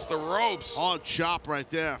here against the ropes. Hard chop right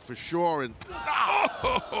there for sure. And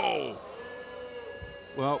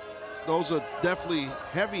well, those are definitely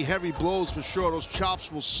heavy, heavy blows for sure. Those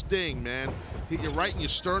chops will sting, man. Hit you right in your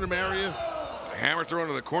sternum area. Hammer thrown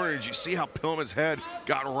into the corner. Did you see how Pillman's head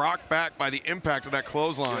got rocked back by the impact of that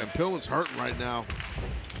clothesline? Yeah, Pillman's hurting right now.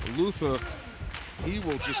 Luther, he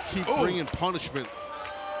will just keep bringing punishment.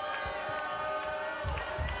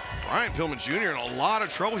 Brian Pillman Jr. in a lot of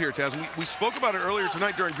trouble here, Taz. We spoke about it earlier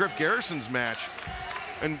tonight during Griff Garrison's match.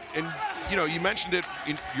 And you know, you mentioned it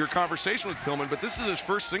in your conversation with Pillman, but this is his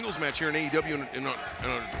first singles match here in AEW in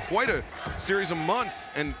quite a series of months.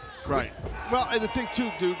 And right. Well, and the thing too,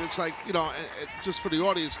 dude, it's like, you know, just for the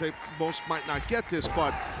audience, they most might not get this,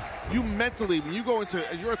 but you mentally, when you go into,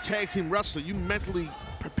 you're a tag team wrestler, you mentally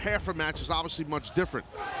prepare for matches obviously much different.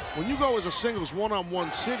 When you go as a singles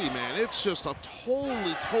one-on-one city, man, it's just a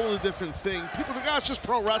totally different thing. People think, it's just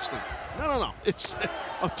pro wrestling. No. It's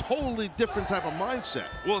a totally different type of mindset.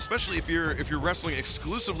 Well, especially if you're wrestling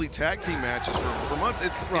exclusively tag team matches for months,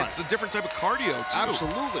 it's a different type of cardio too.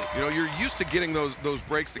 Absolutely. You know, you're used to getting those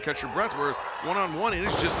breaks to catch your breath, where one-on-one it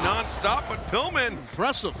is just non-stop. But Pillman,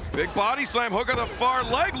 impressive. Big body slam, hook on the far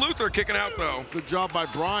leg. Luther kicking out though. Good job by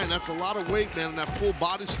Brian. That's a lot of weight, man, in that full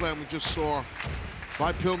body slam we just saw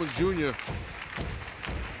by Pillman Jr.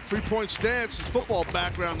 3-point stance, his football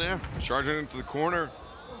background there. Charging into the corner.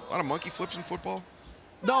 A lot of monkey flips in football?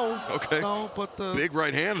 No. Okay. No, but big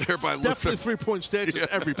right hand there by Luther. Definitely 3-point stances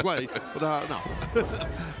every play, but no.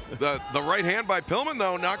 the right hand by Pillman,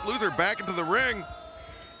 though, knocked Luther back into the ring.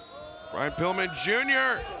 Brian Pillman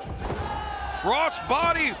Jr. Cross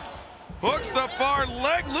body, hooks the far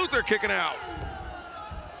leg. Luther kicking out.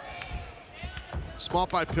 Smart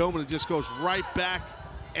by Pillman, it just goes right back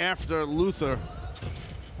after Luther.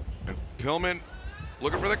 And Pillman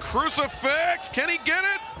looking for the crucifix. Can he get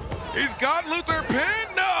it? He's got Luther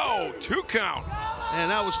pinned. No, 2 count. Man,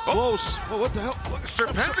 that was close. Oh, what the hell? Look,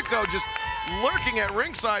 Serpentico just lurking at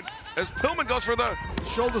ringside as Pillman goes for the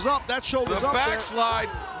shoulders up. That shoulder's the up. Backslide.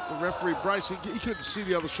 There. The referee Bryce, he couldn't see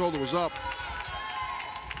the other shoulder was up.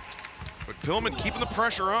 But Pillman keeping the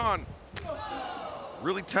pressure on,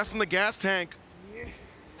 really testing the gas tank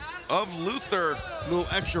of Luther. A little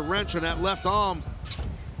extra wrench on that left arm.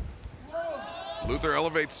 Luther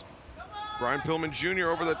elevates Brian Pillman Jr.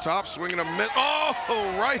 over the top, swinging a miss.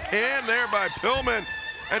 Oh, right hand there by Pillman.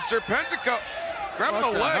 And Serpentico grabbing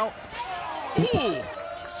the leg. Hell? Ooh!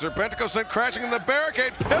 Serpentico sent crashing in the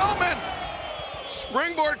barricade. Pillman!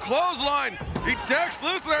 Springboard clothesline. He decks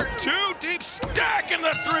loose there. 2 deep stack in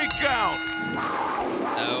the 3 count.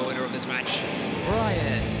 The winner of this match,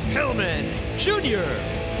 Brian Pillman Jr.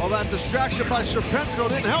 All that distraction by Serpentico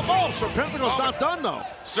didn't help. Oh, Serpentico's not done, though.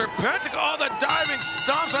 Serpentico, oh, the diving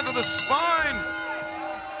stomps onto the spine.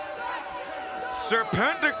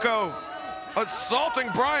 Serpentico assaulting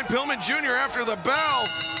Brian Pillman Jr. after the bell.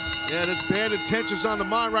 Yeah, there's bad intentions on the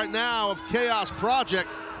mind right now of Chaos Project.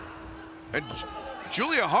 And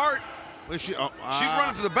Julia Hart, she's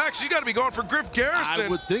running to the back. She's got to be going for Griff Garrison. I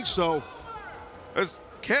would think so. As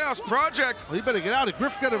Chaos Project. Well, he better get out.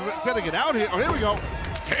 Griff better get out here. Oh, here we go.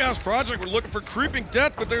 Chaos Project were looking for creeping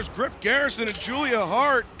death, but there's Griff Garrison and Julia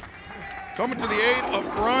Hart coming to the aid of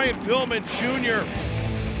Brian Pillman Jr.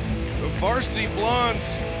 The Varsity Blondes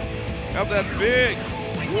have that big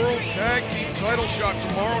World Tag Team title shot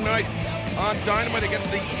tomorrow night on Dynamite against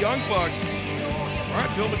the Young Bucks. Brian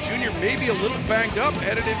Pillman Jr. may be a little banged up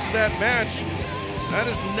headed into that match. That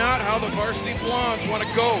is not how the Varsity Blondes want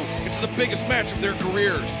to go into the biggest match of their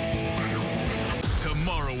careers.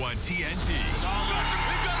 Tomorrow on TNT. We've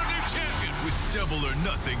got a new champion. With Double or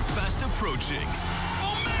Nothing fast approaching.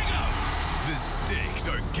 Omega! The stakes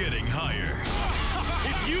are getting higher.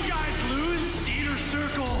 If you guys lose, Inner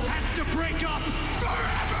Circle has to break up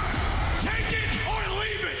forever. Take it or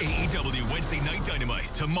leave it. AEW Wednesday Night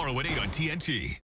Dynamite. Tomorrow at 8 on TNT.